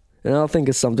this. And I'll think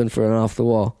of something for an Off the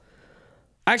Wall.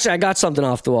 Actually, I got something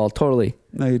off the wall, totally.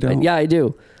 No, you don't. And yeah, I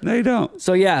do. No, you don't.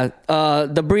 So yeah,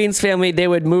 the Breens family, they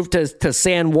would move to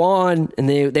San Juan, and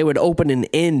they would open an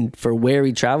inn for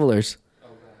weary travelers.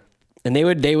 Okay. And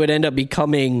they would end up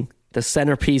becoming the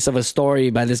centerpiece of a story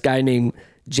by this guy named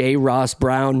J. Ross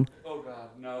Brown. Oh God,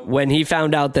 no. When he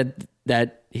found out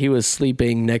that he was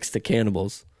sleeping next to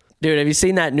cannibals. Dude, have you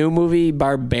seen that new movie,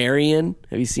 Barbarian?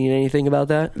 Have you seen anything about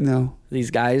that? No. These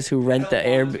guys who rent the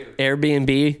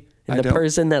Airbnb, and the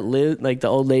person that lives, like the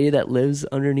old lady that lives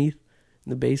underneath in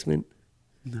the basement.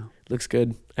 No. Looks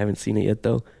good. I haven't seen it yet,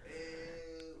 though.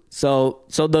 So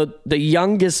the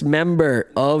youngest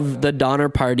member of the Donner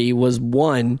Party was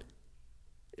one.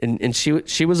 and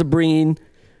she was a Breen,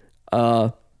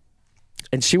 and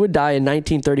she would die in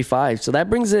 1935. So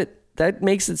that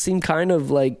makes it seem kind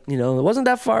of like, it wasn't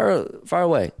that far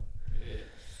away.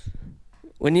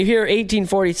 When you hear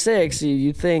 1846,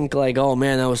 you think like, oh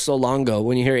man, that was so long ago.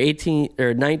 When you hear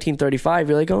 1935,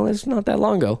 you're like, oh, that's not that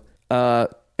long ago.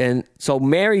 And so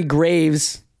Mary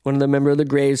Graves, one of the members of the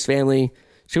Graves family,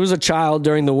 she was a child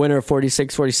during the winter of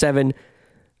 46, 47.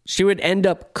 She would end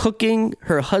up cooking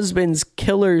her husband's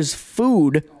killer's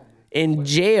food in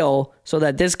jail so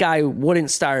that this guy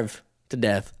wouldn't starve to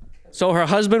death. So her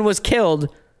husband was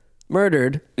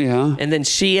murdered. Yeah. And then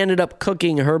she ended up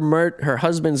cooking her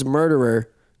husband's murderer's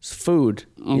food,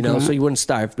 so he wouldn't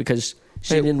starve because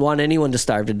she didn't want anyone to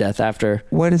starve to death after.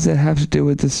 What does that have to do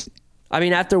with this? I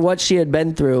mean, after what she had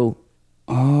been through,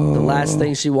 the last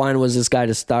thing she wanted was this guy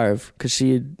to starve because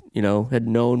she had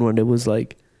known what it was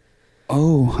like.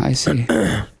 Oh, I see.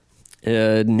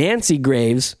 Nancy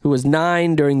Graves, who was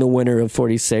 9 during the winter of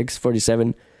 46,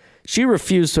 47, she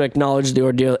refused to acknowledge the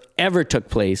ordeal ever took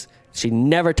place. She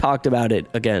never talked about it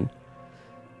again.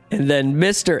 And then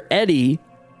Mr. Eddie,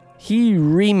 he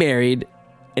remarried,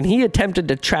 and he attempted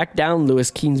to track down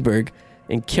Louis Keansburg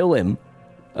and kill him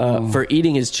for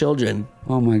eating his children.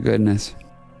 Oh, my goodness.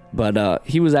 But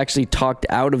he was actually talked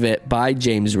out of it by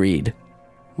James Reed.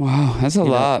 Wow, that's a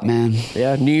lot, man.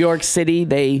 Yeah, New York City,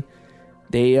 they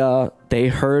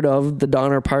heard of the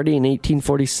Donner Party in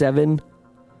 1847.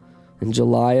 In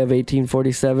July of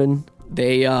 1847,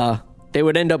 they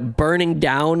would end up burning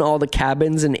down all the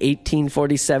cabins in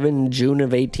 1847, June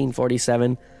of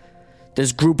 1847.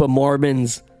 This group of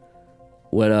Mormons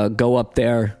would go up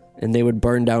there and they would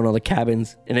burn down all the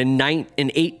cabins. And in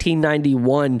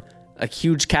 1891, a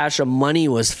huge cache of money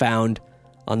was found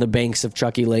on the banks of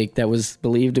Truckee Lake that was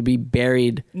believed to be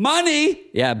buried. Money?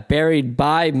 Yeah, buried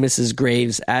by Mrs.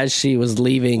 Graves as she was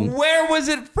leaving. Where was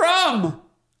it from?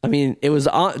 I mean, it was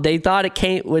they thought it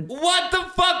came with... What the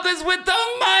fuck is with the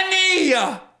money?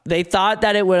 They thought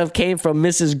that it would have came from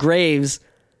Mrs. Graves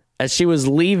as she was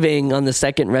leaving on the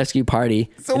second rescue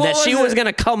party. So and that she was going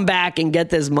to come back and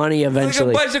get this money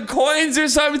eventually. Like a bunch of coins or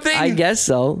something? I guess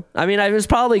so. I mean, it was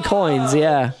probably coins,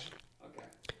 yeah.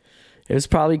 It was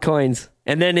probably coins.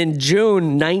 And then in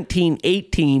June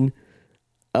 1918,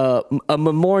 a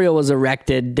memorial was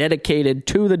erected dedicated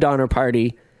to the Donner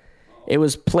Party. It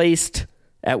was placed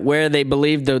at where they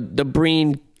believed the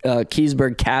Breen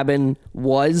Keansburg cabin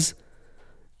was,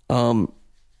 and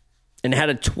had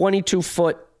a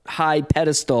 22-foot high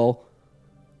pedestal,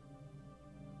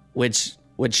 which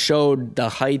showed the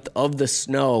height of the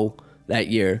snow that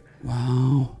year.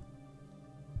 Wow.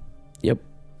 Yep,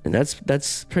 and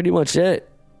that's pretty much it.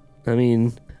 I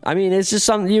mean, it's just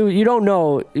something you don't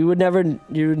know. You would never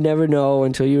know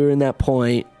until you were in that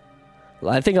point.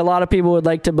 I think a lot of people would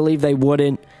like to believe they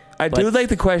wouldn't. I do like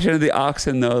the question of the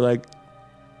oxen, though. Like,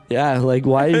 yeah, like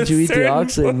why did you eat the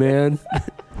oxen, man?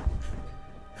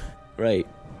 Right.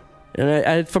 And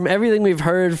I from everything we've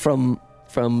heard from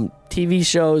TV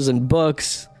shows and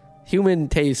books, human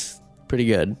tastes pretty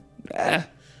good.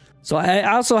 So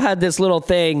I also had this little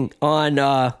thing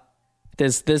on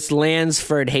this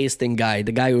Lansford Hastings guy,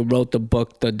 the guy who wrote the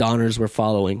book the Donners were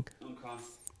following. Okay.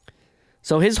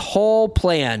 So his whole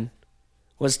plan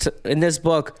in this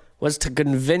book was to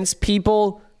convince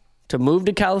people to move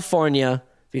to California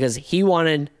because he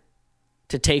wanted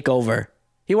to take over.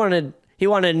 He wanted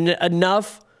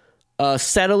enough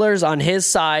settlers on his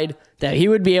side that he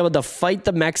would be able to fight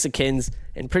the Mexicans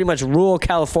and pretty much rule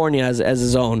California as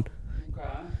his own. Okay.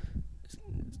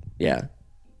 Yeah.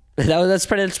 That's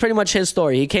pretty much his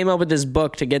story. He came up with this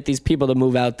book to get these people to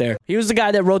move out there. He was the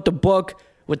guy that wrote the book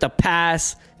with the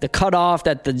pass, the cutoff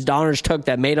that the Donners took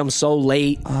that made them so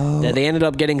late that they ended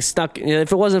up getting stuck.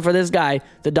 If it wasn't for this guy,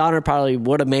 the Donner probably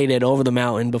would have made it over the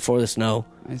mountain before the snow.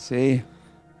 I see.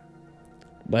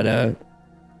 But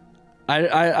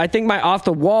I think my off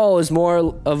the wall is more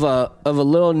of a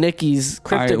Little Nicky's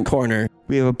cryptid corner.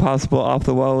 We have a possible off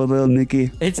the wall with Little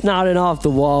Nicky. It's not an off the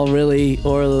wall really,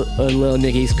 or Little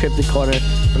Nicky's cryptid corner.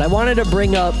 But I wanted to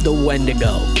bring up the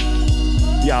Wendigo.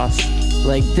 Yes.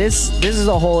 Like this is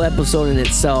a whole episode in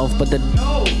itself, but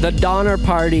the Donner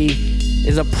Party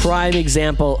is a prime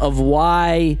example of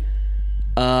why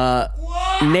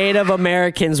Native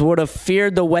Americans would have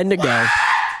feared the Wendigo.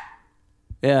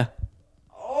 Yeah.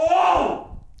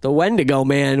 The Wendigo,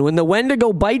 man. When the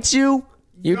Wendigo bites you,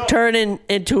 you turn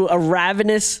into a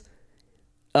ravenous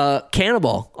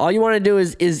cannibal. All you want to do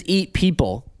is eat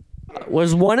people.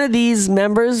 Was one of these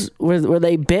members, were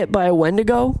they bit by a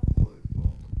Wendigo?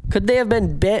 Could they have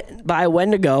been bit by a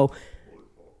Wendigo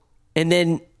and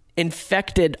then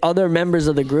infected other members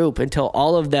of the group until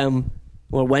all of them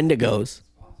or Wendigos.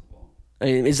 I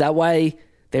mean, is that why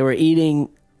they were eating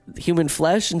human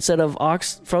flesh instead of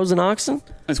frozen oxen?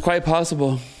 It's quite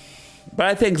possible. But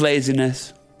I think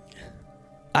laziness.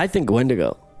 I think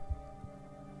Wendigo.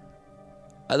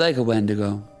 I like a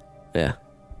Wendigo. Yeah.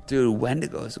 Dude,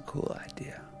 Wendigo is a cool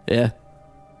idea. Yeah.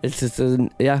 It's a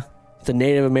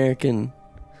Native American.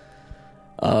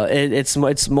 It's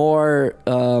more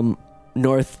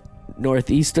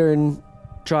northeastern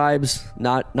tribes,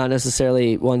 not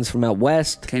necessarily ones from out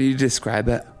west. Can you describe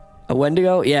it? A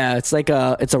Wendigo? Yeah, it's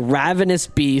a ravenous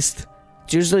beast.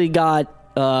 It's usually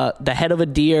got the head of a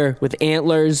deer with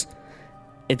antlers.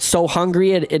 It's so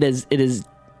hungry it is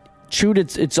chewed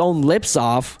its own lips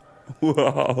off.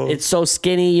 Whoa. It's so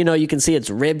skinny, you can see its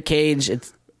rib cage,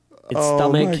 its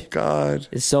stomach. Oh my God.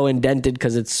 Is so indented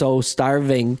because it's so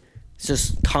starving. It's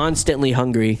just constantly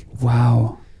hungry.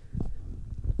 Wow.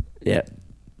 Yeah.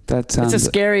 That sounds...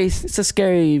 It's a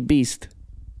scary beast.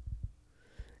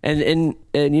 And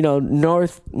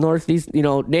northeast,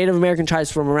 Native American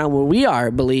tribes from around where we are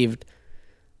believed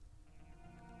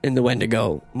in the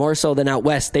Wendigo more so than out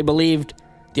west. They believed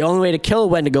the only way to kill a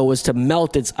Wendigo was to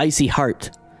melt its icy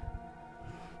heart.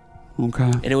 Okay.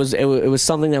 And it was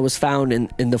something that was found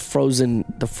in the frozen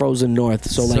north.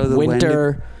 So like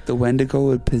winter. The Wendigo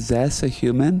would possess a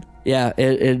human? Yeah,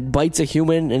 it bites a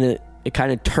human and it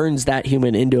kind of turns that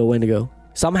human into a Wendigo.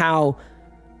 Somehow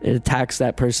it attacks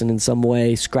that person in some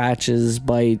way, scratches,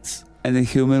 bites. And the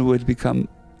human would become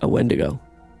a Wendigo.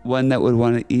 One that would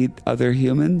want to eat other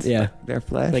humans? Yeah. Their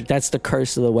flesh? Like that's the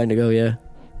curse of the Wendigo, yeah.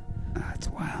 That's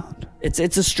wild. It's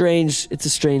a strange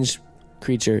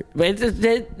creature. But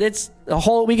it's a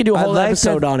whole, we could do a whole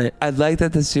episode on it. I'd like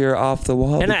that this year off the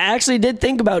wall. And I actually did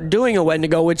think about doing a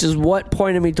Wendigo, which is what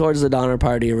pointed me towards the Donner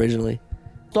Party originally.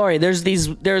 Sorry, there's these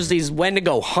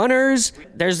Wendigo hunters.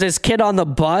 There's this kid on the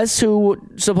bus who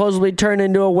supposedly turned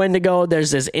into a Wendigo.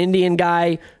 There's this Indian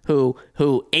guy who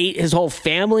ate his whole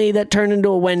family that turned into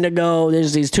a Wendigo.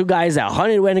 There's these two guys that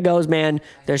hunted Wendigos, man.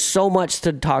 There's so much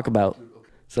to talk about.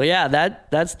 So yeah,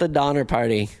 that's the Donner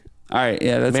Party. All right,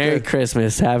 yeah, that's Merry good.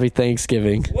 Christmas, Happy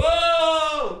Thanksgiving.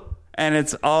 Whoa! And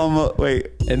it's almost...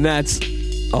 Wait. And that's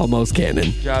almost canon.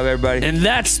 Good job, everybody. And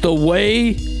that's the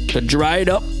way the dried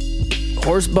up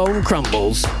horse bone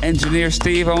crumbles. Engineer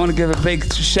Steve, I want to give a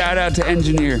big shout out to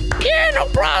Engineer. Yeah, no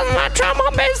problem. I tried my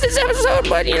best this episode,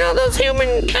 but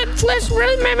that flesh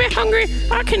really made me hungry.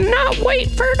 I cannot wait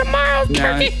for tomorrow's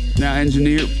turkey. Now,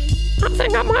 Engineer, I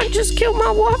think I might just kill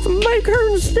my wife and make her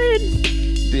instead.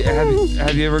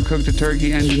 have you ever cooked a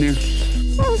turkey, Engineer?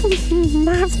 I've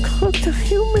cooked a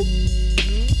human.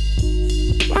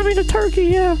 I mean a turkey,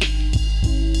 yeah.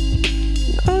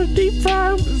 Deep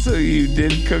fry. So you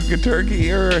did cook a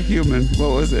turkey or a human?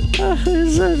 What was it?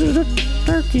 It's a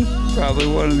turkey. Probably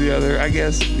one or the other. I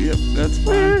guess. Yep, that's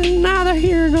fine. Neither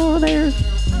here nor there.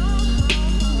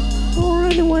 Or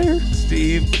anywhere.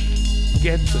 Steve,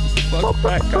 get the fuck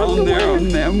back on there on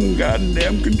them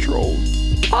goddamn controls.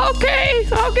 Okay,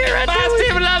 I'll get right Bye, to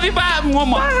Steve. I love you. Bye. One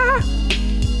more. Bye.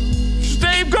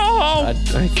 Steve, go home.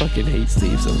 I fucking hate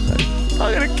Steve sometimes.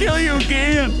 I'm gonna kill you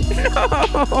again. No.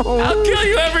 I'll kill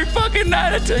you every fucking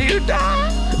night until you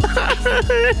die.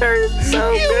 It hurts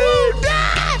so You good. won't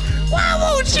die. Why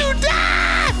won't you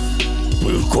die?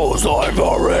 Because I'm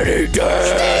already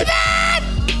dead. Steven!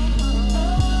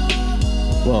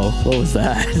 Whoa, what was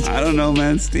that? I don't know,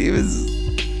 man. Steve is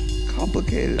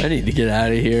complicated. I need to get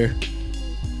out of here.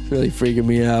 It's really freaking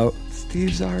me out.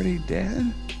 Steve's already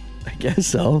dead? I guess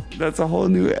so. That's a whole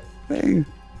new thing.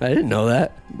 I didn't know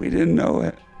that. We didn't know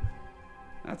it.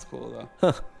 That's cool, though.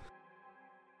 Huh.